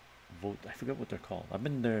 or vote, I forget what they're called. I've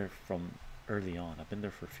been there from early on. I've been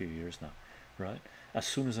there for a few years now, right? As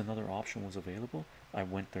soon as another option was available, I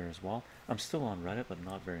went there as well. I'm still on Reddit, but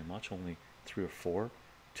not very much, only 3 or 4,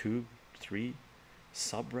 2, 3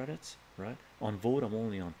 subreddits, right? On vote I'm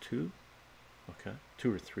only on 2, okay,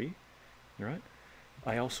 2 or 3, right?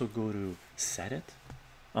 I also go to set it,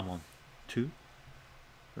 I'm on 2,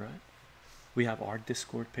 right? We have our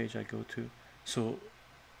Discord page I go to. So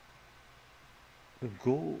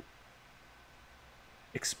go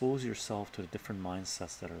expose yourself to the different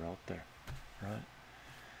mindsets that are out there, right?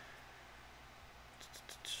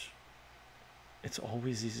 It's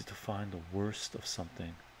always easy to find the worst of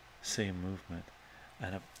something, say a movement,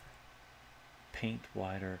 and a paint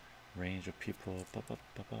wider range of people.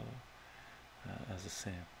 as the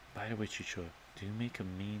same. By the way, Chicho, do you make a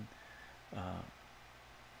mean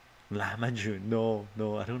lamajun? No,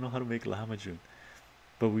 no, I don't know how to make lamajun,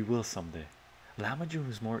 but we will someday. Lamajun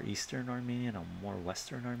is more Eastern Armenian. I'm more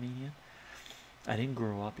Western Armenian. I didn't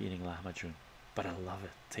grow up eating lahmacun, but I love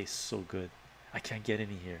it. Tastes so good. I can't get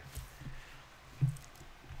any here.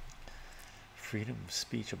 Freedom of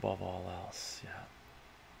speech above all else.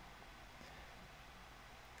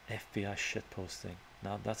 Yeah. FBI shit posting.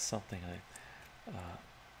 Now that's something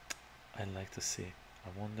I like to see. I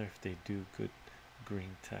wonder if they do good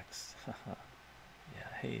green text. Yeah.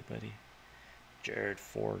 Hey, buddy. Jared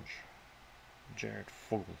Forge. Jared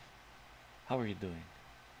Fogel. How are you doing?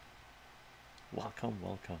 Welcome,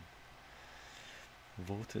 welcome.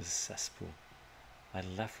 Vote is cesspool. I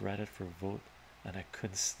left Reddit for vote and I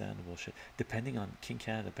couldn't stand the bullshit. Depending on King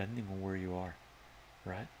Canada, depending on where you are,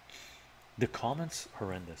 right? The comments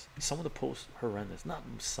horrendous. Some of the posts horrendous. Not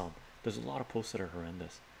some. There's a lot of posts that are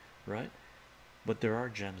horrendous, right? But there are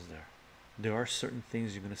gems there. There are certain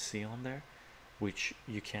things you're gonna see on there which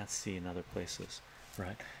you can't see in other places,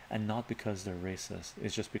 right? And not because they're racist,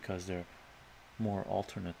 it's just because they're more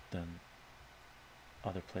alternate than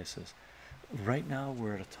other places. Right now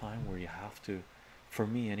we're at a time where you have to, for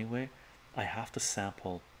me anyway, I have to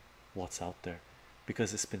sample what's out there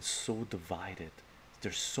because it's been so divided.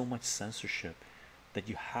 There's so much censorship that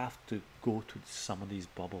you have to go to some of these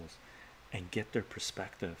bubbles and get their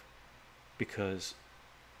perspective, because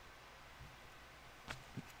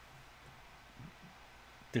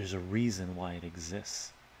there's a reason why it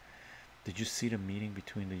exists. Did you see the meeting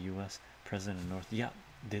between the US president and North? Yeah,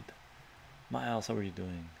 did. Miles, how are you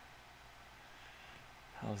doing?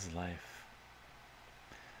 How's life?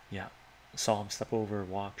 Yeah, saw him step over,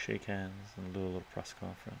 walk, shake hands, and do a little press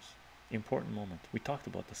conference. Important moment. We talked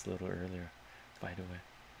about this a little earlier, by the way.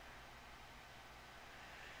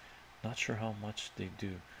 Not sure how much they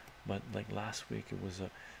do, but like last week it was a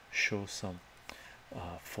show some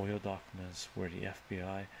FOIA documents where the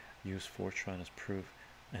FBI used Fortran as proof,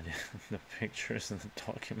 and the pictures and the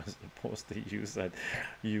documents supposed to use that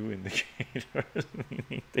you indicators,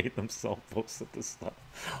 meaning they themselves posted the stuff.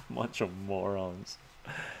 Bunch of morons,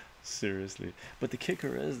 seriously. But the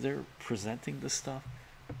kicker is they're presenting this stuff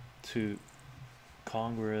to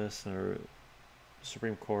Congress or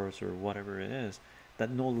Supreme Courts or whatever it is that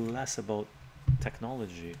know less about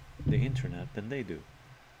technology, the internet, than they do,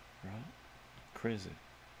 right? Crazy.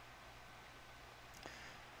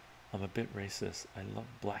 I'm a bit racist. I love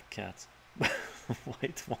black cats.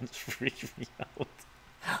 White ones freak me out.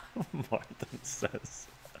 Martin says.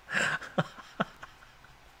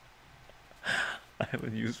 I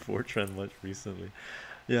haven't used Fortran much recently.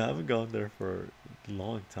 Yeah, I haven't gone there for a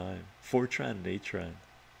long time. Fortran and Atran.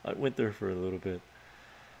 I went there for a little bit.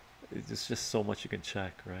 It's just so much you can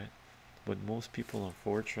check, right? But most people on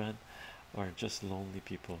Fortran are just lonely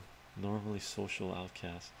people, normally social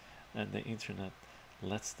outcasts, and the internet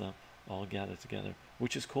lets them all gather together,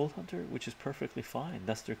 which is Cold Hunter, which is perfectly fine.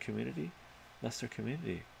 That's their community. That's their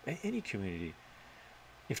community. Any community.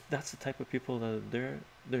 If that's the type of people that they're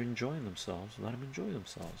enjoying themselves, let them enjoy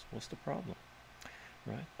themselves. What's the problem,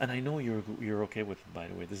 right? And I know you're okay with it, by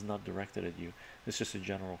the way. This is not directed at you. It's just a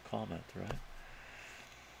general comment, right?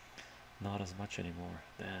 Not as much anymore.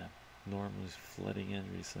 Damn. Norm was flooding in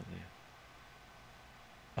recently.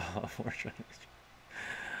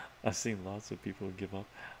 I've seen lots of people give up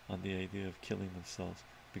on the idea of killing themselves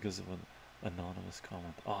because of an anonymous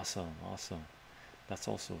comment. Awesome, awesome. That's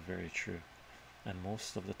also very true. And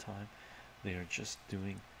most of the time, they are just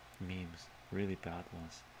doing memes, really bad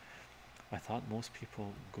ones. I thought most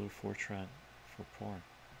people go to Fortran for porn.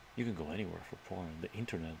 You can go anywhere for porn. The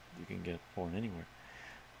internet, you can get porn anywhere.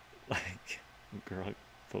 Like girl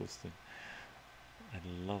posting. I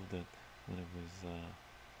loved it when it was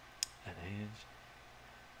at age.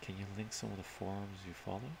 Can you link some of the forums you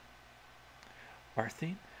follow?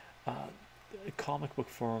 Arthine, comic book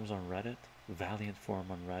forums on Reddit, Valiant forum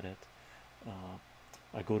on Reddit.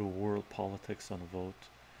 I go to World Politics on Vote,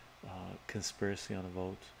 Conspiracy on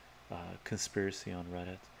Vote, Conspiracy on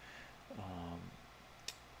Reddit,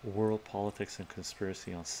 World Politics and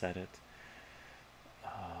Conspiracy on Set It.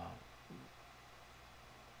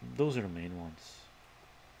 Those are the main ones.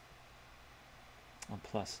 And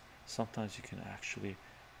plus, sometimes you can actually,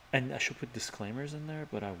 and I should put disclaimers in there,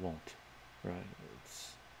 but I won't. Right?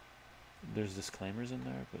 There's disclaimers in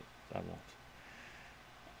there, but I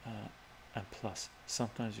won't. And plus,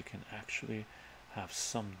 sometimes you can actually have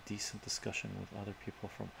some decent discussion with other people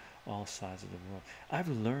from all sides of the world. I've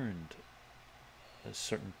learned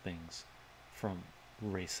certain things from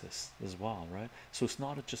racists as well, right? So it's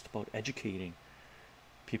not just about educating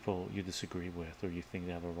people you disagree with, or you think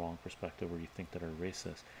they have a wrong perspective, or you think that are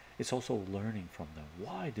racist. It's also learning from them.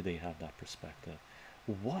 Why do they have that perspective?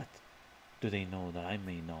 What do they know that I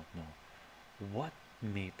may not know? What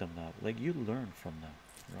made them that? Like, you learn from them,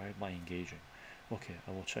 right? By engaging. Okay,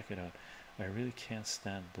 I will check it out. I really can't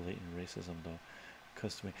stand blatant racism though,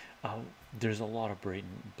 because to me, there's a lot of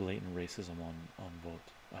blatant racism on vote.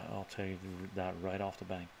 I'll tell you that right off the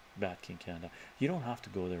bat, King Canada. You don't have to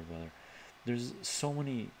go there, brother. There's so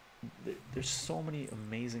many. There's so many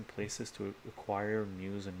amazing places to acquire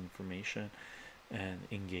news and information and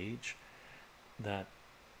engage, that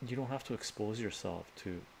you don't have to expose yourself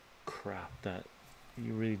to crap that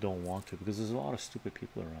you really don't want to, because there's a lot of stupid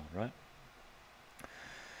people around, right?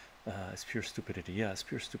 It's pure stupidity. Yeah, it's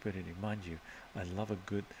pure stupidity, mind you. I love a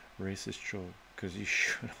good racist joke, because you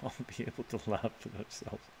should all be able to laugh at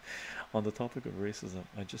themselves. On the topic of racism,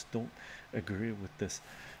 I just don't agree with this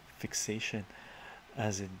fixation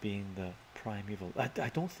as it being the prime evil. I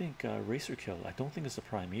don't think race or kill, I don't think it's the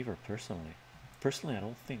prime evil personally. Personally, I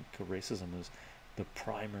don't think racism is the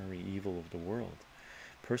primary evil of the world.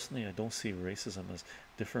 Personally, I don't see racism as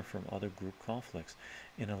different from other group conflicts.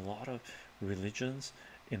 In a lot of religions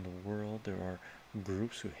in the world, there are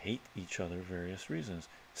groups who hate each other for various reasons,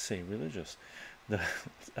 say religious. The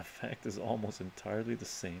effect is almost entirely the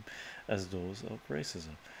same as those of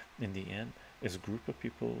racism. In the end, it's a group of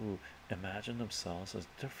people who imagine themselves as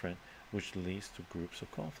different, which leads to groups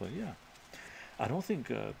of conflict. Yeah, I don't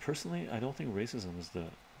think, personally, I don't think racism is the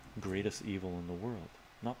greatest evil in the world,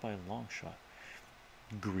 not by a long shot.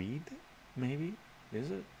 Greed, maybe,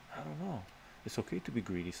 is it? I don't know. It's okay to be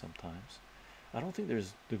greedy sometimes. I don't think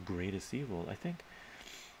there's the greatest evil. I think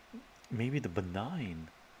maybe the benign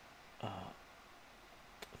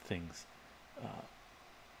things, uh,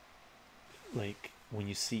 like when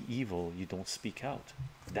you see evil, you don't speak out.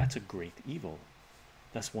 That's a great evil.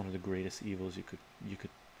 That's one of the greatest evils you could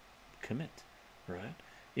commit, right?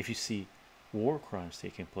 If you see war crimes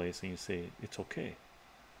taking place and you say it's okay,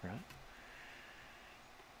 right?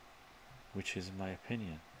 Which is, in my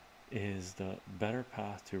opinion, is the better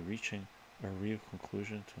path to reaching a real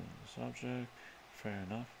conclusion to the subject. Fair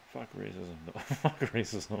enough. Fuck racism though. Fuck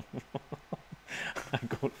racism. I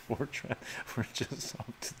go to Fortran for just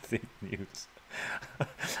up to date news.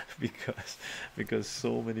 Because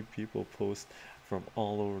so many people post from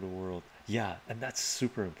all over the world. Yeah, and that's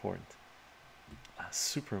super important.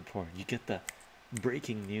 Super important. You get the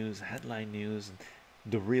breaking news, headline news, and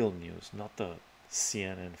the real news, not the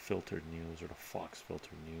CNN filtered news or the Fox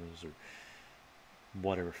filtered news or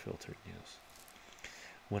whatever filtered news.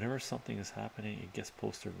 Whenever something is happening, it gets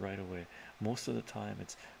posted right away. Most of the time,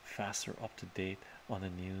 it's faster, up to date on the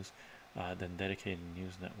news than dedicated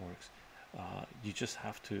news networks. You just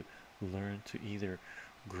have to learn to either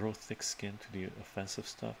grow thick skin to the offensive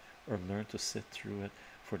stuff, or learn to sit through it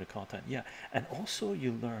for the content. Yeah, and also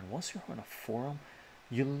you learn, once you're on a forum,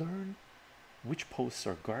 you learn which posts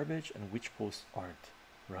are garbage and which posts aren't,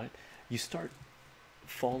 right? You start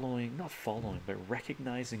following, not following, but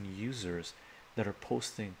recognizing users that are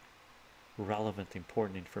posting relevant,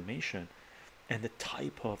 important information, and the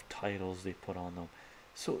type of titles they put on them.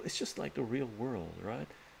 So it's just like the real world, right?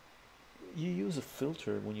 You use a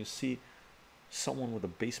filter when you see someone with a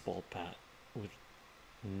baseball bat with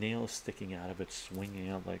nails sticking out of it, swinging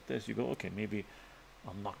out like this. You go, okay, maybe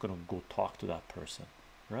I'm not gonna go talk to that person,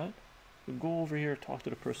 right? You go over here, talk to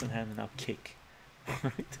the person handing out cake,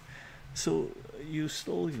 right? So you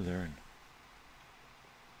slowly learn.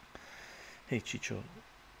 Hey Chicho,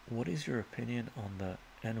 what is your opinion on the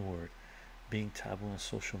N-word being taboo on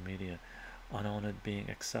social media, and on it being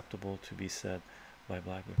acceptable to be said by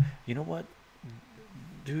black people? You know what,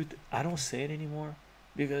 dude, I don't say it anymore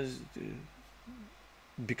because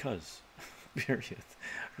because period,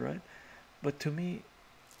 right? But to me,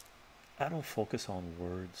 I don't focus on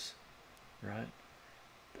words, right?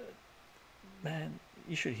 Man,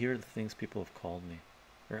 you should hear the things people have called me,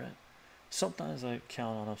 right? Sometimes I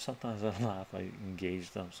count on them, sometimes I laugh, I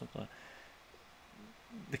engage them. Sometimes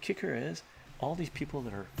the kicker is, all these people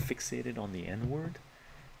that are fixated on the N-word,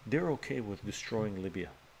 they're okay with destroying Libya.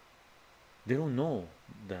 They don't know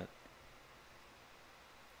that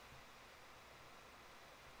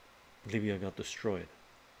Libya got destroyed,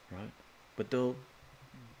 right? But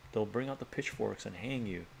they'll bring out the pitchforks and hang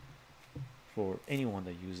you for anyone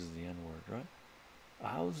that uses the N-word, right?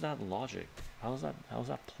 How's that logic? How's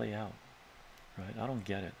that play out? Right? I don't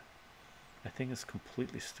get it. I think it's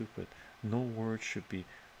completely stupid. No word should be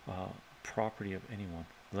property of anyone,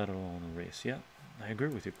 let alone a race. Yeah, I agree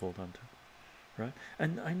with you, Cold Hunter. Right?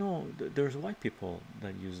 And I know there's white people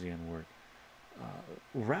that use the N-word.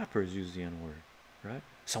 Rappers use the N-word, right?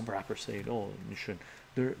 Some rappers say, "Oh, you should."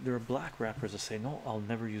 There are black rappers that say, "No, I'll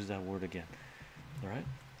never use that word again." All right,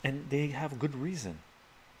 and they have good reason.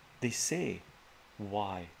 They say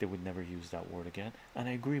why they would never use that word again, and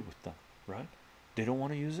I agree with them. Right? They don't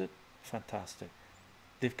want to use it. Fantastic.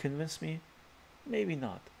 They've convinced me. Maybe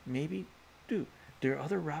not. Maybe do. There are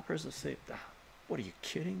other rappers that say, "What are you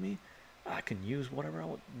kidding me? I can use whatever I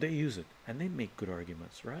want." They use it, and they make good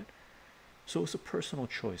arguments, right? So it's a personal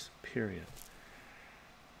choice. Period.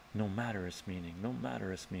 No matter its meaning. No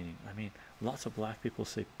matter its meaning. I mean, lots of black people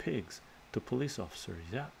say pigs to police officers,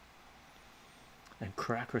 yeah, and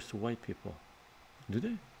crackers to white people. Do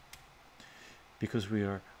they? Because we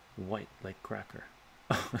are white like cracker.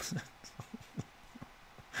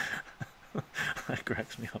 That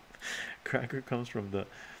cracks me up. Cracker comes from the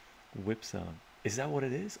whip sound. Is that what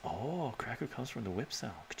it is? Oh, cracker comes from the whip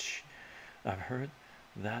sound. I've heard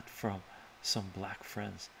that from some black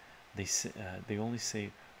friends. They say they only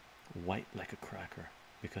say white like a cracker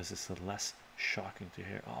because it's less shocking to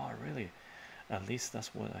hear. Oh, really? At least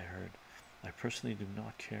that's what I heard. I personally do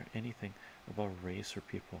not care anything about race or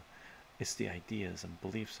people. It's the ideas and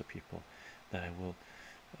beliefs of people that I will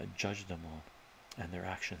judge them on, and their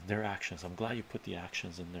actions. Their actions. I'm glad you put the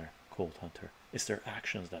actions in there, Cold Hunter. It's their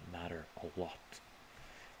actions that matter a lot.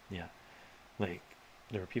 Yeah, like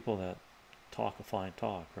there are people that talk a fine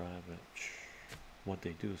talk, right? But what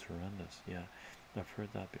they do is horrendous. Yeah, I've heard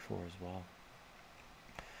that before as well.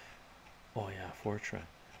 Oh yeah, Fortran.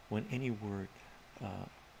 When any word, uh,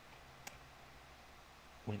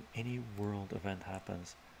 when any world event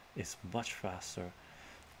happens, it's much faster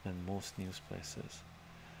than most news places.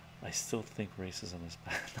 I still think racism is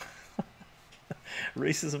bad.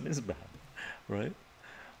 Racism is bad, right?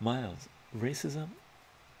 Miles, racism,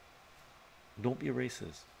 don't be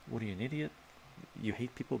racist. What are you, an idiot? You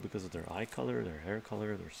hate people because of their eye color, their hair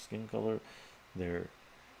color, their skin color, their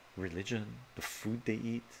religion, the food they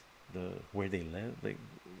eat, the where they live. Like,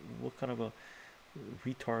 what kind of a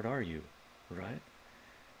retard are you, right?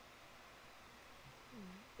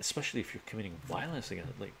 Especially if you're committing violence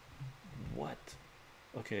against it. Like, what?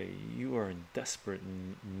 Okay, you are in desperate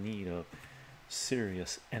need of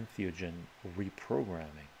serious entheogen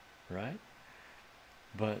reprogramming, right?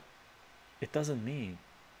 But it doesn't mean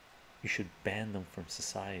you should ban them from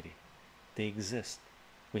society. They exist.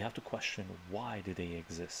 We have to question, why do they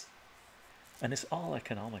exist? And it's all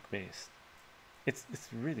economic based. It's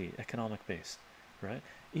really economic based, right?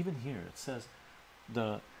 Even here it says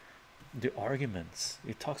the the arguments.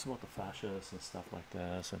 It talks about the fascists and stuff like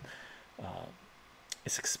this, and uh,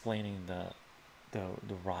 it's explaining the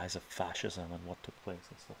rise of fascism and what took place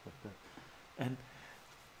and stuff like that. And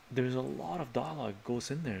there's a lot of dialogue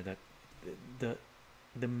goes in there that the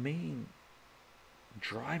the main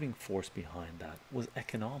driving force behind that was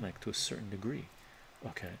economic to a certain degree.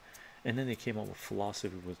 Okay, and then they came up with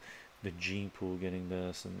philosophy with the gene pool getting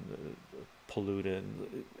this and polluted,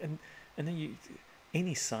 and then you,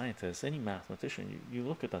 any scientist, any mathematician, you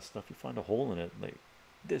look at that stuff, you find a hole in it like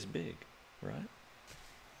this big, right?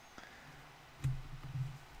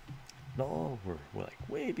 No, we're like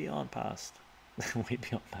way beyond past, way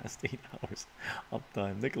beyond past 8 hours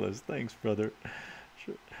uptime. Nicholas, thanks, brother.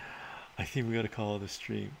 Sure. I think we gotta call the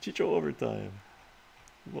stream. Chycho overtime.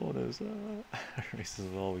 Bonus.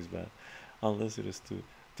 Racism is always bad, unless it is to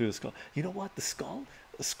the skull. You know what? The skull,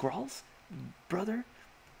 the scrolls, brother.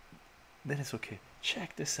 Then it's okay.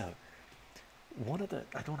 Check this out. One of the,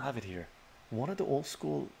 I don't have it here. One of the old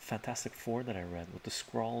school Fantastic Four that I read with the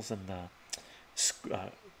scrolls and the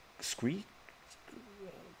scree.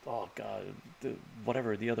 Oh god,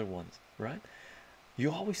 whatever the other ones, right?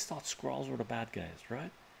 You always thought scrolls were the bad guys,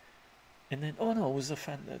 right? And then, oh no, it was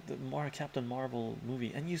the Captain Marvel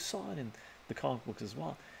movie, and you saw it in the comic books as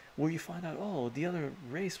well, where you find out, oh, the other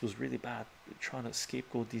race was really bad, trying to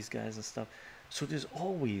scapegoat these guys and stuff. So there's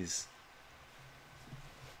always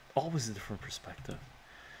a different perspective.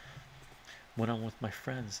 When I'm with my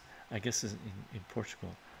friends, I guess in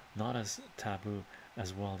Portugal, not as taboo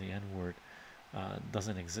as well. The N word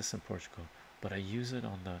doesn't exist in Portugal, but I use it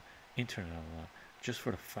on the internet a lot, just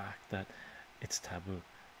for the fact that it's taboo,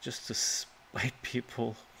 just to spite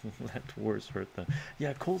people who let words hurt them.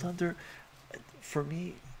 Yeah, Cold Hunter, for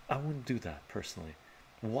me, I wouldn't do that personally.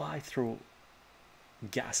 Why throw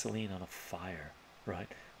gasoline on a fire, right?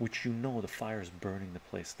 Which you know the fire is burning the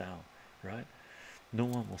place down, right? No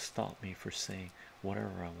one will stop me for saying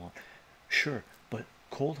whatever I want. Sure, but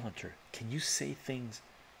Cold Hunter, can you say things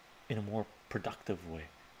in a more productive way,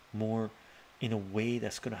 more in a way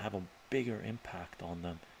that's going to have a bigger impact on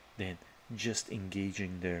them than just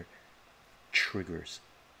engaging their triggers,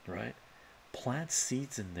 right? Plant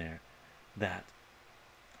seeds in there that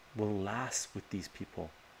will last with these people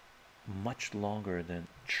much longer than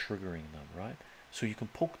triggering them, right? So you can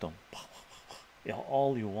poke them yeah,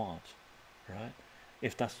 all you want, right?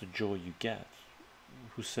 If that's the joy you get.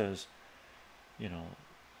 Who says, you know,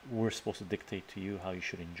 we're supposed to dictate to you how you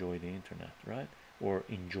should enjoy the internet, right? Or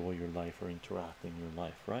enjoy your life or interact in your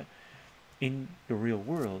life, right? In the real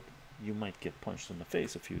world, you might get punched in the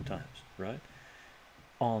face a few times, right?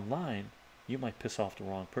 Online, you might piss off the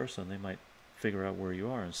wrong person. They might figure out where you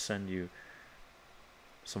are and send you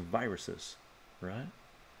some viruses, right?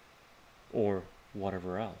 Or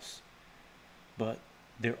whatever else. But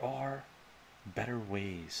there are better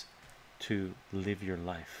ways to live your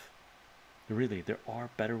life. Really, there are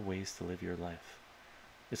better ways to live your life.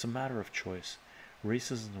 It's a matter of choice.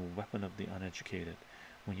 Racism is a weapon of the uneducated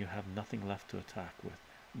when you have nothing left to attack with.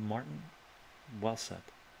 Martin, well said,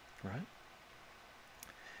 right?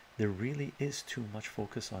 There really is too much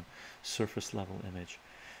focus on surface level image.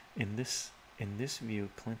 In this view,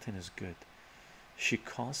 Clinton is good. She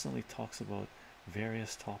constantly talks about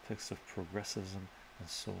various topics of progressivism and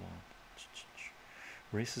so on.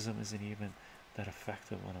 Racism isn't even that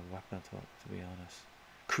effective on a weapon, to be honest.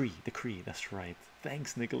 The Cree, that's right.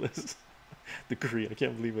 Thanks, Nicholas. The Cree, I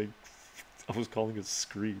can't believe I was calling it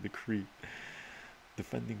Scree, the Cree.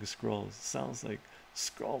 Defending the scrolls sounds like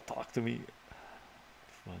scroll talk to me.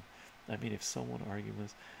 Fun. I mean, if someone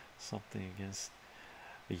argues something against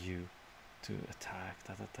you to attack,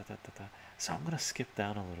 so I'm gonna skip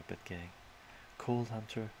down a little bit, gang. Cold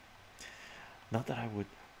Hunter. Not that I would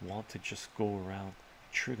want to just go around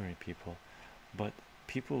triggering people, but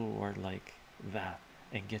people who are like that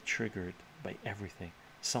and get triggered by everything,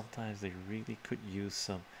 sometimes they really could use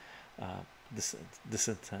some uh,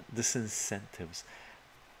 disincentives.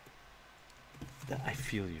 That I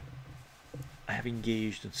feel you. I have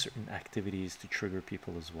engaged in certain activities to trigger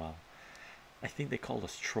people as well. I think they call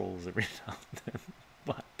us trolls every now and then,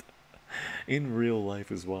 but in real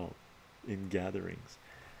life as well, in gatherings.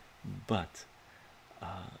 But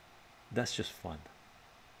that's just fun.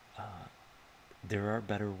 Uh, there are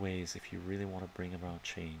better ways if you really want to bring about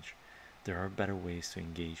change. There are better ways to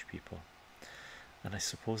engage people, and I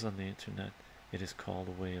suppose on the internet it is called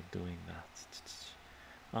a way of doing that.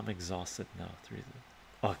 I'm exhausted now.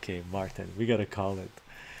 Okay, Martin, we gotta call it.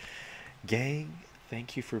 Gang,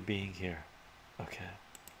 thank you for being here. Okay.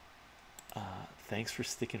 Thanks for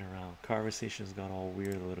sticking around. Conversations got all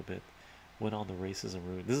weird a little bit. Went on the racism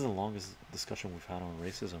route. This is the longest discussion we've had on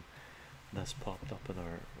racism that's popped up in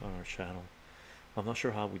our channel. I'm not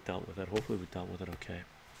sure how we dealt with it. Hopefully we dealt with it okay.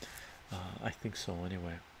 I think so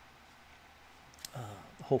anyway.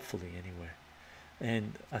 Hopefully anyway.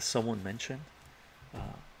 And as someone mentioned,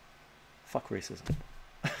 fuck racism,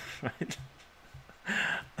 right?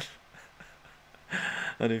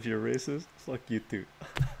 And if you're racist, fuck you too.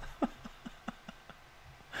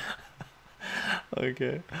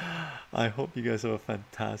 Okay, I hope you guys have a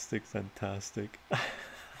fantastic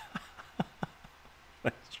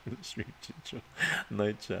stream, chycho.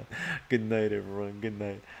 Night chat. Good night, everyone. Good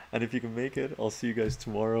night. And if you can make it, I'll see you guys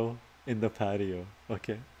tomorrow in the patio.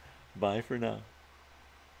 Okay, bye for now.